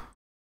up.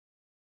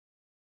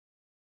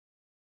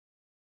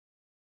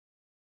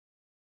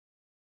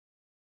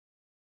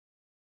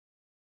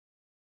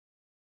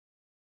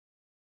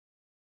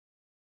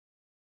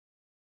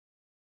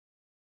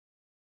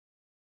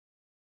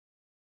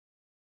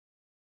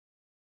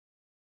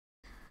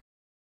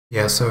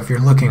 Yeah, so if you're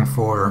looking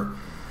for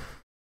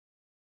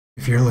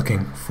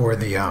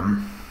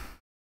the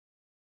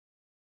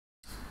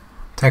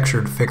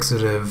textured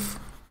fixative,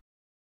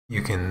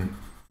 you can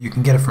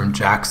get it from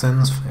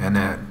Jackson's, and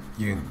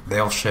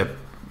they'll ship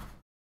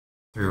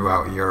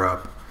throughout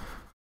Europe,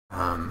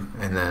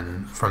 and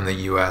then from the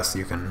US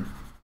you can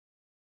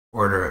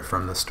order it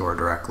from the store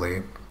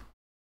directly.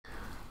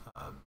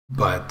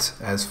 But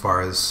as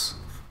far as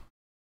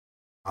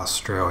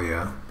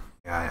Australia,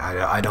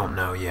 yeah, I don't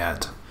know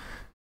yet.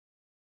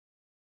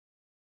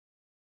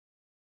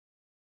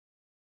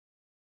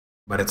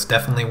 But it's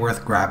definitely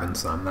worth grabbing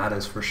some, that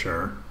is for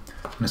sure.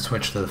 I'm going to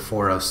switch to the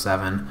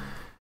 407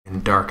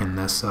 and darken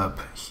this up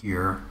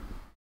here.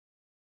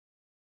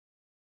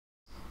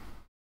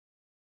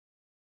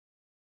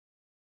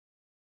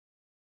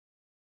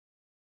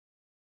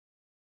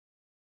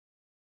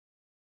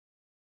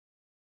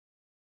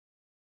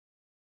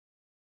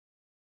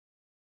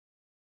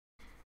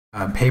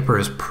 Paper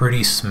is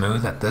pretty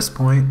smooth at this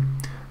point,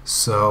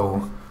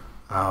 so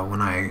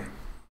when I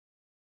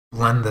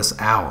blend this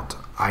out,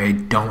 I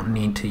don't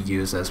need to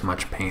use as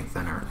much paint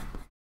thinner.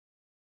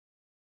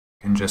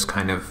 I can just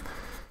kind of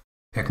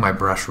pick my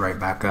brush right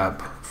back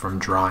up from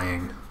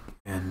drying,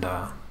 and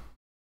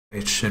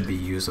it should be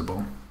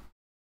usable.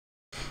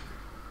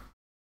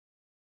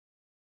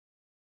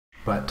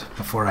 But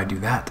before I do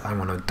that, I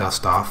want to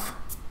dust off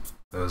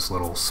those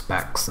little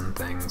specks and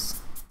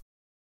things.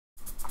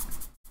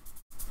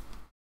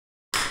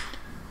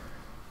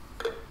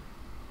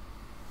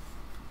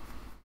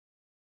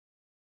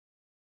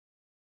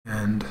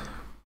 And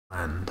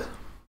blend.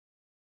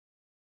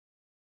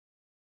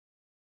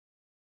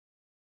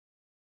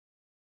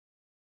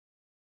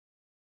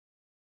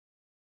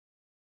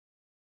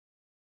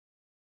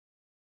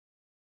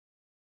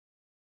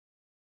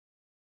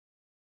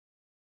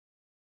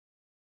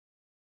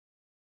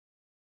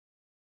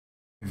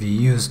 If you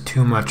use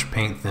too much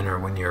paint thinner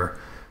when your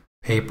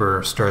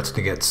paper starts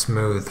to get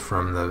smooth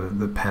from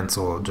the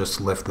pencil,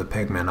 just lift the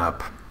pigment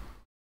up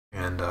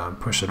and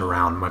push it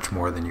around much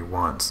more than you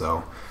want.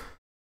 So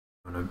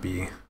I'm going to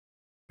be a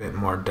bit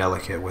more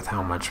delicate with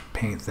how much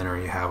paint thinner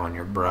you have on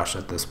your brush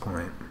at this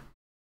point.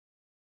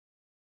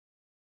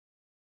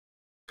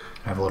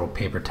 I have a little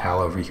paper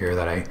towel over here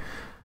that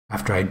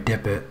after I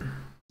dip it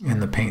in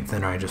the paint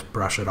thinner, I just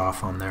brush it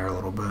off on there a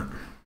little bit.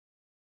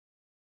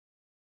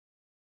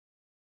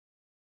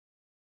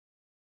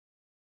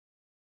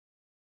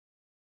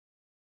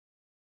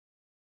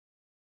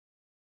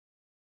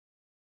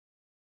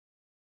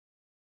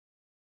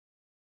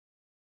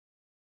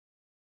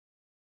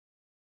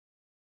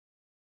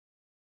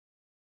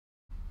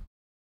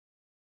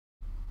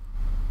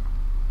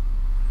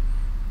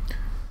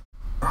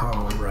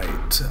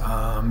 Alright,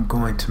 I'm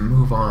going to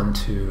move on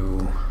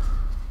to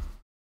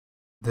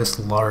this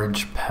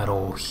large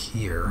petal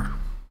here.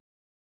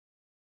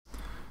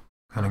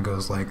 Kind of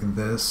goes like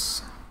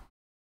this.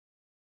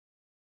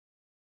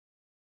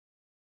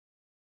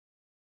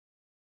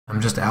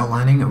 I'm just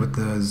outlining it with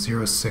the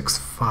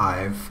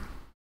 065.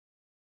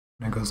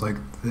 And it goes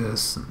like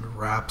this and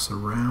wraps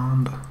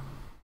around.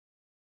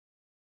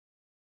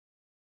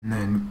 And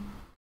then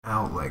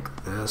out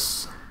like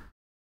this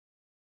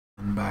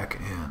and back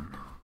in.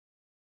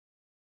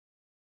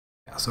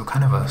 Yeah, so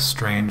kind of a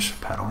strange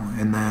petal.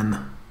 And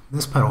then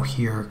this petal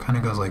here kind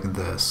of goes like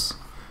this.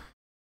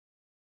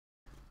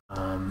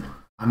 I'm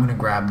going to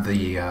grab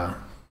the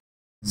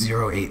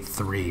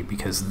 083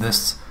 because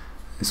this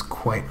is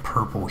quite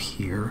purple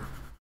here.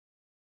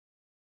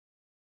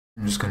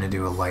 I'm just going to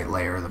do a light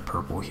layer of the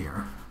purple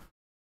here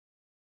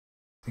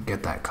to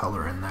get that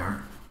color in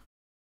there.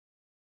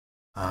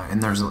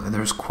 And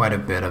there's quite a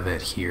bit of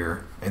it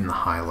here in the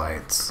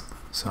highlights,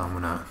 so I'm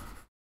going to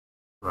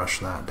brush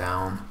that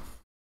down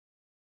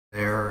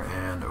there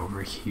and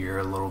over here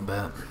a little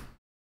bit.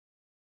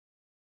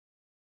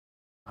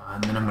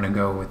 And then I'm going to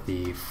go with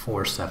the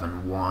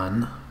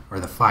 471 or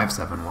the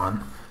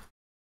 571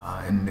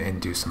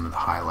 and do some of the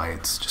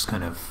highlights, just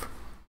kind of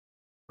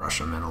brush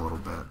them in a little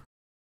bit.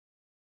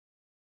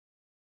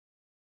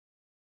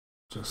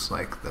 Just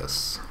like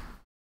this.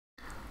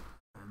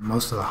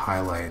 most of the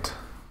highlight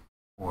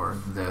for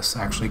this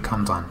actually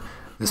comes on,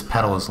 this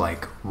petal is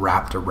like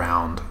wrapped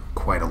around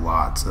quite a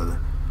lot, so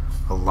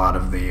a lot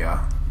of the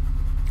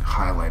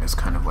highlight is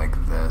kind of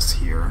like this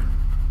here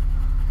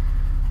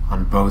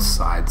on both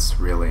sides,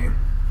 really.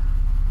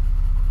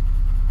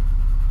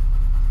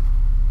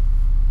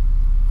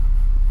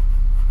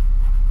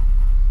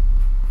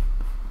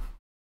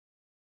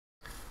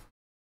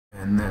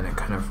 And then it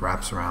kind of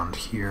wraps around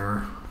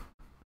here.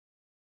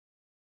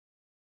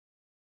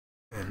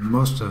 And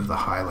most of the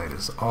highlight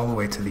is all the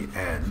way to the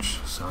edge,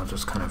 so I'll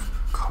just kind of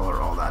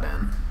color all that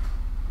in.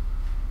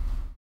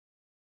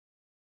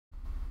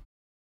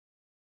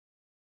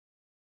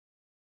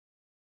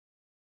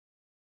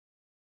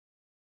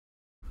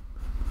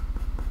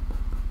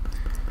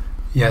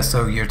 Yeah,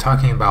 so you're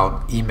talking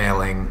about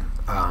emailing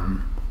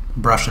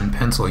brush and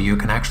pencil. You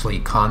can actually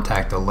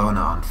contact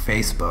Alona on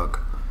Facebook.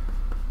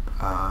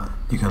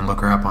 You can look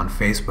her up on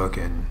Facebook,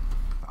 and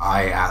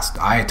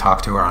I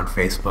talked to her on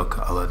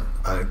Facebook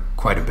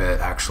quite a bit,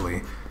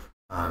 actually,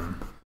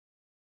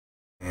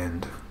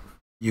 and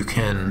you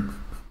can.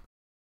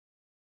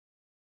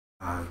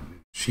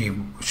 She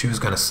was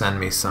going to send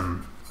me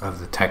some of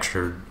the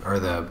texture or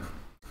the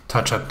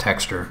touch-up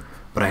texture,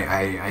 but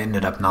I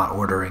ended up not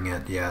ordering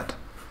it yet.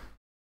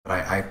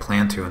 But I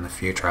plan to in the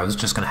future. I was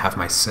just going to have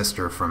my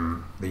sister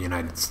from the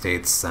United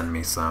States send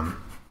me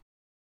some.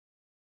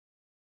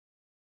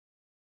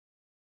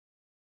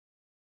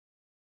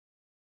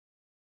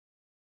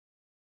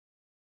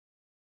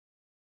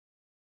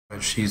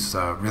 But she's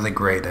really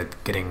great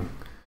at getting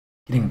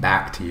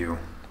back to you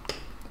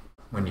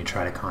when you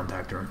try to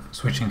contact her.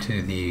 Switching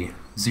to the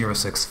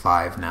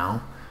 065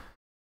 now,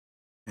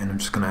 and I'm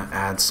just going to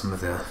add some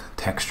of the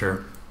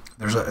texture.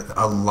 There's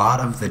a lot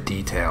of the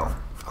detail.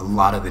 A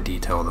lot of the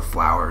detail of the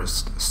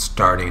flowers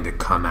starting to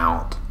come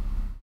out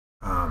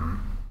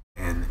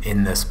and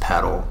in this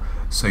petal,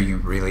 so you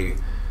really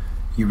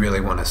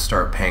want to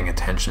start paying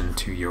attention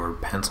to your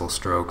pencil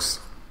strokes,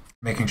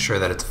 making sure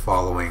that it's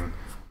following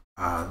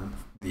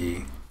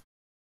the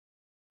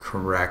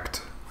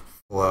correct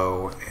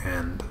flow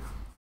and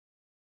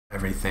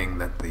everything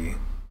that the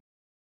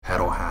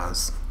petal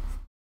has.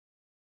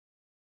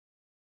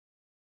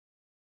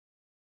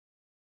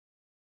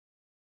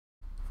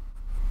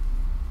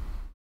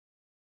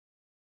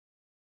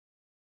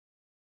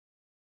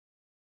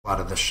 A lot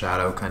of the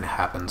shadow kind of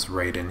happens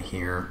right in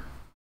here.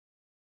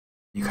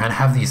 You kind of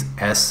have these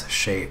S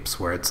shapes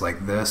where it's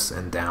like this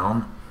and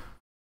down.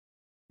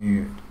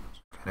 You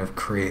kind of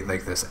create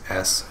like this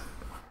S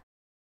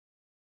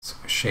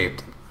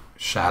shaped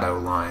shadow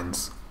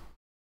lines.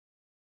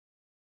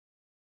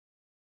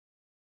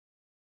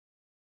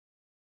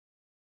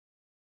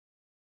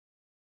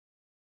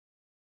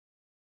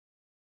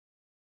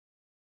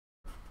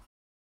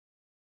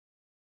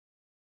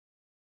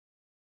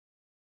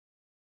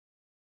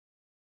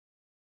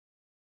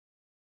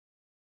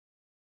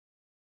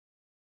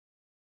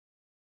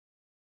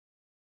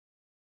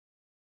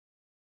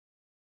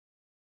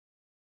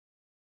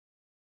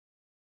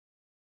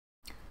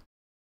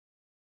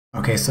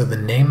 Okay, so the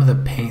name of the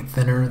paint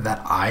thinner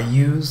that I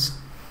use,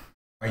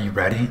 are you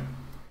ready?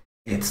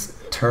 It's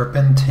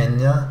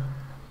Turpentina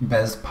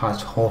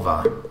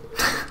Bezpachova.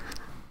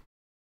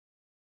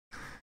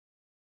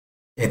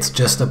 It's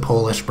just a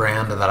Polish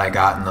brand that I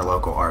got in the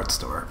local art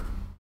store.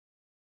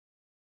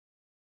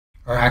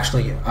 Or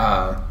actually,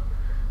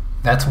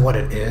 that's what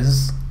it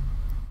is,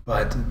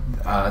 but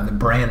the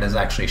brand is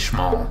actually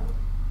Schmal.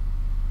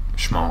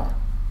 Schmal.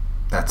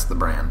 That's the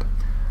brand.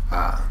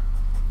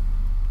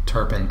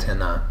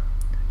 Turpentina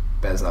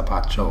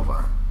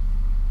Bezapachova.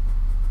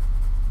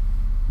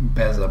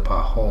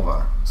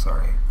 Bezapachova,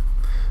 sorry.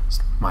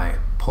 My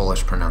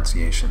Polish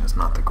pronunciation is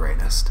not the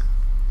greatest.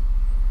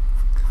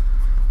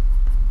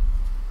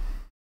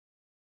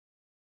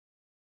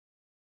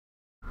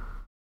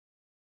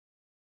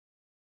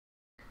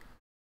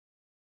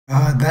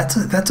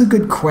 That's a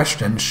good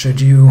question. Should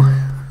you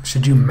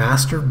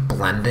master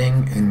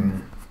blending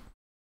and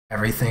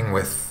everything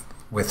with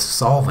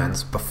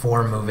solvents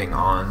before moving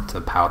on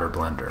to powder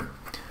blender?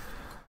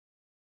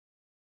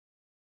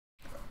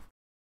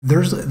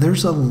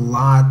 There's a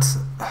lot.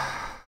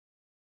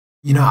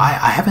 You know,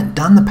 I haven't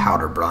done the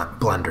powder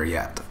blender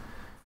yet,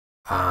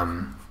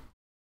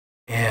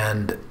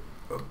 and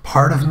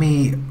part of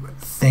me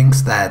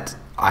thinks that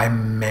I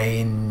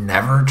may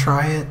never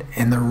try it,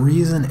 and the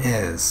reason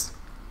is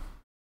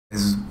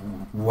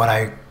what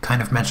I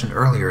kind of mentioned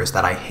earlier, is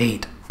that I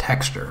hate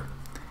texture.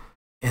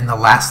 And the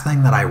last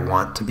thing that I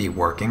want to be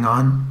working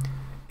on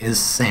is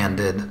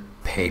sanded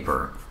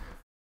paper.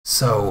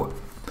 So,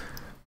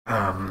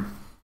 I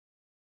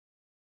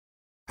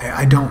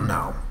don't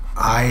know.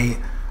 I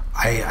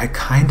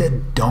kind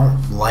of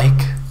don't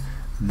like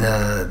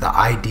the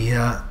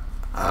idea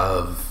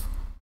of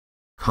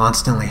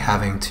constantly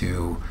having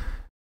to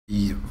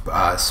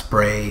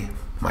spray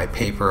my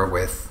paper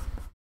with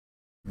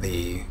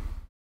the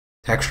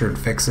textured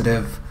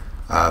fixative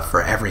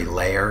for every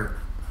layer.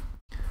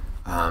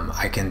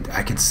 I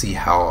can see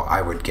how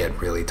I would get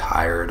really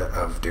tired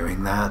of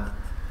doing that.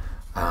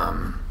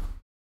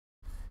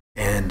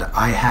 And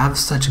I have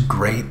such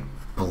great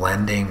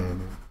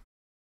blending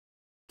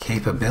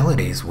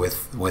capabilities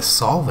with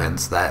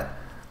solvents that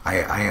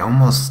I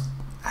almost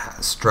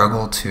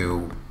struggle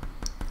to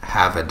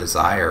have a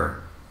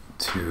desire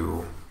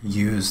to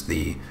use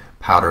the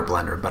powder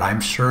blender, but I'm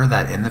sure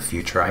that in the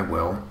future I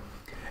will,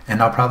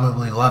 and I'll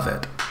probably love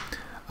it.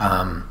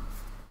 I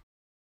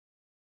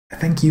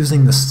think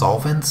using the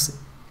solvents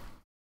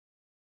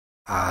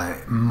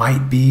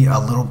might be a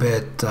little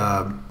bit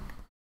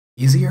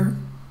easier,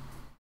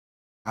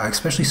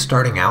 especially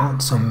starting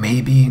out. So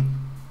maybe,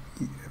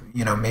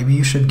 maybe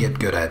you should get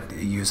good at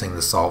using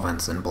the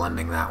solvents and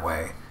blending that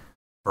way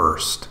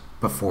first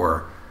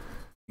before,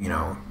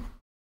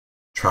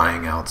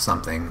 trying out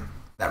something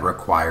that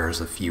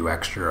requires a few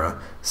extra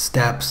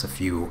steps, a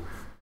few,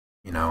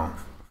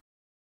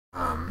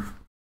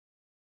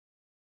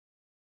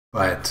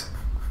 but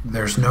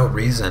there's no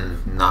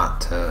reason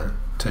not to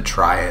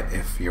try it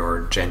if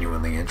you're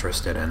genuinely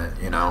interested in it,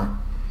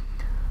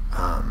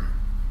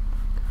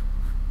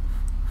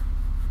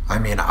 I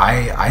mean,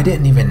 I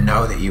didn't even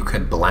know that you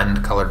could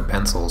blend colored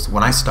pencils.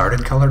 When I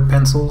started colored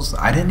pencils,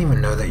 I didn't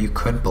even know that you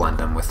could blend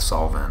them with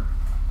solvent.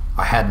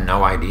 I had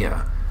no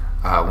idea.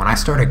 When I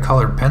started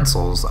colored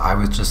pencils, I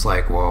was just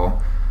like,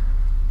 well,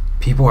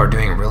 people are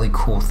doing really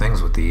cool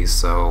things with these,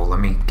 so let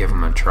me give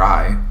them a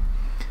try.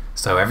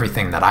 So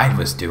everything that I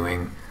was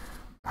doing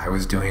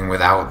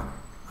without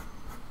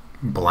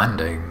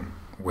blending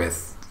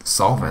with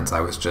solvents.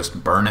 I was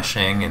just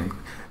burnishing and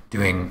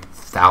doing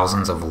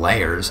thousands of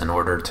layers in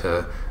order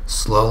to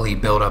slowly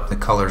build up the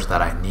colors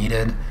that I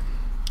needed,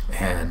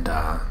 and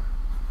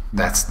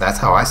that's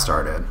how I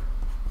started.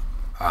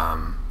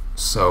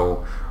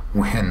 So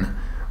when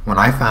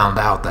I found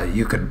out that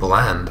you could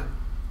blend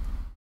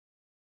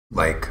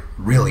like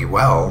really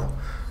well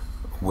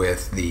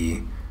with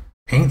the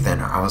paint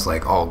thinner, I was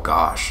like, oh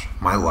gosh,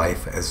 my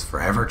life is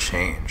forever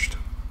changed.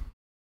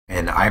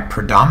 And I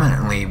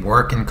predominantly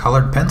work in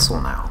colored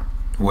pencil now,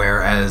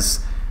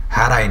 whereas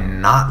had I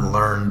not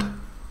learned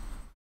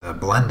the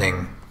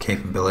blending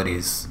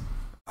capabilities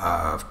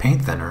of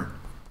paint thinner,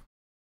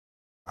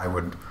 I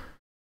would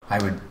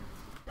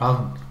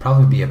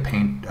probably be a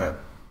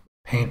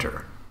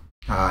painter.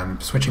 I'm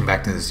switching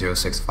back to the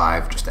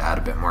 065 just to add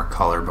a bit more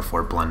color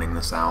before blending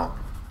this out.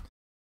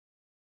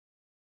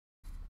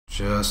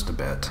 Just a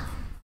bit.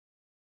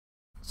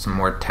 Some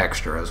more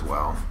texture as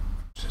well.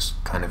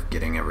 Just kind of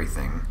getting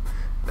everything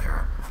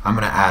there. I'm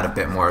going to add a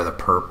bit more of the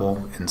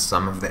purple in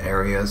some of the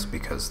areas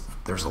because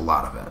there's a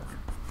lot of it.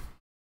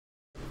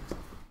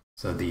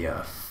 So the,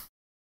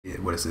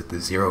 what is it, the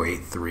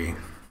 083.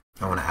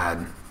 I want to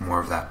add more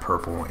of that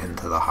purple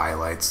into the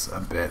highlights a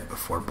bit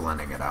before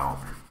blending it out.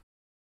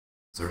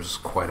 There's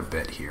quite a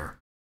bit here.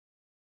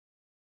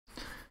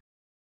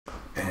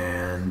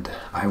 And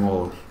I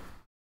will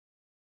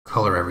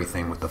color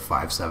everything with the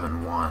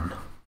 571,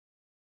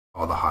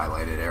 all the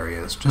highlighted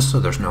areas, just so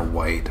there's no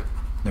white.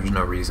 There's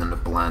no reason to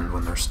blend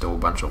when there's still a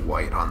bunch of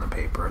white on the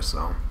paper.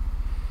 So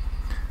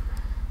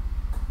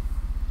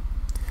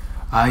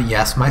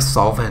yes, my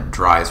solvent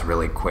dries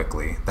really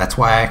quickly. That's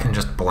why I can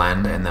just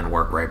blend and then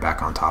work right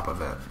back on top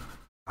of it.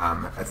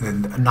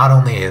 Not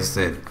only is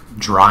it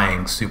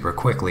drying super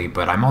quickly,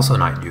 but I'm also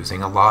not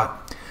using a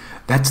lot.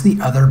 That's the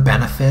other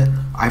benefit.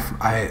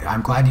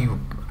 I'm glad you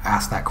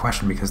asked that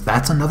question, because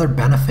that's another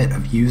benefit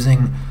of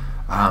using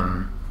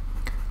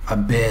a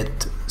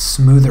bit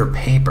smoother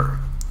paper.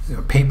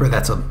 Paper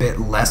that's a bit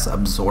less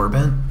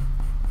absorbent,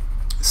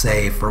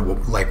 say for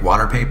like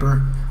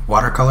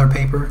watercolor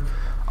paper.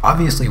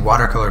 Obviously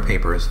watercolor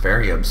paper is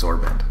very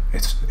absorbent.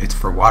 It's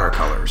for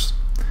watercolors.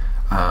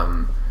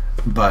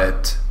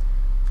 But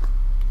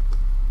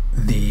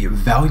the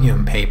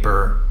Vellum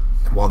paper,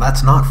 well,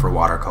 that's not for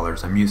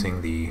watercolors. I'm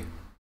using the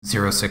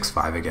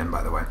 065 again,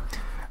 by the way.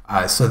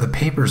 So the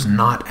paper's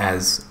not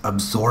as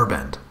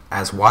absorbent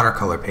as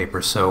watercolor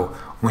paper. So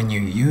when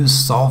you use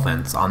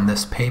solvents on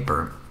this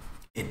paper,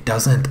 it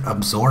doesn't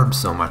absorb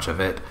so much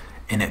of it,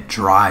 and it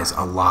dries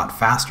a lot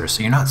faster.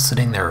 So you're not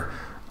sitting there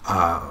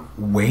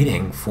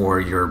waiting for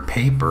your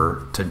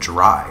paper to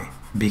dry,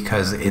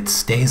 because it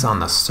stays on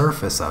the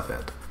surface of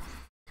it.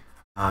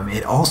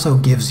 It also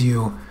gives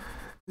you,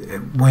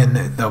 when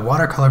the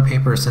watercolor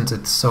paper, since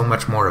it's so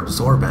much more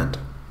absorbent,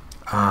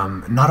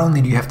 not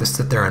only do you have to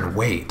sit there and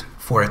wait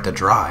for it to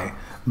dry,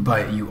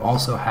 but you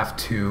also have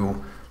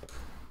to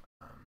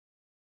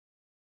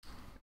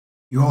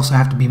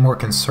be more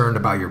concerned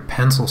about your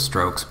pencil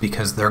strokes,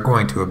 because they're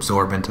going to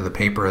absorb into the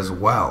paper as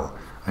well.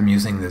 I'm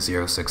using the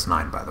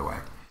 069, by the way,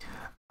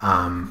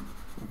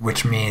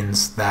 which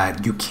means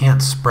that you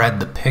can't spread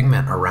the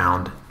pigment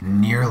around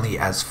nearly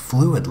as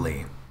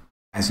fluidly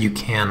as you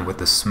can with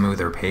the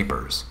smoother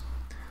papers.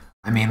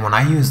 I mean, when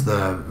I use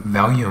the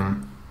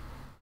Vellum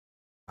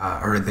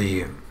or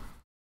the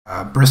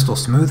Bristol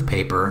Smooth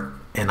paper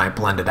and I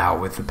blend it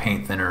out with the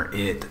paint thinner,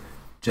 it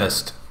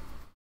just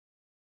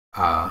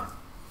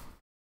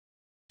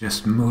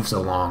moves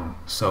along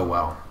so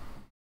well.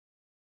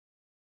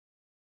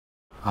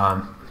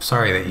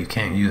 Sorry that you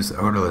can't use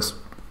odorless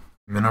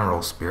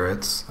mineral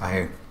spirits.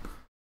 I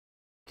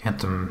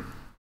can't, I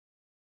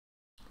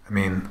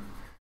mean,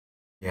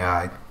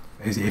 yeah,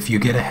 if you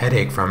get a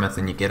headache from it,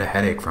 then you get a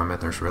headache from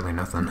it. There's really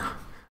nothing.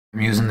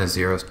 I'm using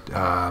the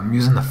I'm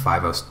using the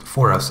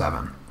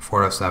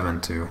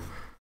 407 to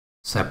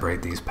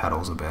separate these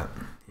petals a bit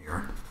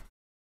here.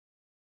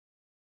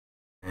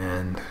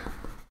 And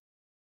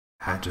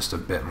add just a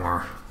bit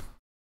more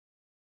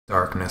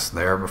darkness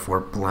there before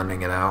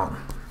blending it out.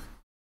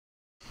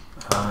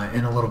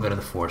 And a little bit of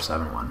the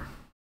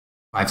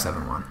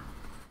 571.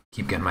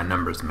 Keep getting my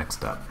numbers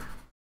mixed up.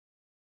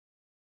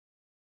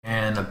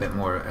 And a bit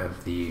more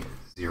of the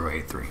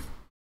 083.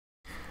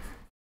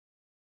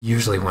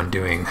 Usually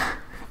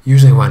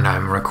when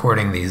I'm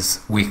recording these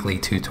weekly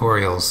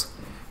tutorials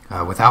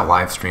without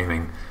live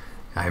streaming,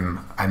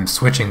 I'm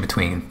switching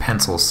between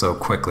pencils so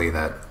quickly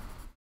that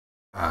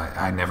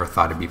I never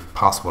thought it'd be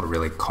possible to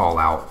really call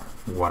out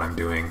what I'm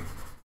doing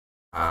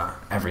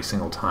every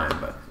single time,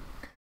 but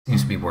it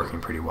seems to be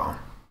working pretty well.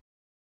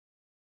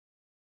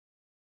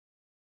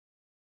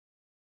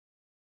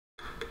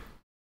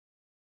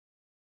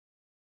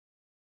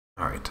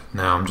 Alright,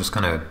 now I'm just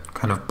going to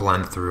kind of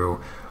blend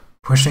through,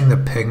 pushing the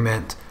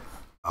pigment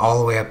all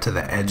the way up to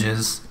the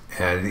edges,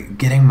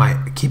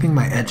 keeping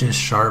my edges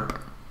sharp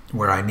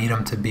where I need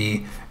them to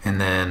be, and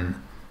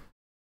then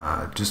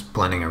just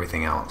blending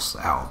everything else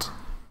out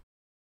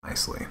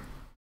nicely.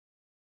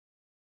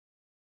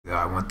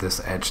 I want this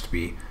edge to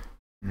be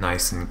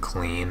nice and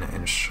clean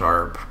and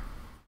sharp,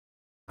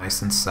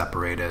 nice and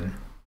separated.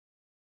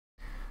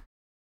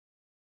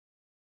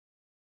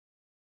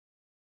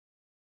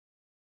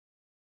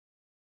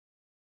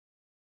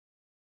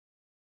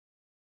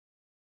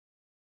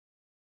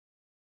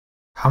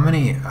 How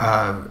many,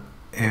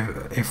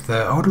 if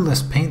the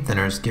odorless paint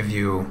thinners give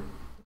you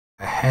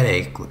a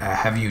headache,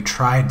 have you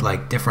tried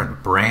like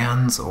different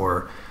brands,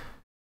 or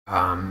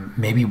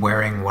maybe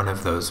wearing one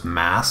of those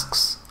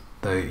masks,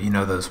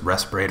 those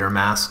respirator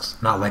masks,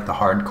 not like the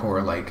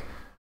hardcore like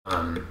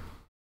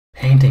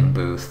painting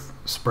booth,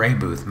 spray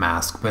booth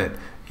mask, but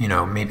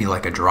maybe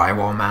like a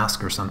drywall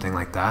mask or something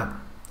like that.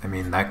 I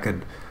mean, that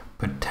could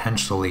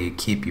potentially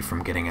keep you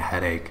from getting a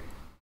headache.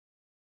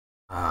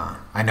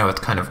 I know it's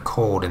kind of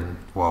cold,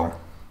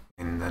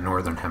 in the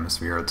northern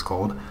hemisphere it's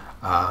cold,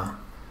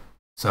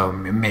 so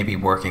maybe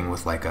working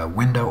with like a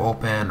window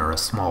open or a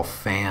small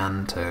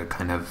fan to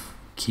kind of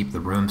keep the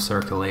room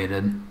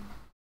circulated.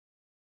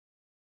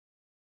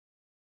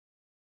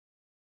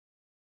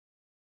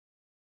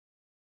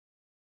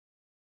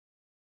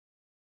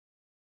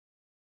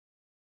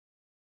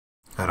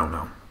 I don't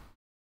know.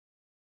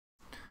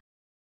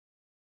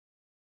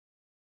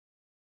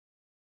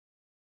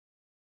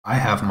 I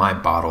have my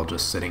bottle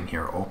just sitting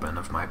here open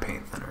of my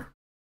paint thinner.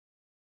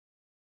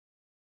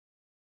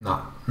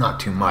 Not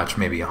too much,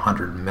 maybe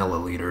 100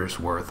 milliliters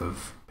worth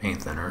of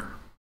paint thinner.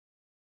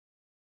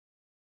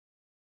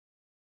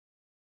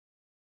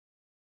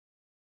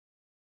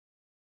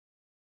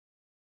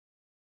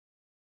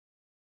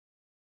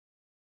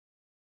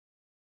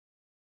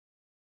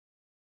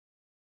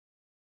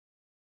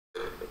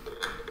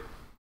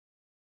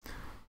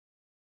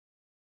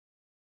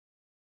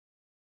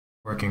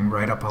 Working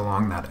right up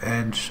along that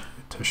edge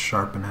to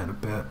sharpen it a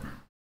bit.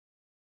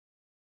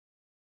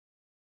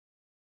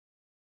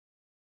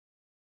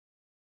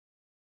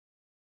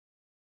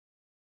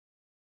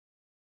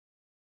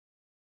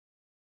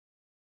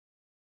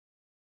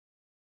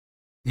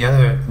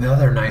 The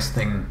other nice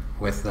thing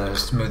with the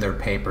smoother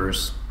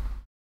papers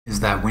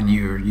is that when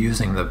you're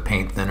using the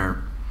paint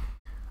thinner,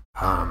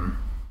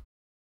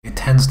 it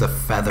tends to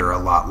feather a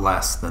lot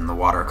less than the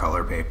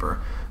watercolor paper.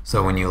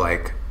 So when you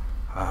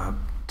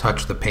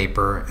touch the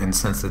paper, and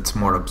since it's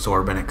more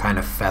absorbent, it kind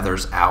of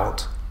feathers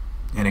out,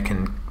 and it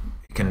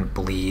can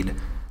bleed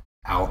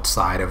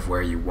outside of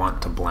where you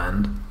want to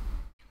blend.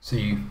 So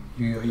you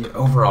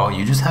overall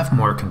you just have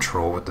more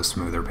control with the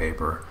smoother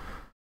paper.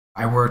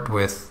 I worked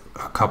with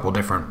a couple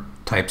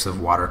different types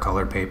of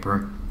watercolor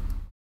paper,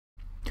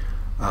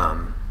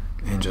 and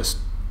just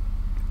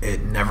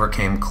it never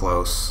came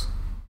close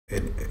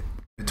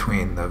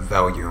between the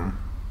Vellum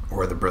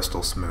or the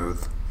Bristol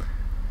Smooth.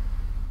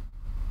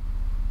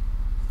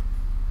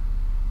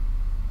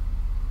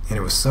 And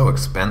it was so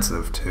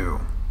expensive too.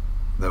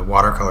 The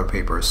watercolor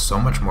paper is so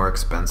much more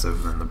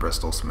expensive than the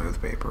Bristol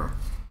Smooth paper.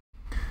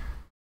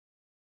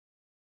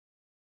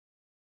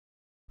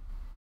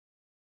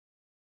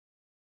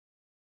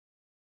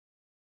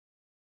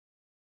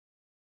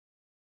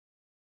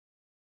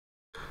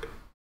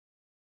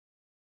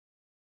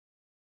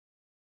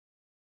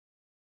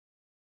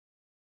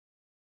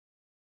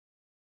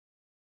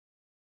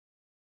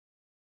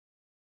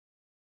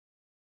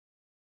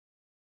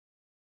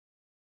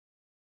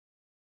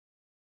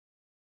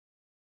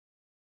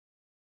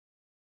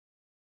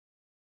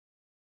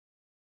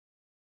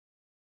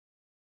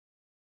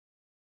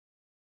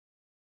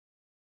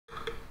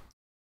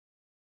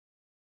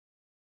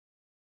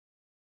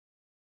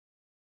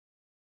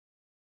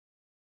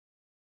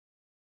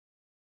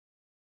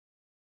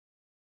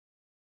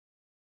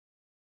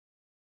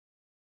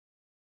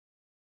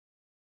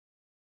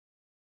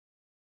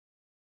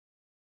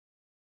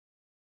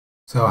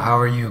 So how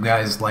are you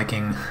guys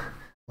liking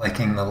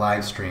the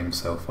live stream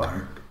so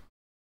far?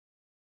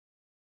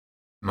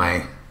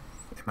 Am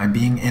I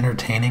being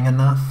entertaining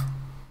enough?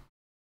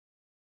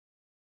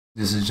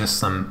 This is just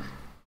some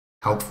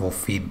helpful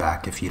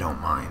feedback if you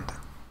don't mind.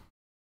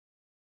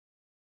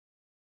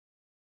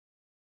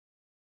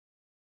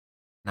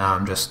 Now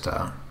I'm just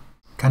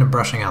kind of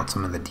brushing out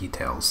some of the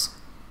details,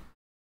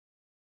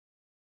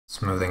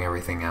 smoothing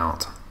everything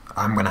out.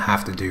 I'm gonna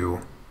have to do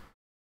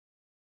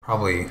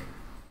probably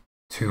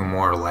 2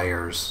 more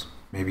layers,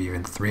 maybe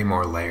even 3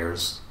 more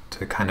layers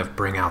to kind of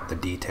bring out the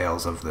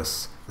details of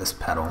this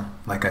pedal.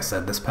 Like I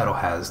said, this pedal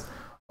has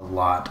a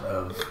lot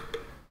of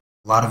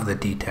the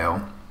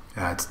detail.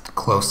 It's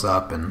close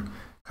up and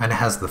kind of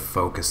has the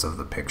focus of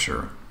the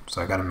picture. So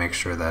I got to make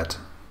sure that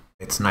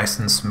it's nice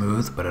and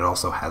smooth, but it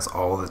also has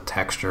all the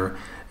texture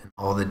and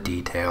all the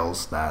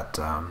details that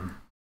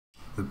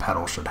the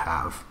pedal should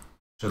have.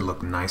 It should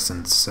look nice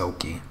and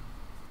silky.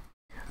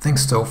 I think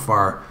so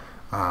far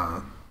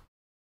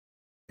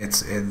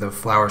the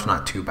flower's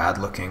not too bad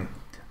looking,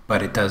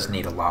 but it does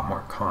need a lot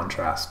more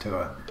contrast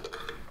to it.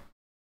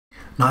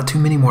 Not too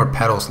many more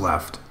petals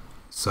left,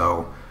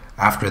 so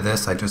after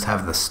this I just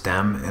have the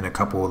stem and a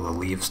couple of the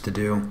leaves to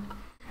do,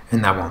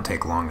 and that won't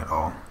take long at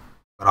all.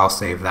 But I'll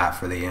save that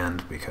for the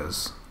end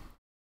because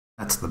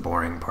that's the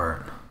boring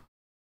part.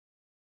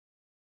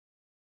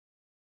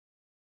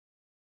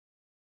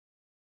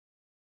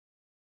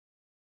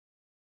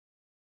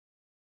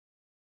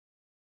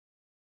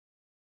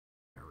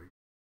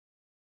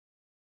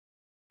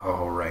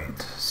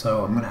 Alright,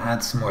 so I'm going to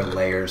add some more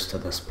layers to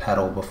this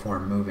pedal before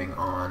moving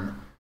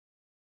on.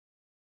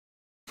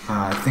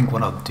 I think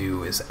what I'll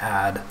do is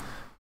add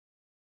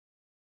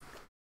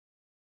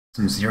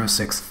some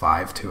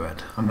 0.65 to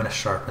it. I'm going to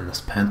sharpen this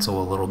pencil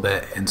a little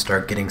bit and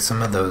start getting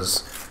some of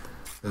those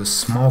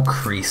small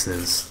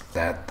creases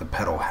that the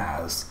pedal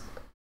has.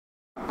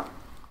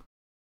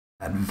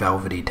 That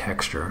velvety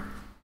texture.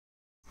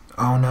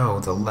 Oh no,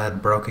 the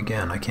lead broke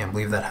again. I can't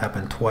believe that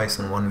happened twice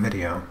in one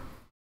video.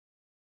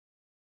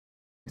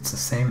 It's the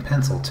same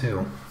pencil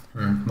too.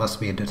 Must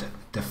be a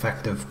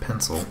defective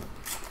pencil.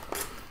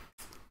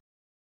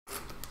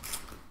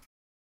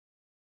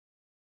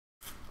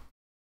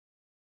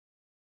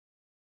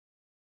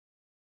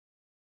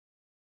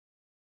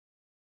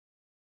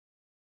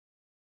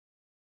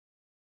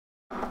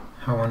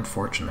 How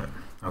unfortunate.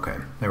 Okay,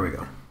 there we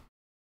go.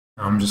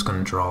 Now I'm just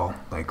going to draw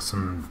like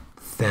some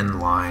thin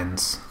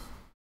lines,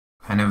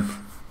 kind of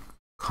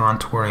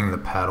contouring the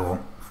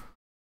pedal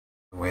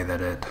the way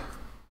that it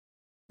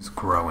is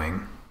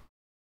growing.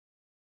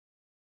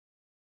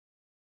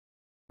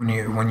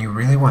 When you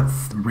really want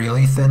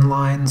really thin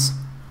lines,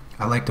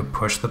 I like to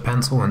push the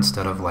pencil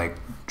instead of like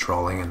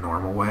drawing a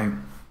normal way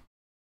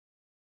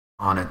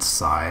on its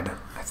side.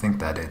 I think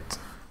that it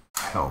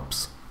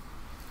helps.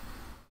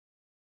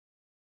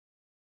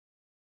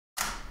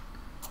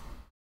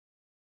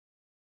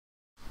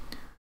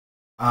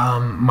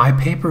 My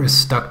paper is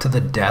stuck to the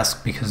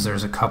desk because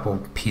there's a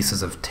couple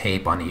pieces of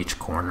tape on each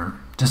corner.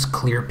 Just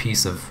clear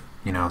piece of,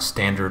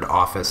 standard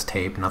office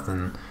tape,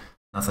 nothing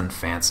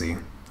fancy.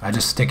 I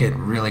just stick it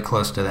really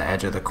close to the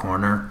edge of the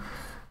corner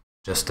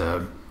just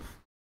to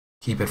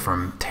keep it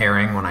from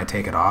tearing when I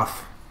take it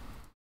off.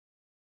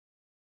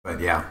 But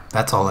yeah,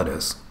 that's all it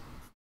is.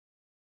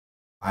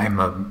 I'm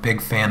a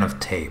big fan of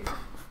tape.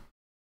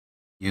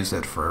 Use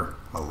it for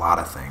a lot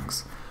of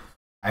things.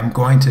 I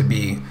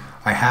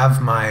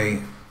have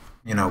my,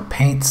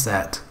 paint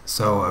set,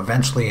 so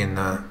eventually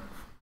I'll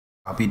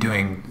be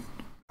doing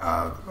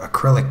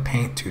acrylic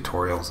paint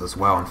tutorials as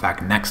well. In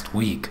fact, next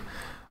week,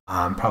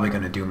 I'm probably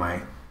going to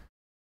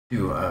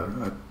do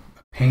a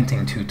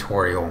painting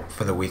tutorial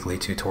for the weekly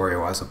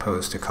tutorial as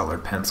opposed to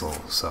colored pencil.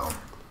 So,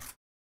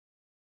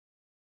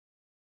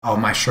 oh,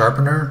 my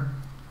sharpener,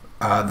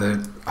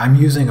 I'm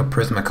using a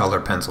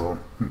Prismacolor pencil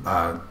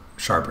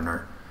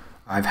sharpener.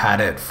 I've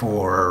had it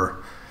for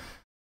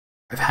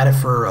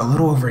a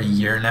little over a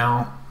year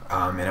now,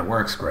 and it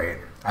works great.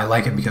 I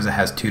like it because it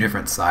has 2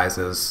 different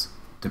sizes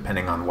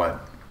depending on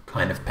what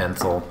kind of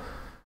pencil.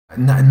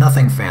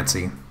 Nothing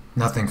fancy,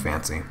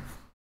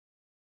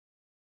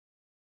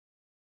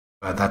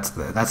 but that's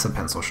the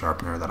pencil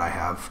sharpener that I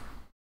have.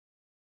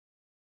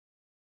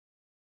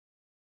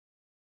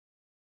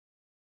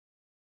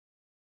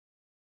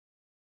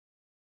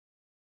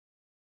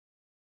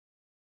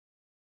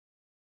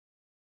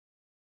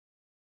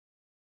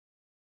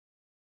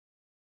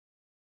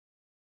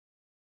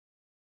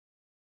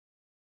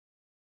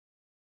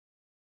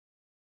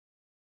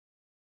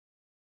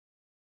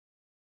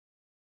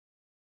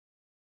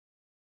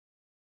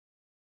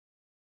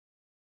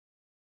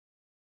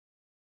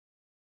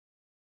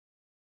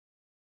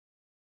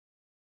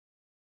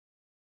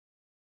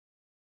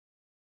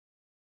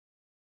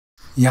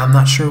 Yeah, I'm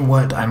not sure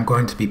what I'm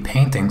going to be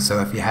painting, so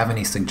if you have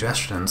any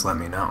suggestions, let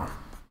me know.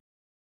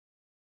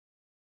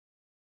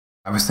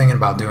 I was thinking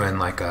about doing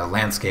like a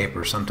landscape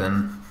or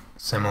something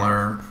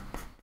similar.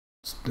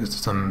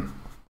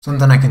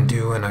 Something I can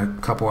do in a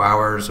couple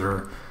hours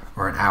or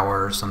an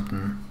hour or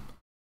something.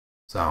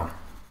 So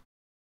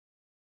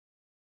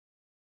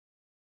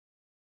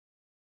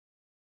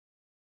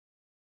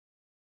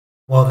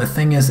Well, the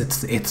thing is,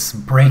 it's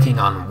breaking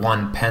on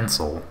one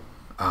pencil,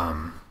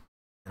 and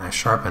I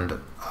sharpened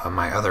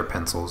my other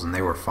pencils, and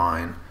they were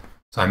fine.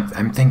 So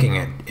I'm thinking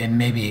it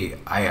maybe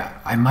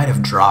I might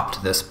have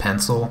dropped this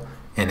pencil,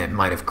 and it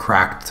might have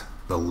cracked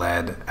the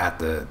lead at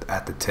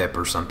the tip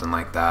or something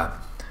like that.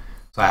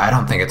 So I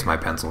don't think it's my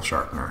pencil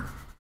sharpener.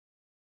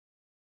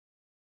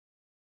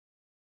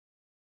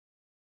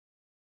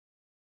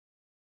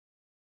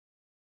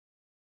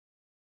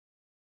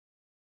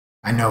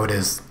 I know it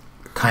is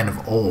kind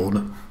of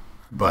old,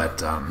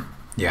 but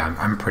yeah,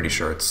 I'm pretty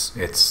sure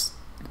it's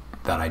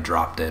that I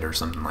dropped it or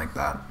something like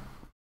that.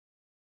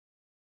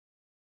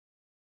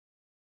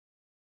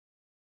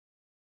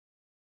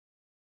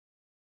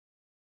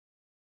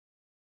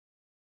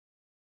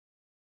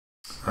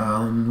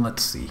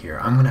 Let's see here.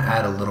 I'm going to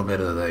add a little bit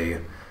of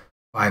the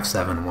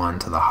 571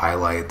 to the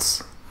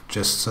highlights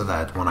just so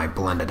that when I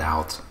blend it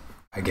out,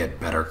 I get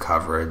better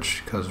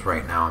coverage, because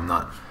right now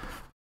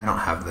I don't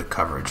have the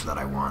coverage that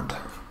I want.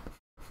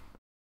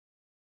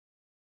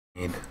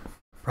 Need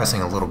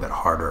pressing a little bit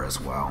harder as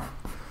well,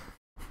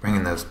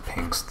 bringing those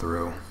pinks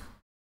through.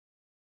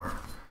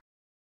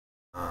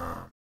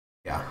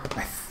 Yeah,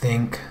 I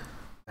think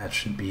that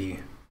should be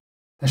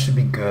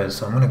good.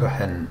 So I'm going to go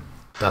ahead and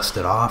dust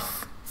it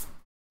off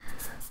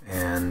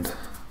and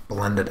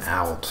blend it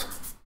out.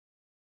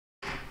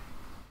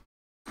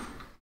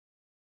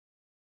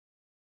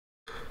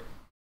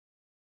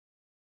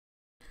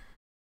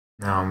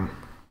 Now I'm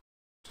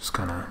just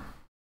gonna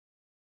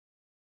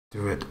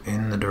do it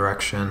in the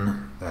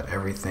direction that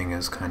everything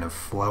is kind of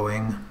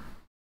flowing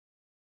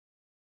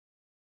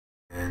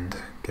and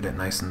get it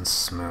nice and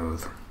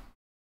smooth.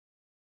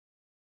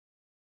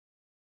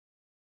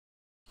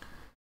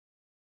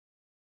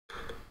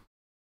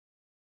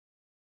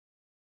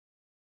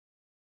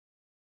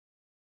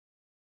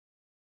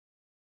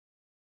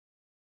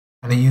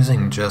 I'm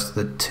using just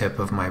the tip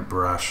of my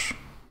brush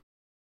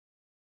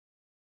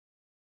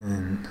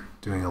and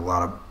doing a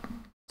lot of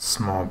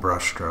small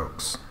brush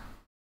strokes.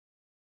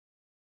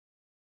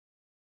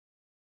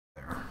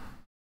 There.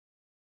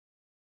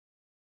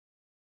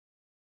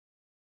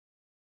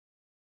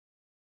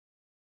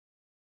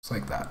 Just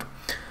like that.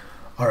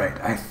 All right,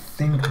 I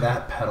think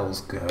that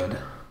pedal's good.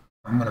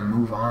 I'm gonna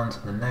move on to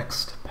the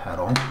next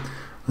pedal.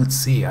 Let's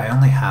see, I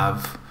only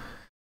have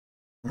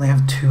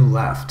 2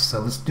 left, so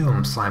let's do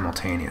them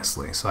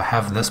simultaneously. So I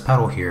have this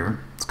pedal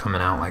here, it's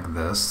coming out like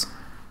this.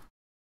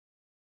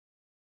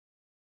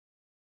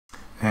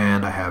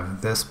 And I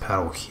have this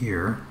pedal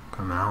here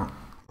come out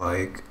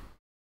like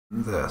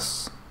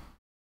this.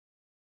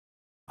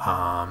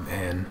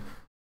 And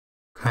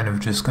kind of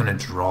just gonna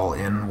draw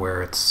in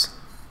where it's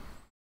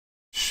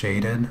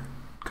shaded.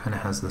 Kind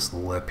of has this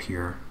lip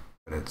here,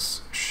 but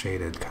it's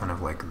shaded kind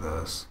of like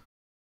this.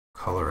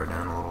 Color it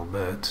in a little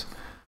bit.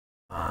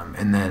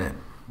 And then it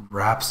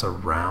wraps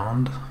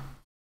around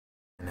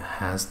and it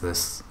has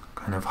this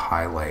kind of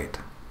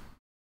highlighted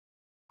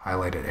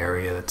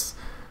area that's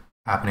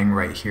happening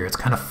right here. It's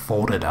kind of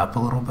folded up a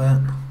little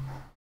bit,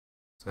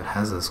 so it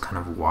has this kind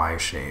of Y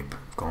shape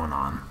going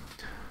on.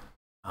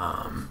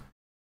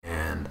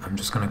 And I'm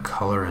just going to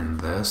color in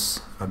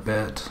this a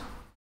bit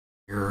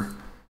here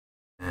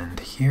and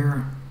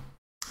here,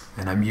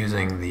 and I'm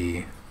using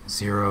the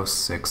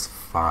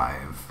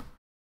 065.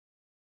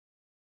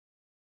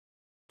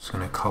 Just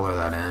going to color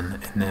that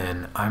in, and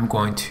then I'm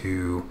going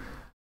to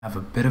have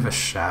a bit of a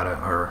shadow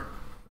or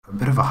a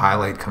bit of a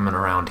highlight coming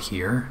around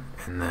here,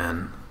 and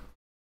then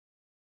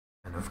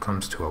kind of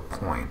comes to a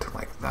point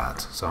like that.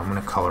 So I'm going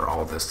to color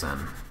all this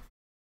in.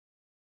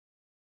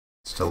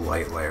 Just a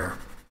light layer.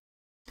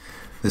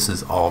 This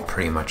is all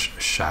pretty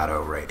much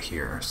shadow right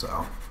here,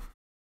 so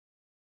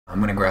I'm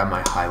going to grab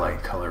my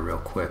highlight color real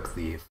quick,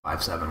 the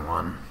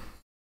 571.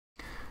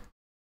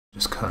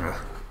 Just kind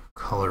of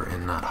color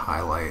in that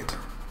highlight.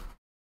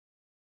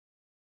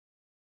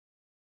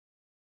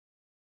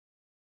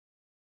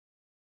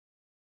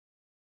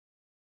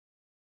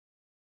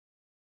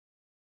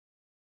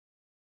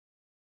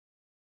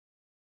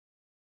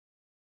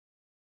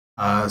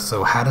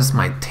 So how does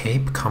my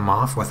tape come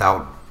off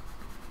without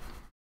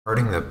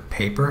hurting the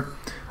paper?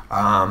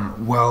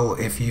 Well,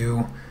 if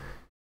you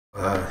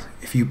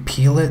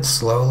peel it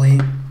slowly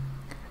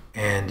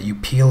and you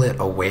peel it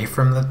away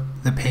from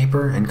the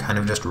paper and kind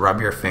of just rub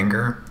your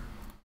finger,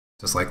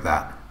 just like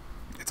that,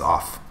 it's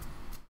off.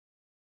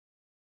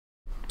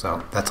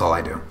 So that's all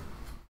I do.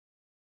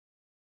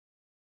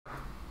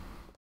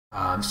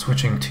 I'm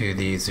switching to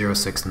the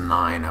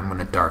 069. I'm going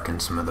to darken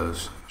some of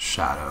those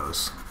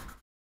shadows.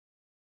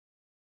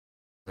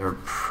 They're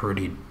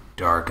pretty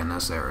dark in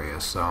this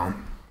area, so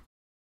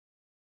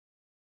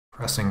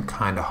pressing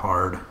kind of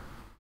hard,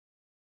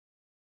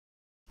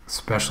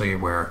 especially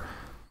where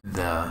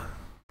the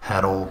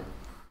pedal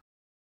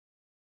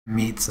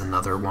meets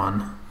another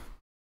one.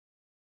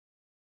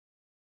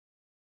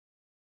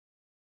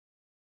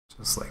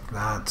 Just like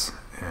that,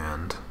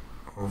 and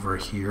over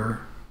here,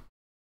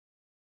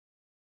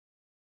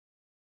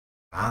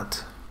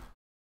 that,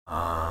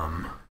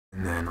 and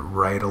then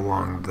right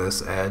along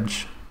this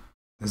edge.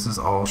 This is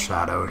all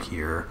shadowed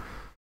here.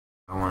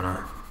 I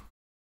wanna,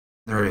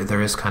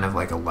 there is kind of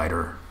like a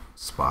lighter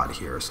spot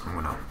here, so I'm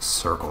gonna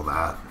circle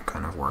that and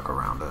kind of work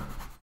around it.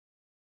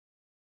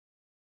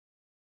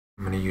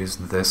 I'm gonna use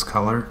this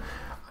color.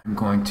 I'm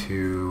going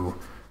to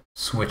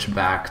switch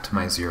back to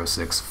my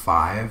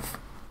 065.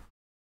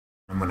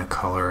 I'm gonna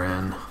color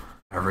in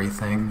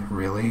everything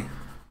really,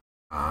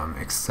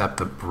 except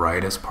the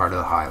brightest part of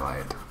the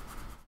highlight.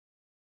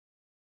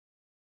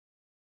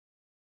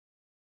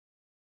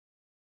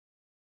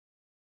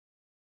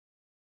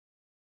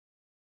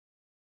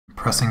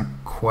 Pressing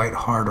quite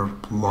hard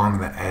along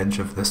the edge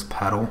of this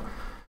petal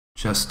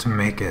just to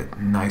make it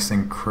nice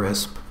and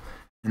crisp,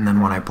 and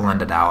then when I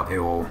blend it out, it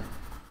will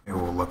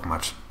look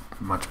much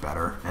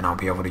better, and I'll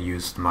be able to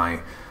use my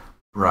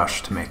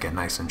brush to make it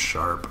nice and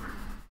sharp.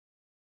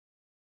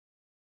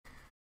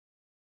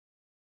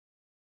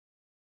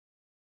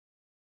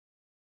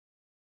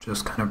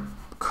 Just kind of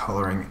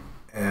coloring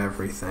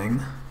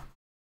everything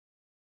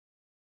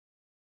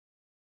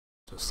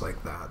just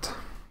like that.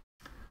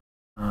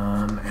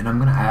 And I'm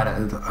going to add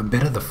a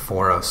bit of the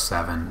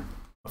 407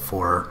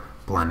 before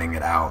blending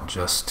it out,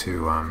 just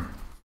to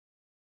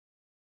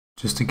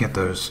get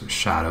those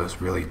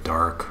shadows really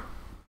dark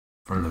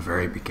from the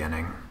very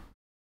beginning.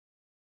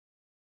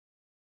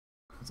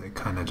 They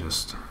kind of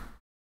just,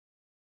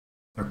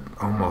 they're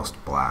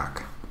almost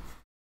black.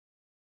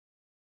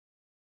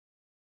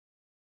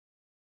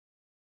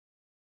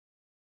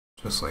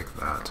 Just like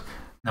that.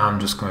 Now I'm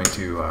just going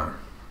to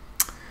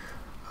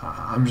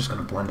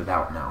blend it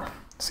out now.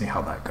 See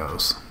how that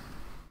goes.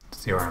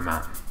 See where I'm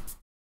at.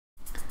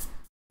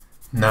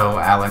 No,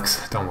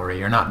 Alex, don't worry.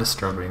 You're not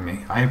disturbing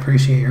me. I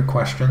appreciate your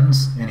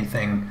questions.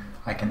 Anything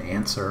I can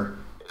answer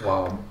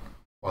while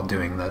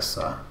doing this,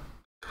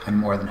 I'm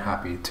more than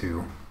happy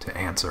to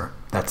answer.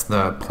 That's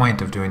the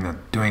point of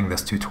doing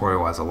this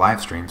tutorial as a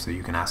live stream, so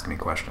you can ask me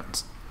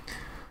questions.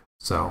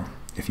 So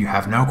if you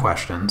have no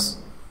questions,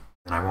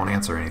 then I won't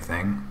answer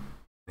anything.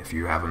 If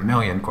you have a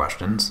million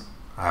questions,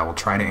 I will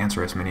try to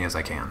answer as many as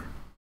I can.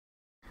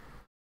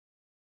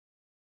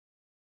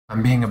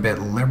 I'm being a bit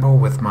liberal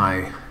with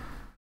my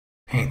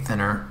paint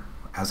thinner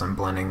as I'm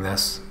blending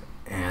this,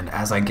 and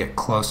as I get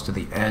close to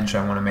the edge,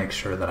 I want to make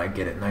sure that I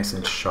get it nice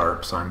and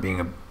sharp, so I'm being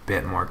a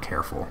bit more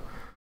careful.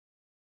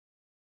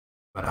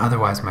 But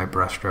otherwise, my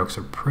brush strokes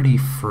are pretty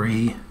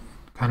free,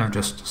 kind of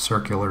just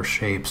circular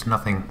shapes,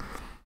 nothing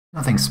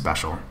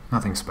special,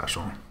 nothing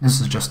special. This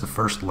is just the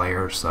first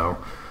layer, so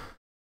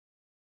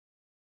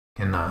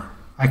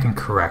I can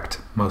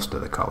correct most of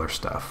the color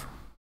stuff.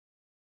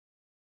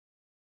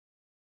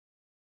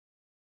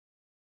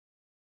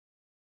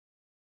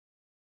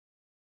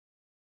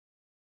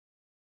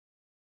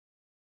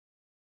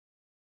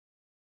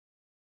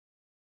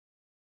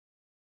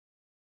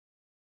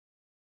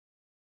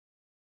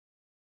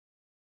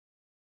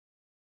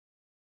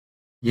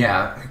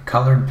 Yeah,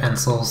 colored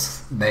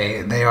pencils,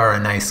 they are a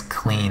nice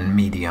clean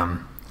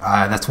medium.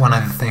 That's one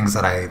of the things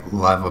that I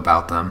love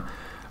about them.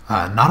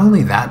 Not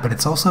only that, but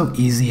it's also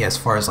easy as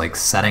far as like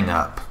setting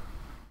up.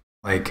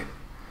 Like,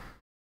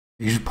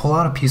 you just pull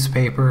out a piece of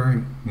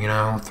paper, you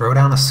know, throw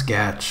down a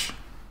sketch,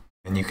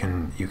 and you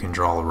can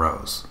draw a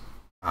rose.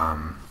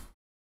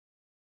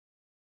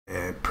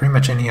 Pretty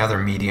much any other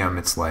medium,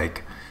 it's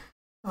like,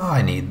 oh,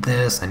 I need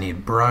this, I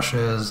need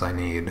brushes, I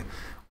need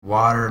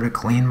water to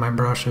clean my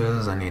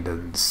brushes, I need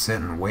to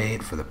sit and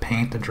wait for the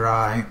paint to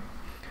dry.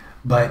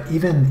 But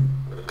even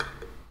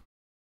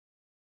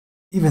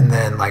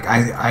then, like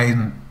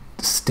I'm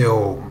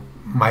still,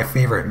 my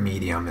favorite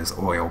medium is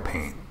oil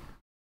paint.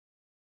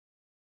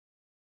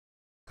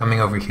 Coming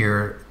over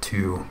here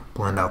to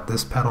blend out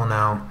this petal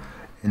now,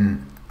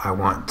 and I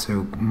want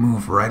to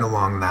move right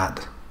along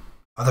that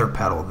other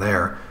petal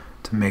there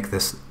to make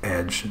this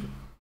edge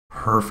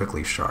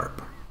perfectly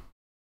sharp.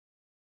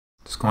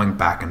 Just going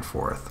back and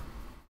forth.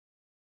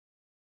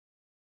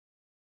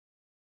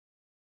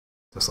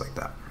 Just like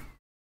that.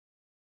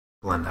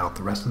 Blend out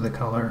the rest of the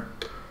color.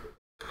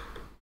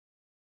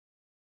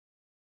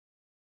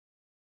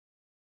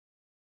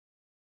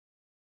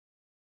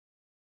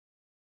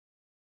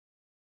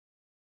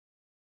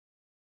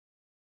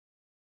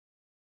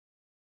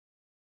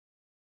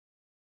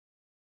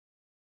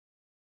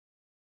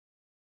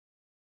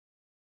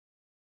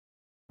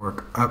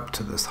 Work up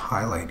to this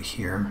highlight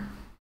here.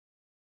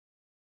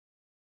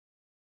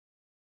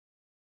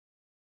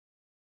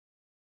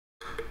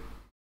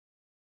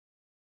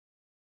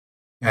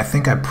 I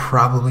think I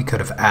probably could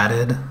have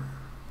added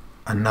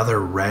another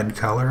red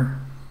color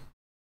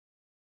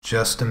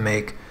just to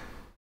make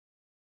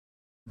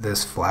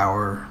this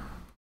flower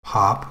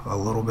pop a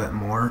little bit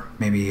more.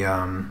 Maybe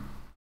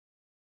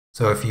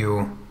so if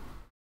you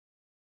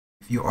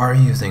are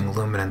using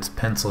Luminance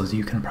pencils,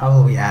 you can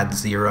probably add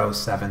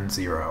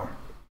 070.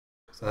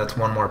 So that's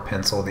one more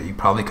pencil that you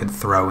probably could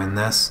throw in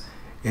this.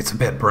 It's a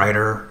bit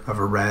brighter of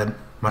a red,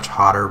 much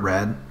hotter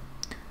red.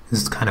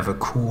 This is kind of a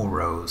cool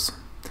rose.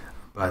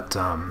 But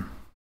I'll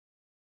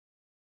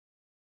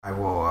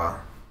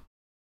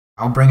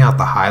bring out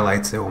the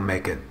highlights. It will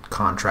make it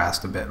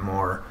contrast a bit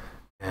more,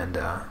 and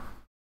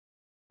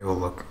it will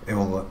look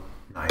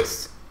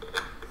nice.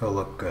 it'll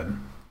look good.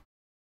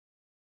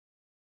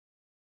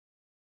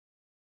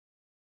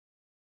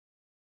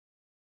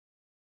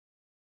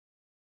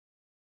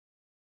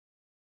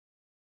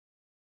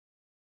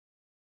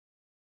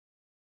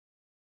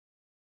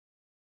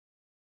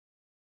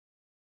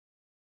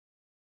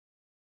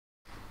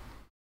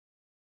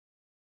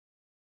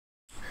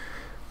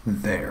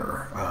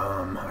 There.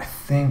 I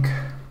think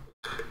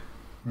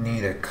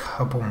need a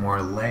couple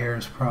more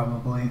layers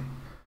probably.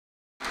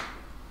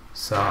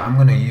 So I'm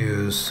going to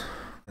use,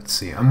 let's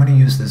see, I'm going to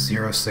use the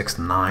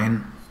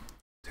 069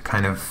 to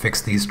kind of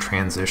fix these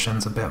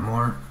transitions a bit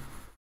more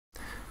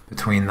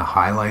between the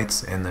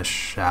highlights and the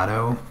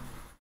shadow.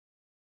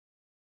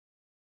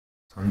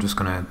 So I'm just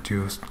going to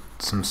do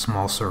some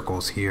small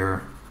circles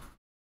here,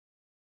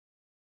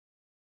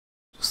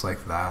 just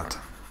like that.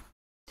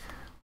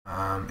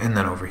 And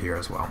then over here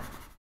as well.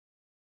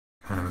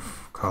 Kind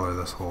of color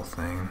this whole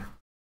thing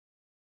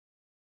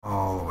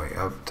all the way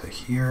up to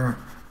here.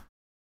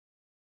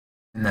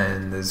 And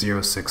then the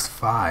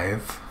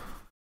 065,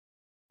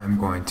 I'm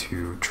going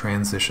to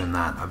transition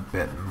that a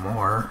bit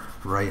more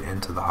right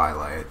into the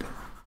highlight.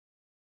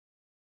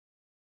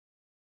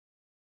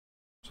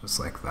 Just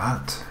like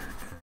that.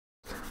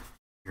 And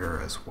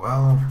here as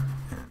well,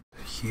 and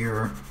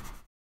here.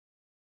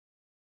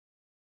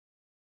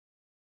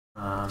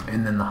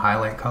 And then the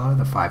highlight color,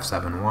 the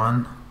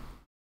 571.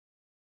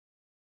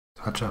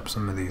 Touch up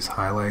some of these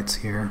highlights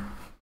here.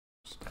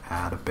 Just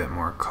add a bit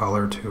more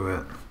color to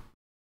it.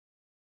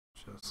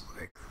 Just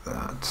like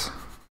that.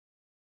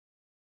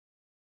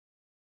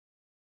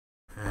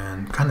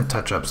 And kind of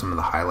touch up some of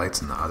the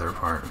highlights in the other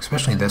part,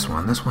 especially this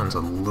one. This one's a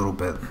little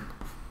bit,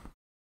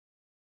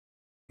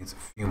 needs a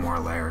few more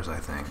layers, I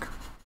think.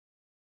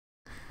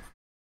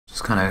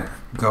 Just kind of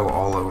go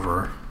all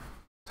over.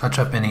 Touch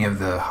up any of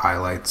the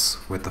highlights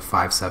with the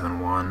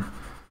 571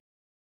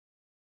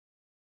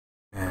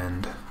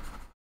 and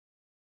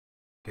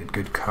get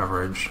good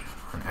coverage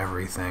on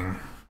everything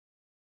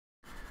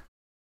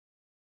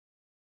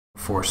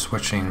before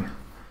switching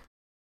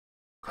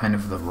kind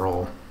of the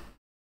roll.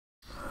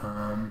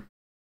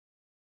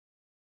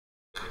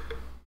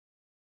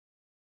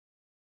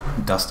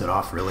 Dust it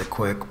off really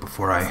quick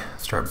before I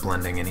start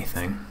blending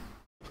anything.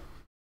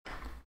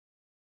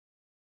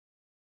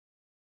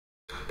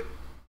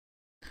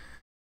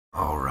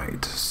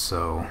 Alright,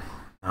 so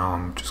now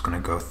I'm just going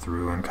to go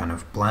through and kind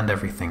of blend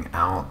everything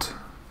out.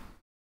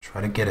 Try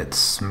to get it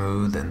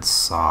smooth and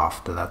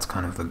soft. That's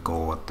kind of the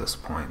goal at this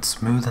point.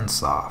 Smooth and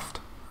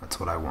soft. That's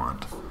what I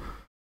want.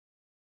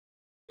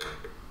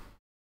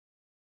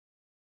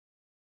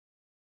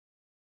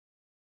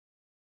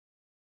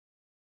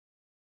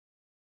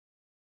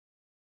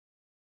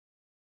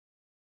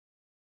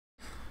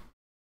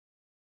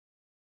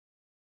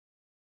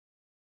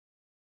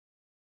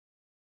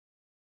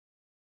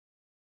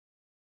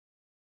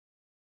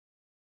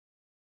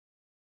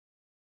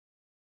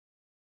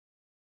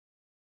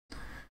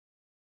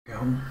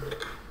 I'm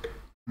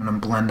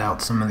going to blend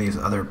out some of these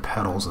other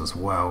petals as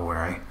well, where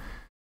I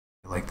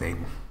feel like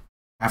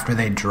after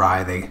they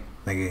dry, they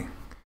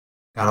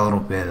got a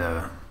little bit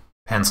of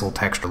pencil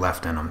texture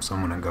left in them, so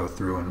I'm going to go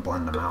through and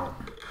blend them out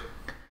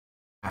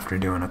after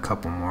doing a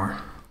couple more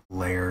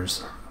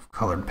layers of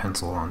colored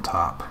pencil on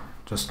top,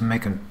 just to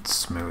make it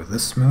smooth. The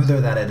smoother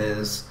that it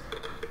is,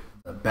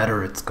 the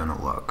better it's going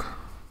to look.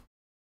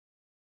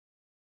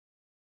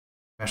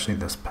 Especially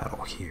this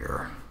petal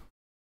here.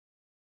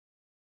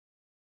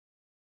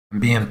 I'm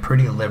being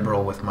pretty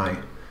liberal with my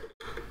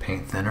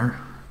paint thinner,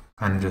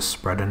 kind of just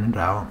spreading it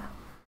out.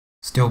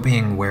 Still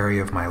being wary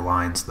of my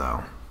lines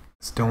though.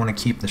 Still want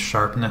to keep the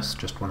sharpness,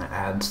 just want to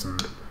add some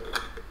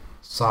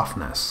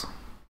softness.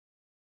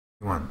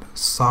 You want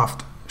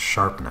soft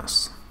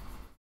sharpness.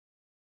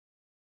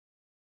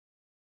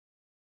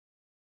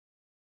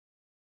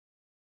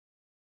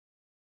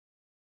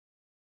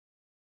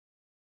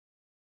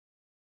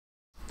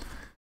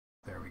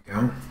 There we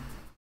go.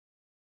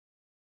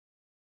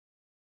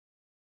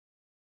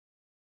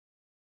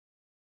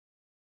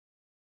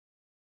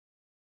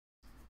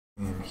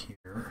 In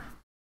here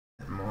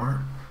and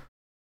more.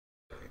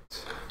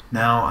 Right.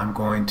 Now I'm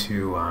going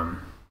to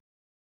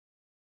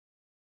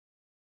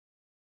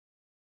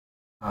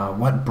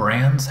what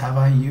brands have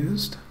I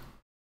used?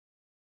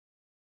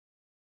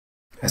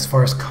 As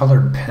far as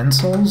colored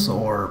pencils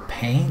or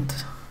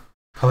paint,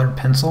 colored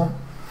pencil,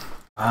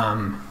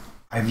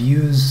 I've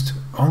used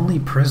only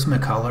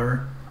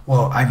Prismacolor.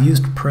 Well, I've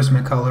used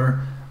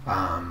Prismacolor,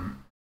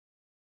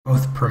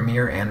 both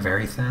Premier and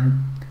Very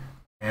Thin.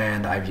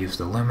 And I've used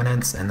the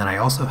Luminance, and then I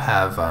also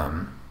have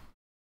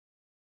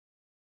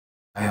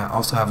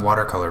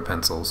watercolor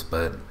pencils,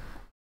 but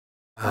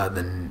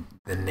the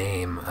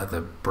name of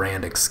the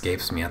brand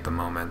escapes me at the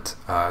moment.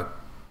 I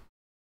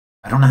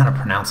don't know how to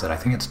pronounce it. I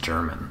think it's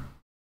German.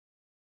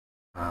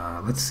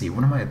 Let's see.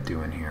 What am I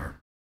doing here?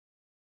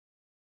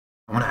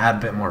 I want to add a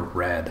bit more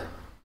red,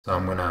 so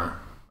I'm gonna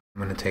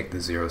take the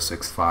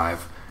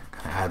 065,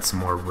 kind of add some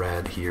more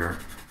red here.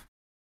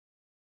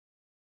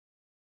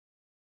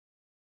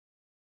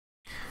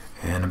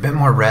 And a bit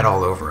more red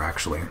all over,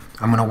 actually.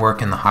 I'm going to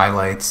work in the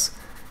highlights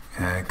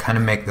kind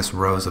of make this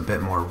rose a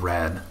bit more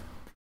red,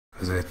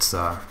 because it's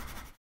a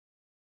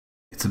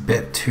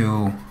bit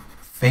too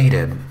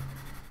faded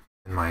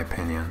in my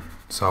opinion.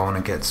 So I want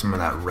to get some of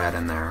that red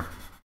in there.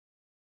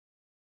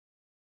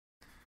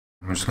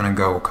 I'm just going to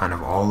go kind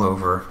of all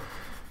over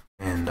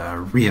and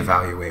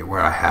reevaluate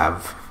where I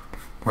have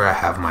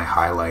my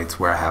highlights,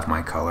 where I have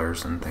my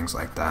colors and things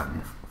like that.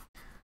 And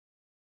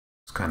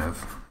just kind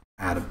of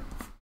add a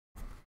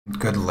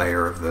good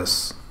layer of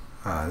this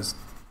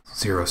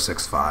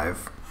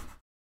 065.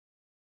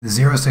 The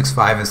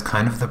 065 is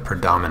kind of the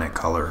predominant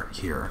color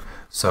here.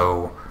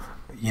 So,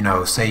 you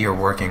know, say you're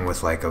working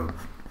with like you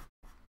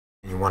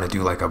want to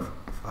do like a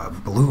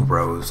blue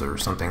rose or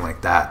something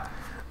like that.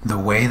 The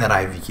way that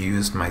I've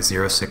used my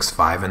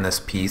 065 in this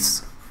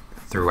piece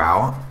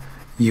throughout,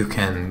 you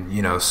can,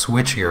 you know,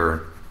 switch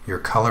your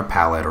color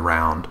palette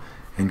around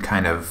and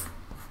kind of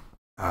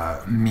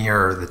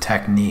mirror the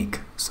technique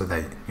so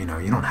that, you know,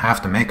 you don't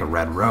have to make a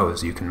red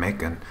rose. You can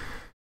make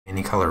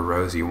any color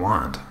rose you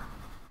want.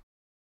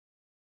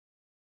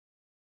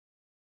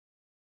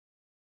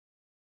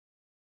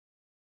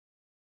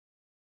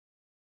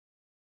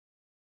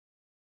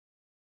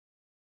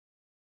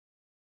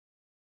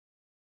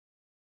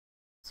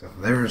 So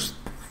there's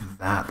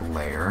that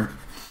layer.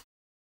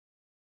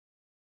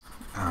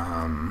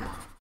 Let's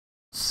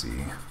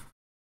see.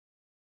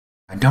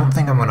 I don't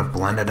think I'm going to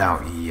blend it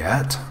out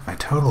yet. I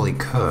totally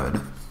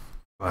could,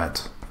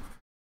 but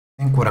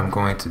I think what I'm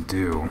going to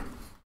do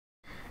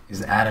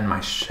is add in my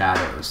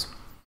shadows.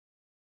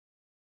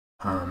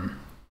 So I'm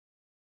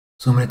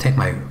going to take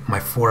my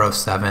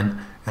 407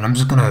 and I'm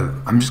just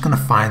gonna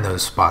find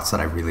those spots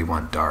that I really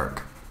want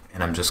dark,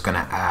 and I'm just going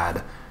to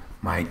add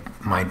my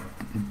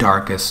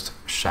darkest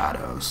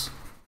shadows.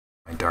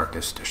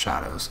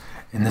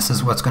 And this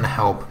is what's going to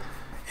help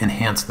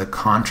enhance the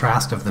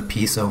contrast of the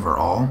piece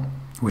overall,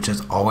 which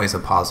is always a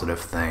positive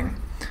thing.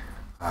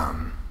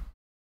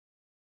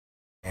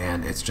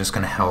 And it's just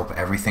going to help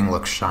everything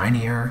look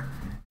shinier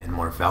and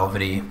more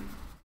velvety. And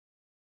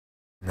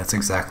that's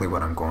exactly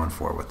what I'm going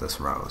for with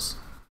this rose.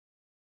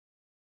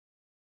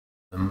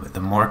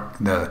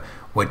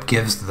 What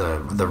gives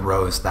the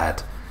rose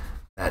that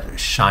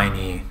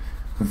shiny,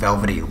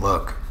 velvety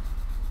look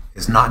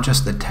is not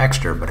just the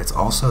texture, but it's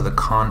also the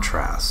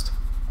contrast.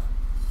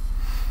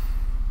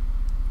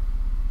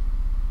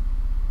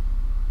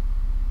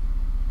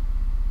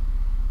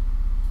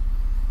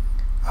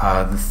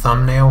 The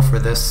thumbnail for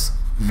this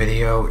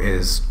video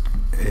is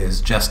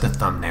just a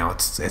thumbnail.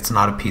 It's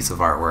not a piece of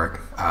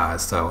artwork.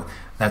 So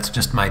that's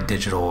just my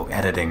digital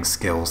editing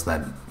skills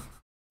that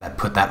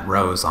put that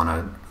rose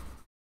on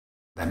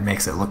that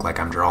makes it look like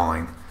I'm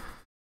drawing.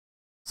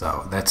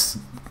 So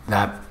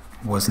that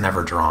was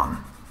never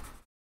drawn.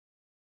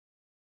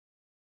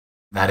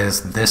 That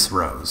is this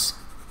rose,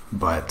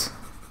 but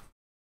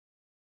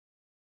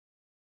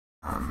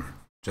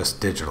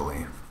just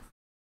digitally.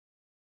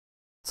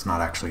 It's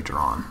not actually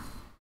drawn.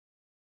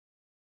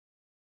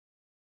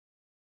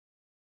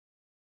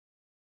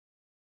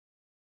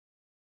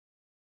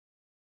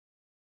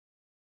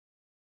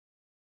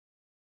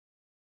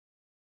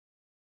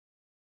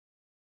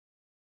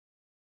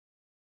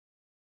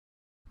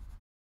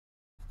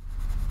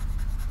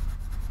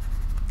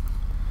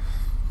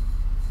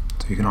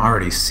 So you can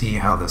already see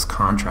how this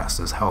contrast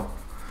has helped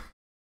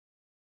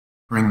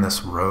bring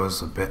this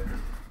rose a bit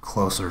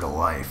closer to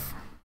life.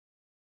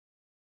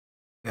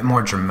 A bit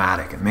more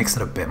dramatic. It makes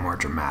it a bit more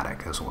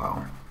dramatic as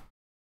well.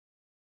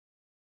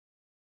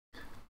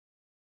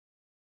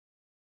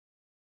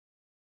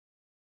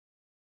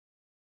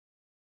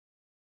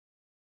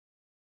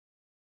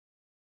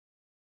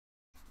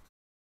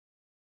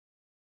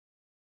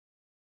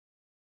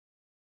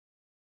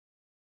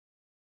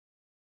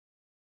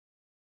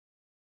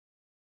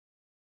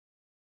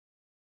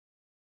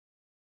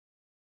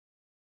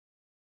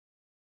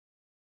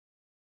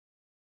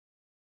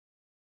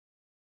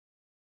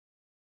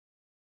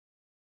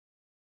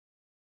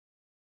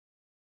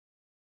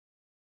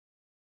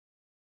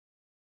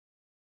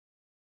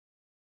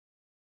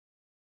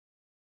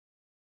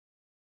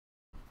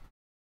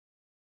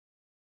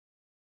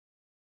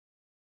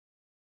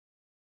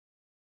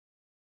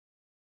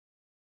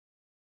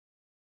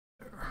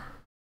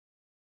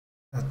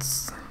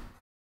 That's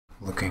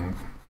looking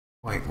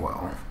quite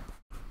well.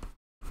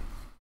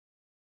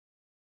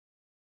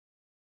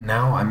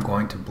 Now I'm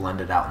going to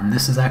blend it out, and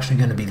this is actually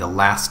going to be the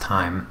last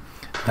time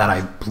that I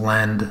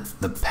blend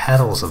the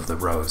petals of the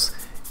rose.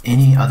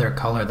 Any other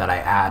color that I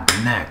add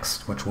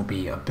next, which will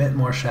be a bit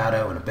more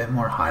shadow and a bit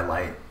more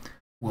highlight,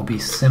 will be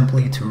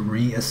simply to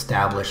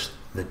re-establish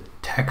the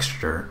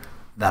texture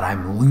that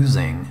I'm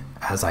losing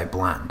as I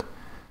blend.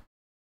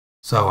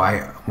 So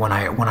when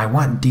I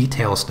want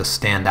details to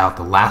stand out,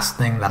 the last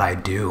thing that I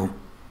do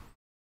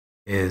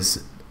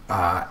is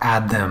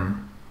add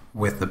them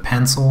with the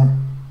pencil,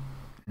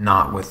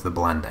 not with the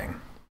blending.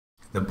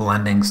 The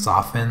blending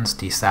softens,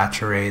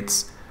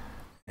 desaturates,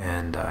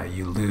 and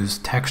you lose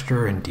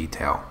texture and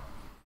detail.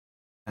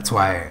 That's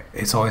why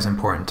it's always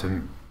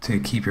important to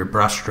keep your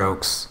brush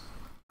strokes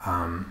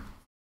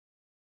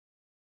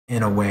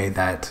in a way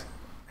that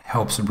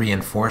helps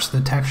reinforce the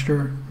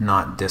texture,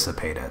 not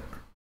dissipate it.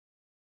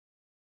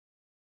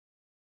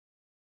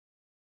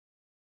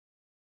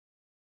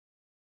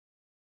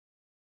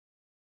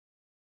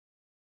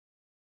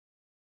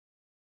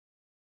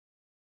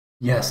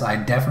 Yes, I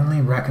definitely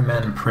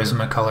recommend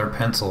Prismacolor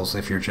pencils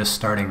if you're just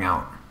starting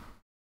out.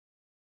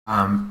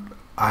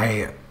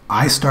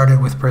 I started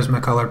with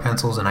Prismacolor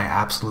pencils and I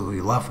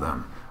absolutely love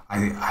them.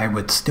 I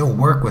would still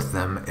work with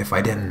them if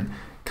I didn't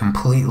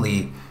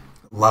completely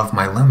love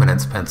my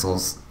Luminance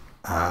pencils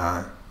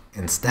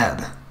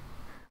instead.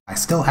 I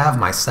still have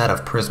my set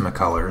of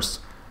Prismacolors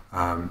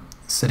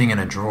sitting in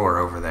a drawer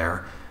over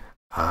there,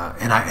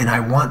 and I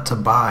want to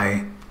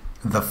buy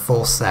the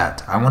full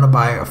set. I want to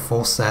buy a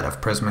full set of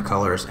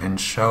Prismacolors and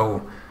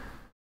show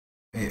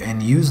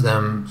and use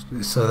them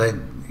so that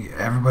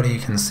everybody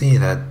can see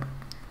that,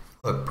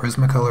 look,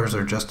 Prismacolors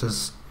are just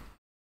as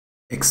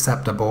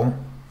acceptable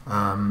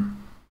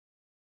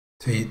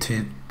to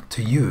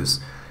use.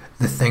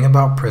 The thing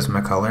about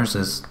Prismacolors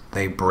is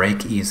they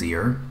break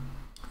easier,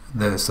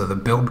 so the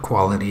build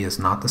quality is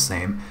not the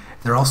same.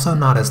 They're also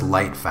not as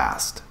light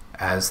fast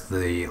as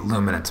the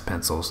Luminance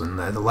pencils, and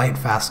the light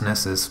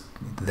fastness is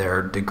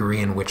their degree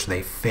in which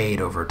they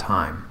fade over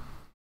time.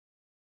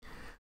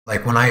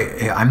 Like when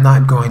I'm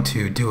not going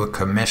to do a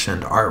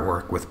commissioned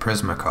artwork with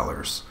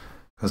Prismacolors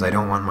because I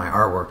don't want my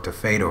artwork to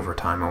fade over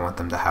time. I want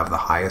them to have the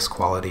highest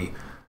quality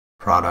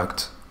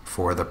product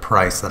for the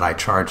price that I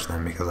charge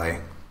them, because I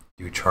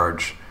do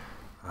charge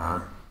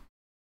a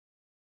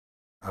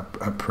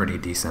pretty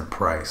decent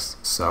price.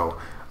 So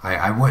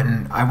I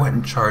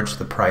wouldn't charge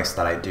the price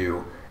that I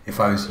do if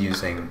I was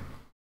using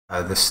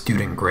the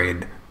student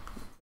grade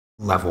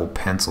level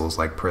pencils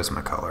like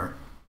Prismacolor.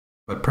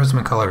 But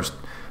Prismacolors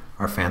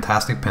are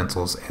fantastic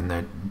pencils, and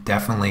they're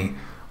definitely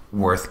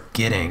worth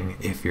getting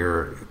if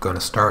you're going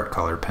to start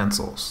colored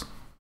pencils.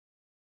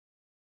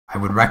 I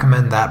would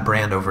recommend that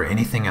brand over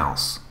anything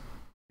else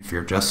if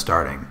you're just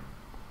starting.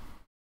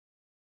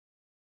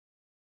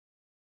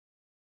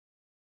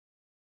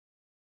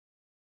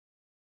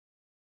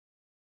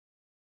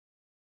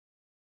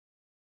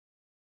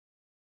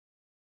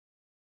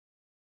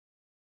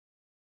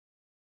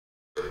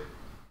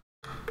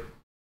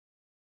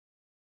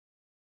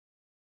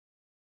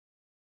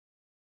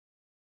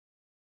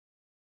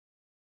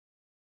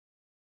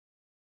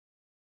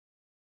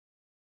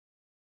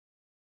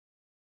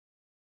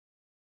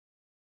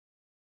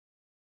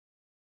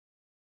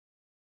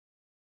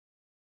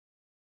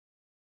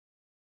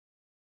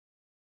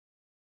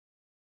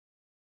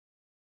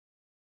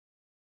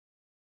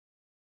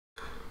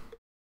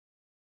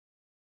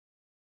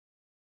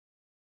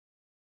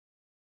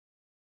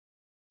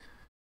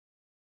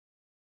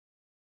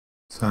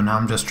 So now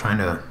I'm just trying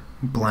to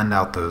blend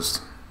out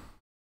those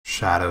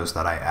shadows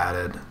that I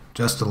added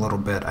just a little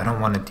bit. I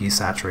don't want to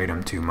desaturate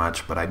them too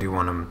much, but I do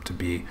want them to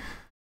be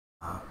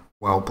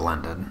well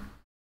blended.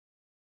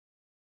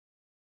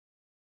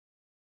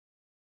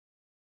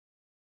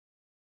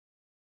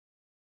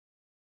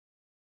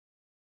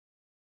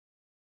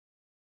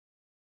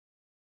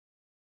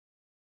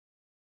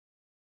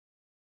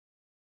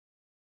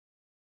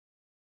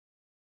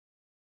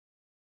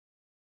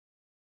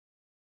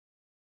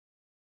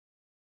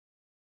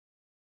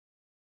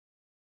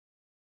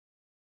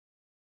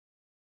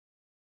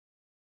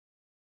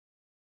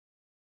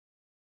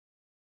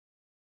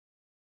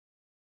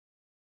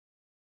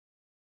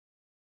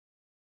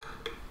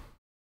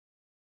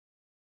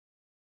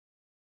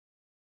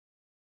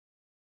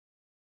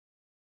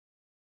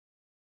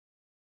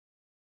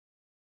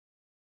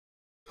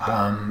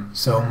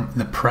 So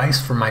the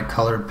price for my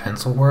colored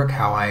pencil work,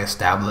 how I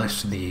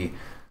establish the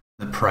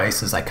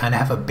price is I kind of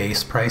have a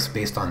base price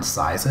based on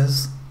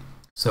sizes.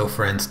 So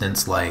for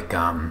instance, like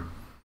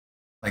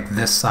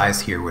this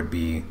size here would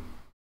be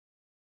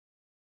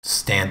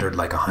standard,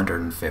 like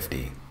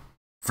 150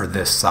 for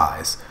this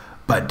size.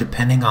 But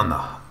depending on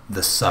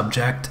the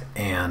subject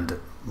and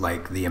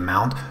like the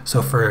amount,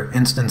 so for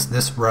instance,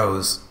 this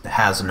rose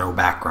has no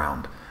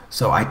background.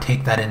 So I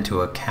take that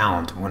into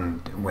account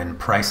when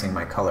pricing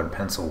my colored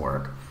pencil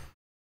work.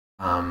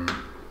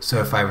 So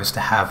if I was to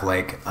have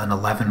like an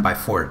 11 by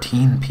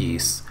 14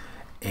 piece,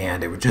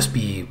 and it would just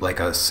be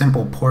like a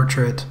simple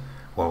portrait,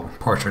 well,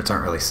 portraits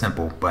aren't really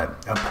simple,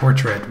 but a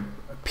portrait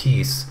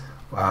piece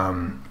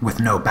with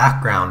no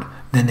background,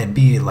 then it'd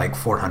be like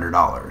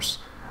 $400.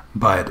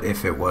 But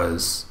if it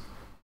was,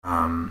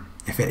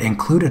 if it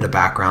included a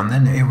background,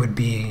 then it would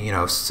be,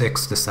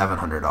 $600 to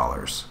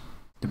 $700.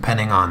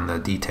 Depending on the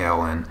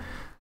detail and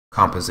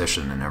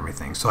composition and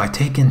everything. So I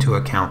take into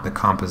account the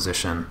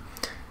composition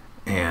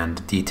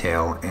and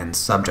detail and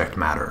subject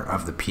matter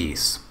of the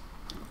piece,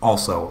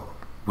 also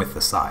with the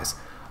size.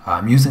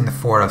 I'm using the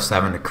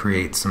 407 to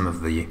create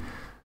to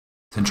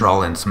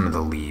draw in some of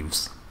the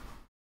leaves.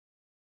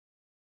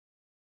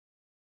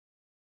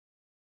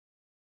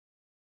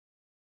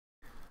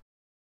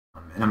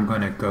 And I'm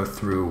going to go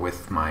through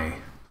with my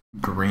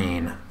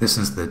green. This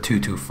is the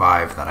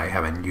 225 that I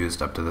haven't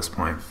used up to this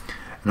point.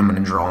 And I'm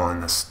going to draw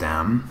in the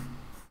stem.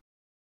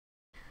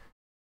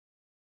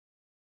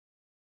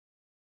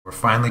 We're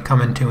finally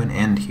coming to an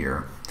end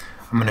here.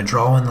 I'm going to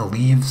draw in the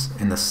leaves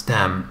and the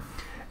stem,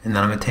 and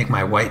then I'm going to take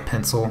my white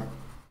pencil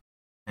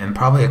and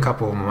probably a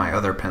couple of my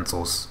other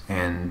pencils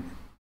and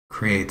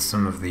create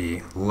some of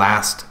the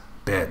last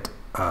bit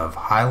of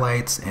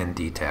highlights and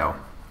detail.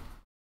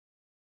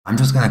 I'm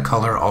just going to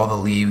color all the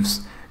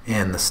leaves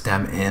and the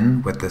stem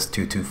in with this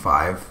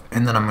 225,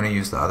 and then I'm going to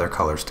use the other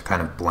colors to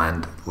kind of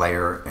blend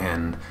layer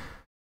and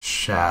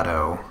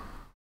shadow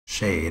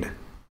shade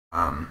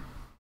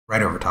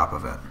right over top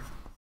of it.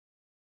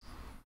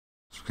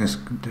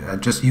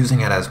 Just using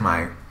it as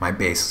my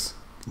base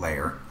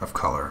layer of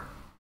color.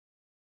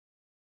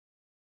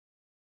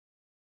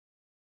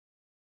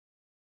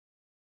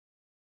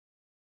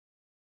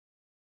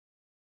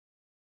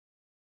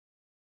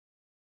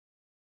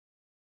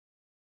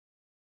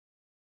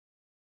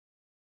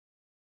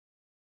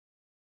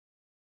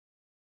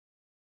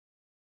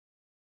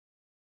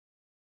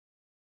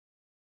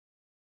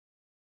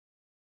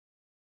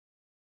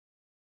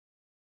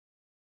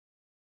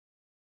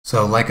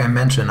 So like I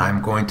mentioned,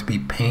 I'm going to be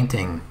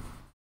painting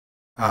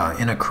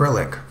in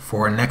acrylic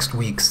for next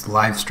week's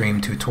live stream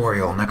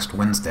tutorial next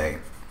Wednesday.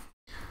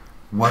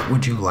 What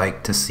would you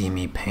like to see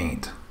me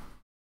paint?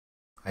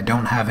 I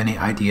don't have any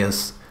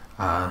ideas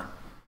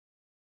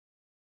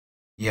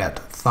yet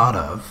thought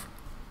of,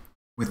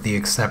 with the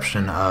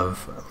exception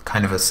of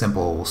kind of a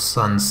simple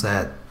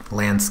sunset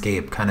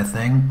landscape kind of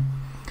thing.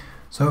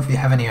 So if you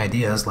have any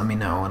ideas, let me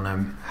know, and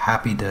I'm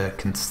happy to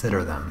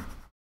consider them.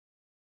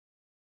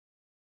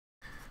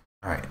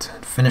 Alright,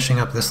 finishing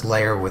up this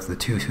layer with the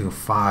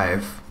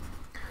 225,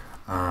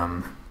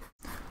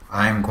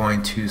 I'm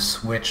going to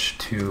switch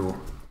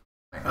to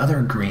my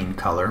other green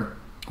color,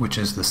 which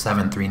is the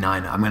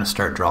 739. I'm going to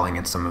start drawing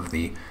in some of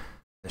the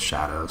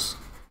shadows.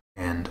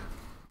 And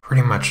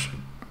pretty much,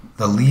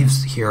 the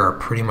leaves here are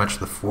pretty much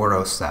the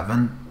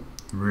 407.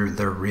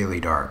 They're really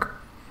dark.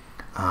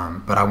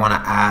 But I want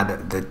to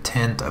add the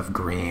tint of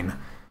green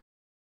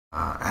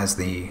as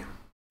the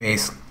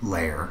base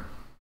layer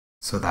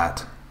so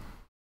that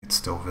it's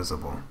still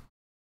visible.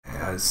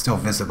 It's still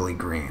visibly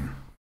green.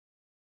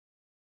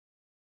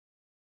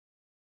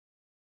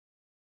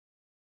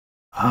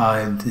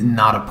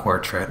 Not a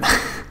portrait.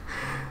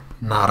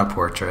 Not a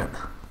portrait.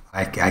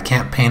 I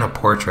can't paint a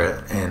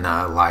portrait in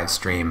a live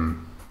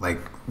stream, like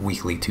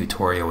weekly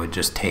tutorial. Would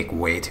just take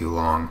way too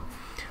long.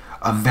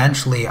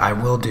 Eventually I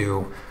will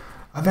do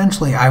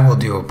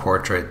a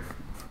portrait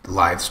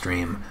live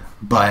stream,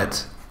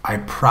 but I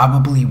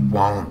probably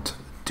won't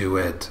do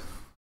it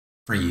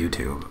for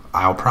YouTube.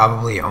 I'll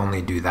probably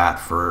only do that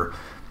for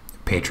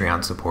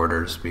Patreon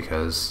supporters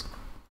because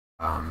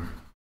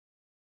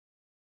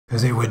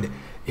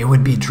it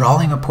would be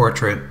drawing a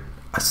portrait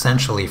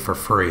essentially for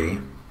free,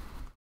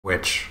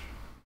 which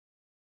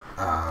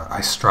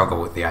I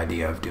struggle with the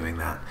idea of doing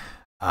that.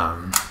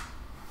 And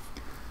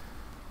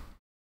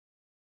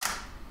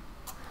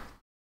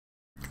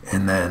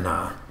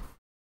then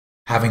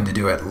having to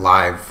do it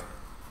live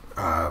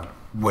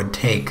would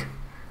take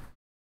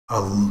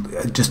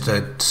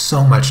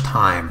so much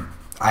time.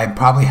 I'd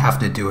probably have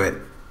to do it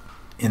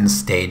in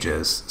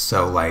stages.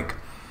 So like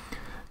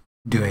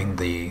doing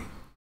the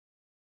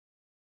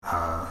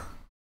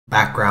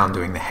background,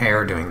 doing the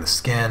hair, doing the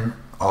skin,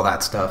 all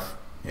that stuff.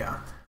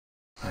 Yeah.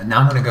 Now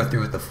I'm going to go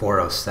through with the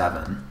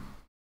 407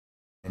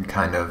 and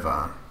kind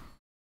of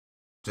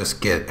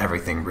just get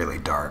everything really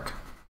dark.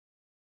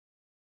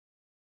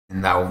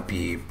 And that will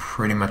be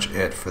pretty much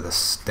it for the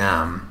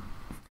stem.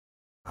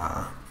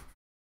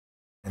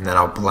 And then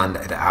I'll blend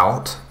it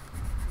out.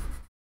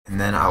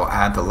 And then I'll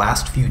add the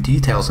last few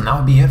details, and that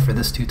will be it for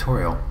this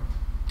tutorial.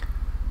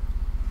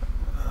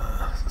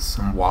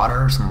 Some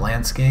water, some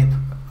landscape.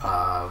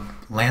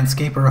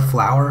 Landscape or a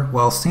flower?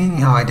 Well, seeing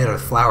how I did a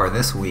flower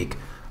this week,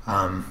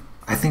 I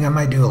think I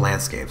might do a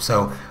landscape.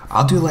 So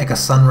I'll do like a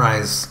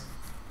sunrise,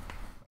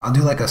 I'll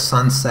do like a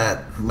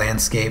sunset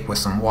landscape with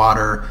some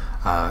water,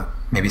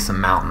 maybe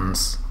some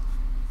mountains,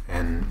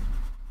 and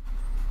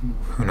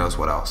who knows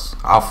what else.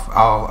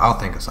 I'll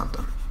think of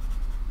something.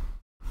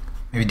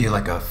 Maybe do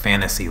like a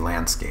fantasy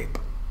landscape.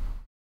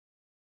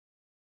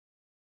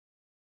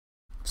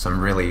 Some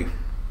really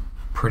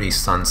pretty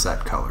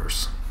sunset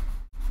colors,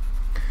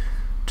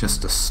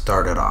 just to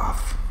start it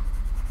off.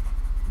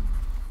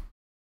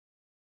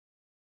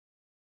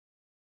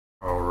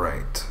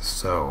 Alright,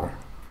 so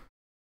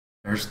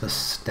there's the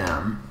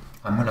stem.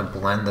 I'm going to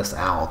blend this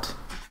out,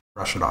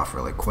 brush it off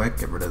really quick,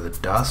 get rid of the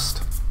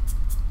dust.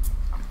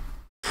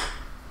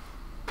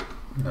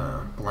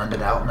 Blend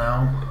it out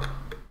now.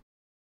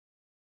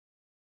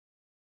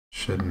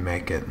 Should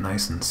make it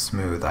nice and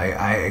smooth.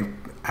 I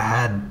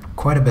had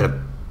quite a bit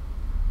of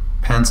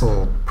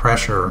pencil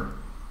pressure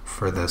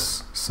for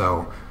this,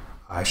 so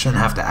I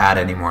shouldn't have to add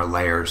any more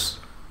layers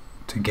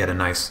to get a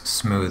nice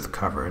smooth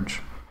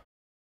coverage.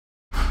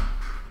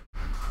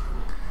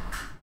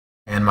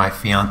 And my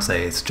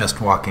fiance is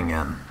just walking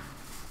in.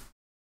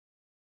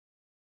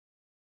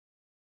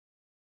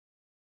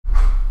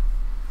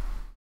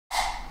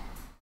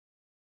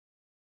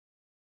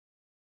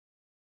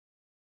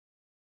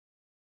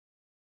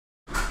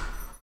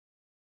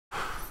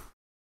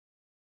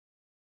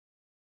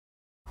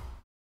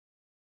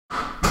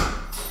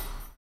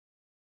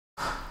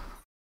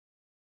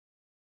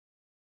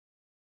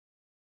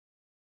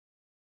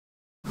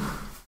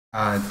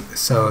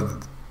 So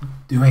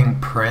doing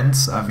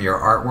prints of your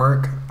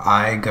artwork,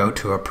 I go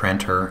to a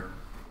printer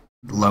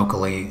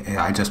locally.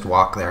 I just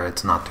walk there,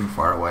 it's not too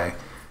far away,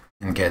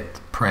 and get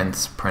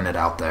prints printed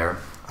out there.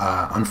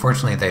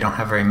 Unfortunately, they don't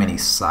have very many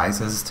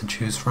sizes to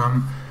choose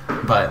from,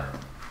 but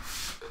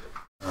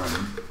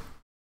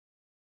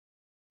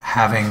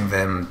having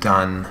them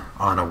done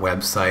on a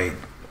website,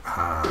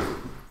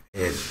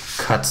 it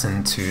cuts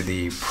into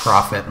the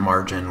profit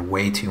margin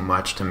way too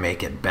much to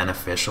make it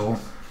beneficial.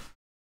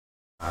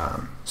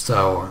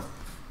 So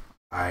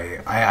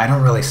I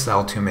don't really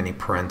sell too many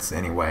prints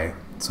anyway,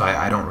 so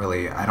I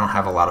don't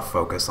have a lot of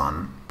focus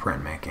on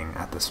printmaking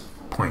at this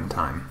point in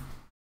time.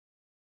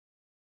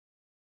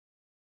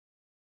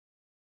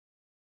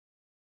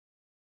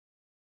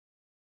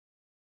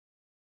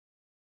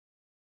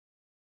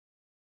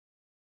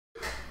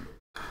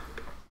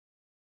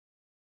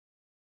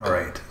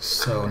 Alright,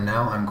 so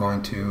now I'm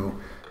going to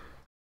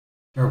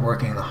start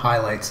working the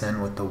highlights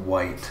in with the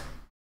white,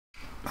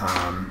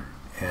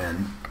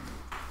 and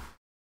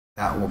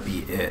that will be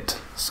it.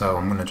 So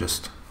I'm going to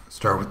just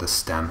start with the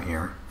stem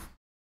here.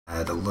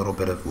 Add a little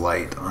bit of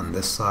light on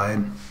this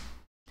side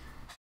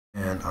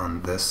and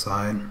on this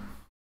side,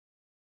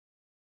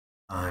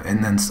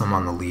 and then some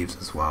on the leaves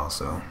as well,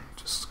 so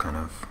just kind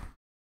of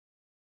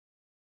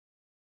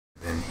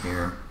in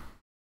here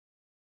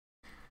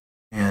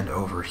and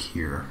over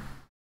here.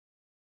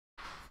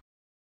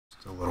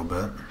 Just a little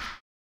bit.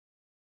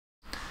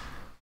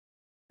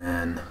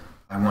 And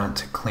I want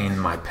to clean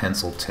my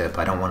pencil tip.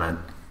 I don't want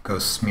to go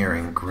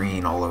smearing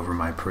green all over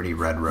my pretty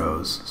red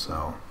rose,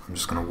 so I'm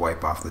just going to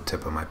wipe off the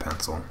tip of my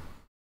pencil.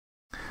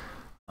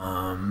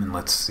 And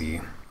let's see,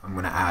 I'm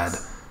going to add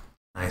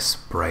a nice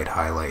bright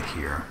highlight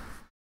here.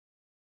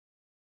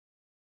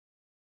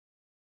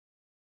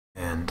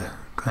 And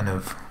kind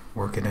of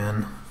work it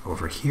in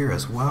over here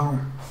as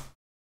well.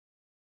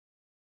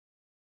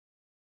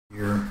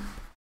 Here.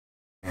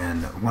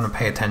 And I want to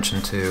pay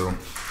attention to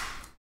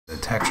the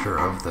texture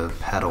of the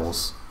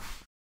petals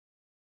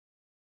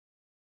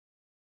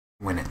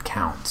when it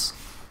counts.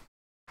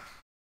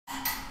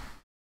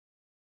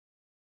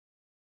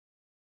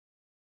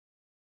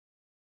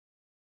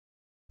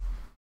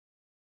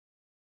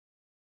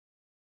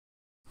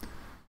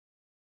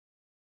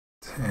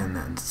 And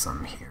then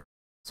some here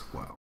as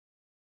well.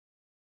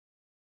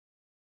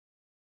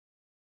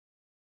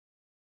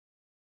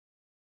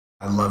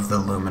 I love the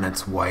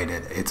Luminance white.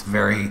 It's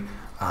very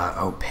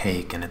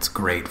opaque, and it's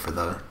great for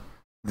the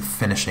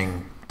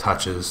finishing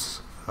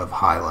touches of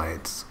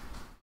highlights.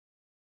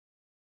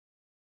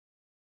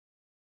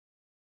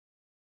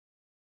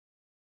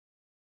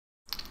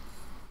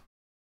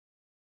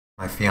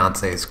 My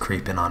fiance is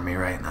creeping on me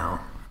right now,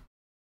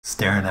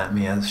 staring at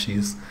me as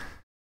she's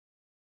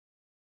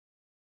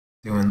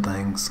doing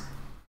things.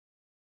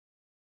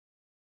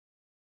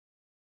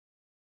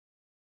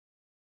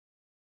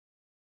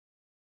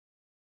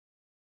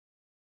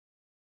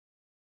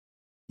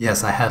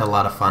 Yes, I had a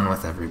lot of fun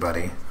with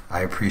everybody.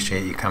 I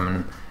appreciate you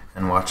coming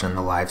and watching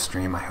the live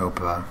stream. I hope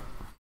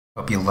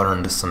you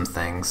learned some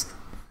things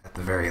at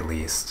the very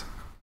least.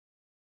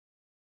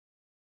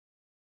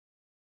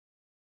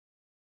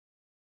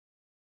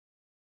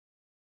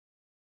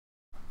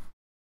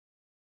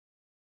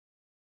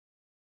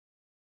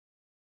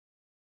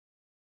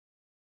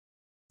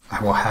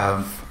 I will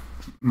have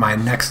my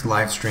next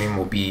live stream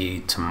will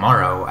be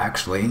tomorrow,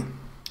 actually.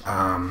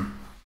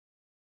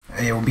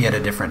 It will be at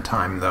a different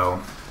time, though.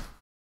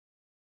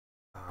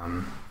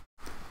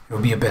 It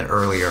will be a bit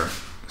earlier,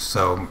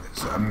 so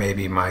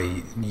maybe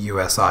my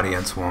US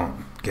audience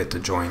won't get to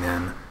join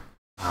in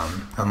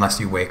unless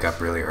you wake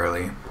up really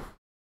early.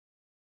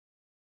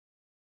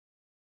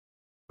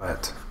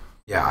 But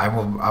yeah,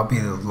 I'll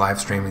be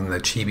live streaming the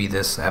Chibi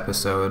This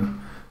episode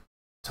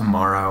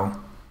tomorrow,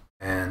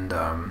 and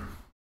I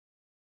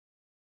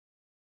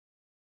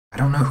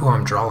don't know who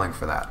I'm drawing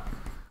for that,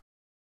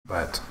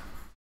 but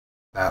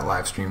that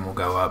live stream will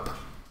go up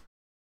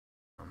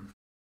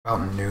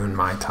about noon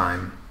my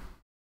time.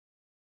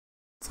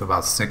 It's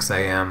about 6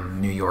 a.m.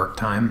 New York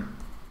time.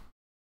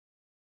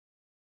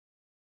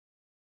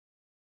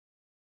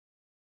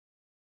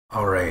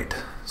 Alright,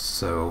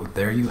 so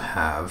there you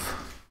have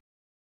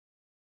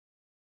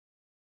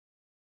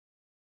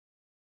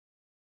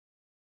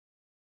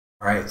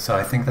Alright, so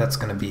I think that's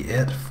going to be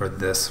it for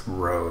this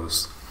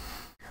rose.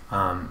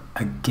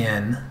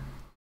 Again,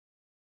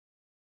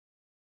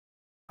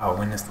 oh,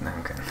 when is that?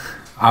 Okay.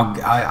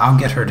 I'll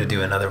get her to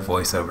do another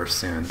voiceover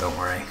soon, don't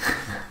worry.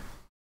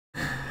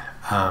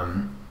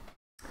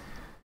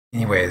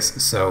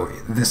 Anyways, so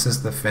this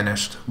is the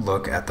finished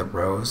look at the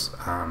rose.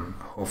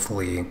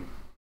 Hopefully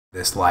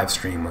this live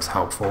stream was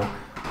helpful.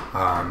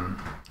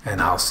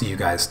 And I'll see you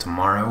guys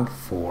tomorrow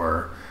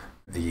for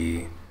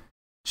the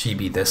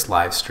Chibi This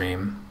live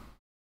stream.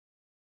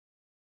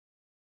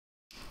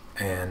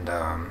 And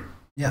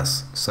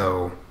yes,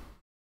 so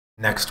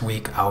next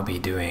week I'll be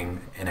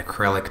doing an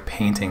acrylic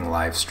painting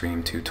live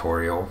stream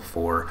tutorial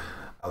for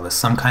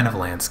some kind of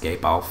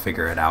landscape. I'll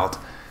figure it out.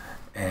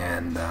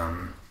 And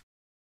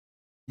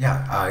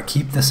Yeah,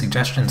 keep the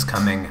suggestions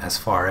coming as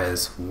far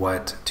as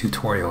what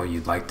tutorial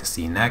you'd like to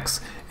see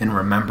next. And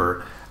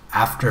remember,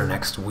 after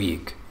next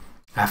week,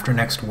 after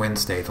next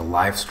Wednesday, the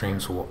live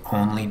streams will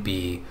only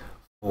be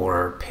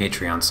for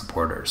Patreon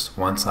supporters.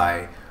 Once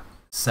I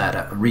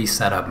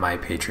reset up my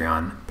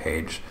Patreon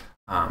page,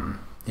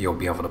 you'll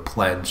be able to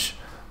pledge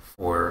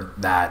for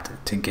that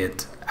to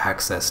get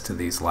access to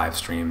these live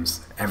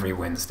streams every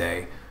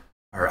Wednesday.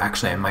 Or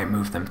actually, I might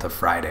move them to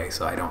Friday,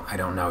 so I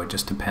don't know. It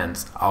just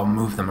depends. I'll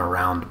move them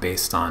around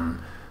based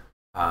on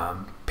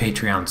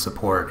Patreon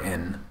support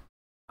and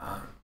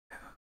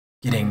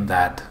getting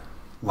that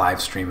live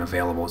stream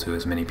available to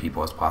as many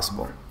people as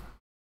possible.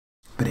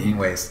 But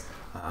anyways,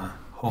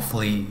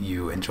 hopefully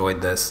you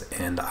enjoyed this,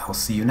 and I'll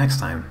see you next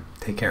time.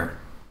 Take care.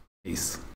 Peace.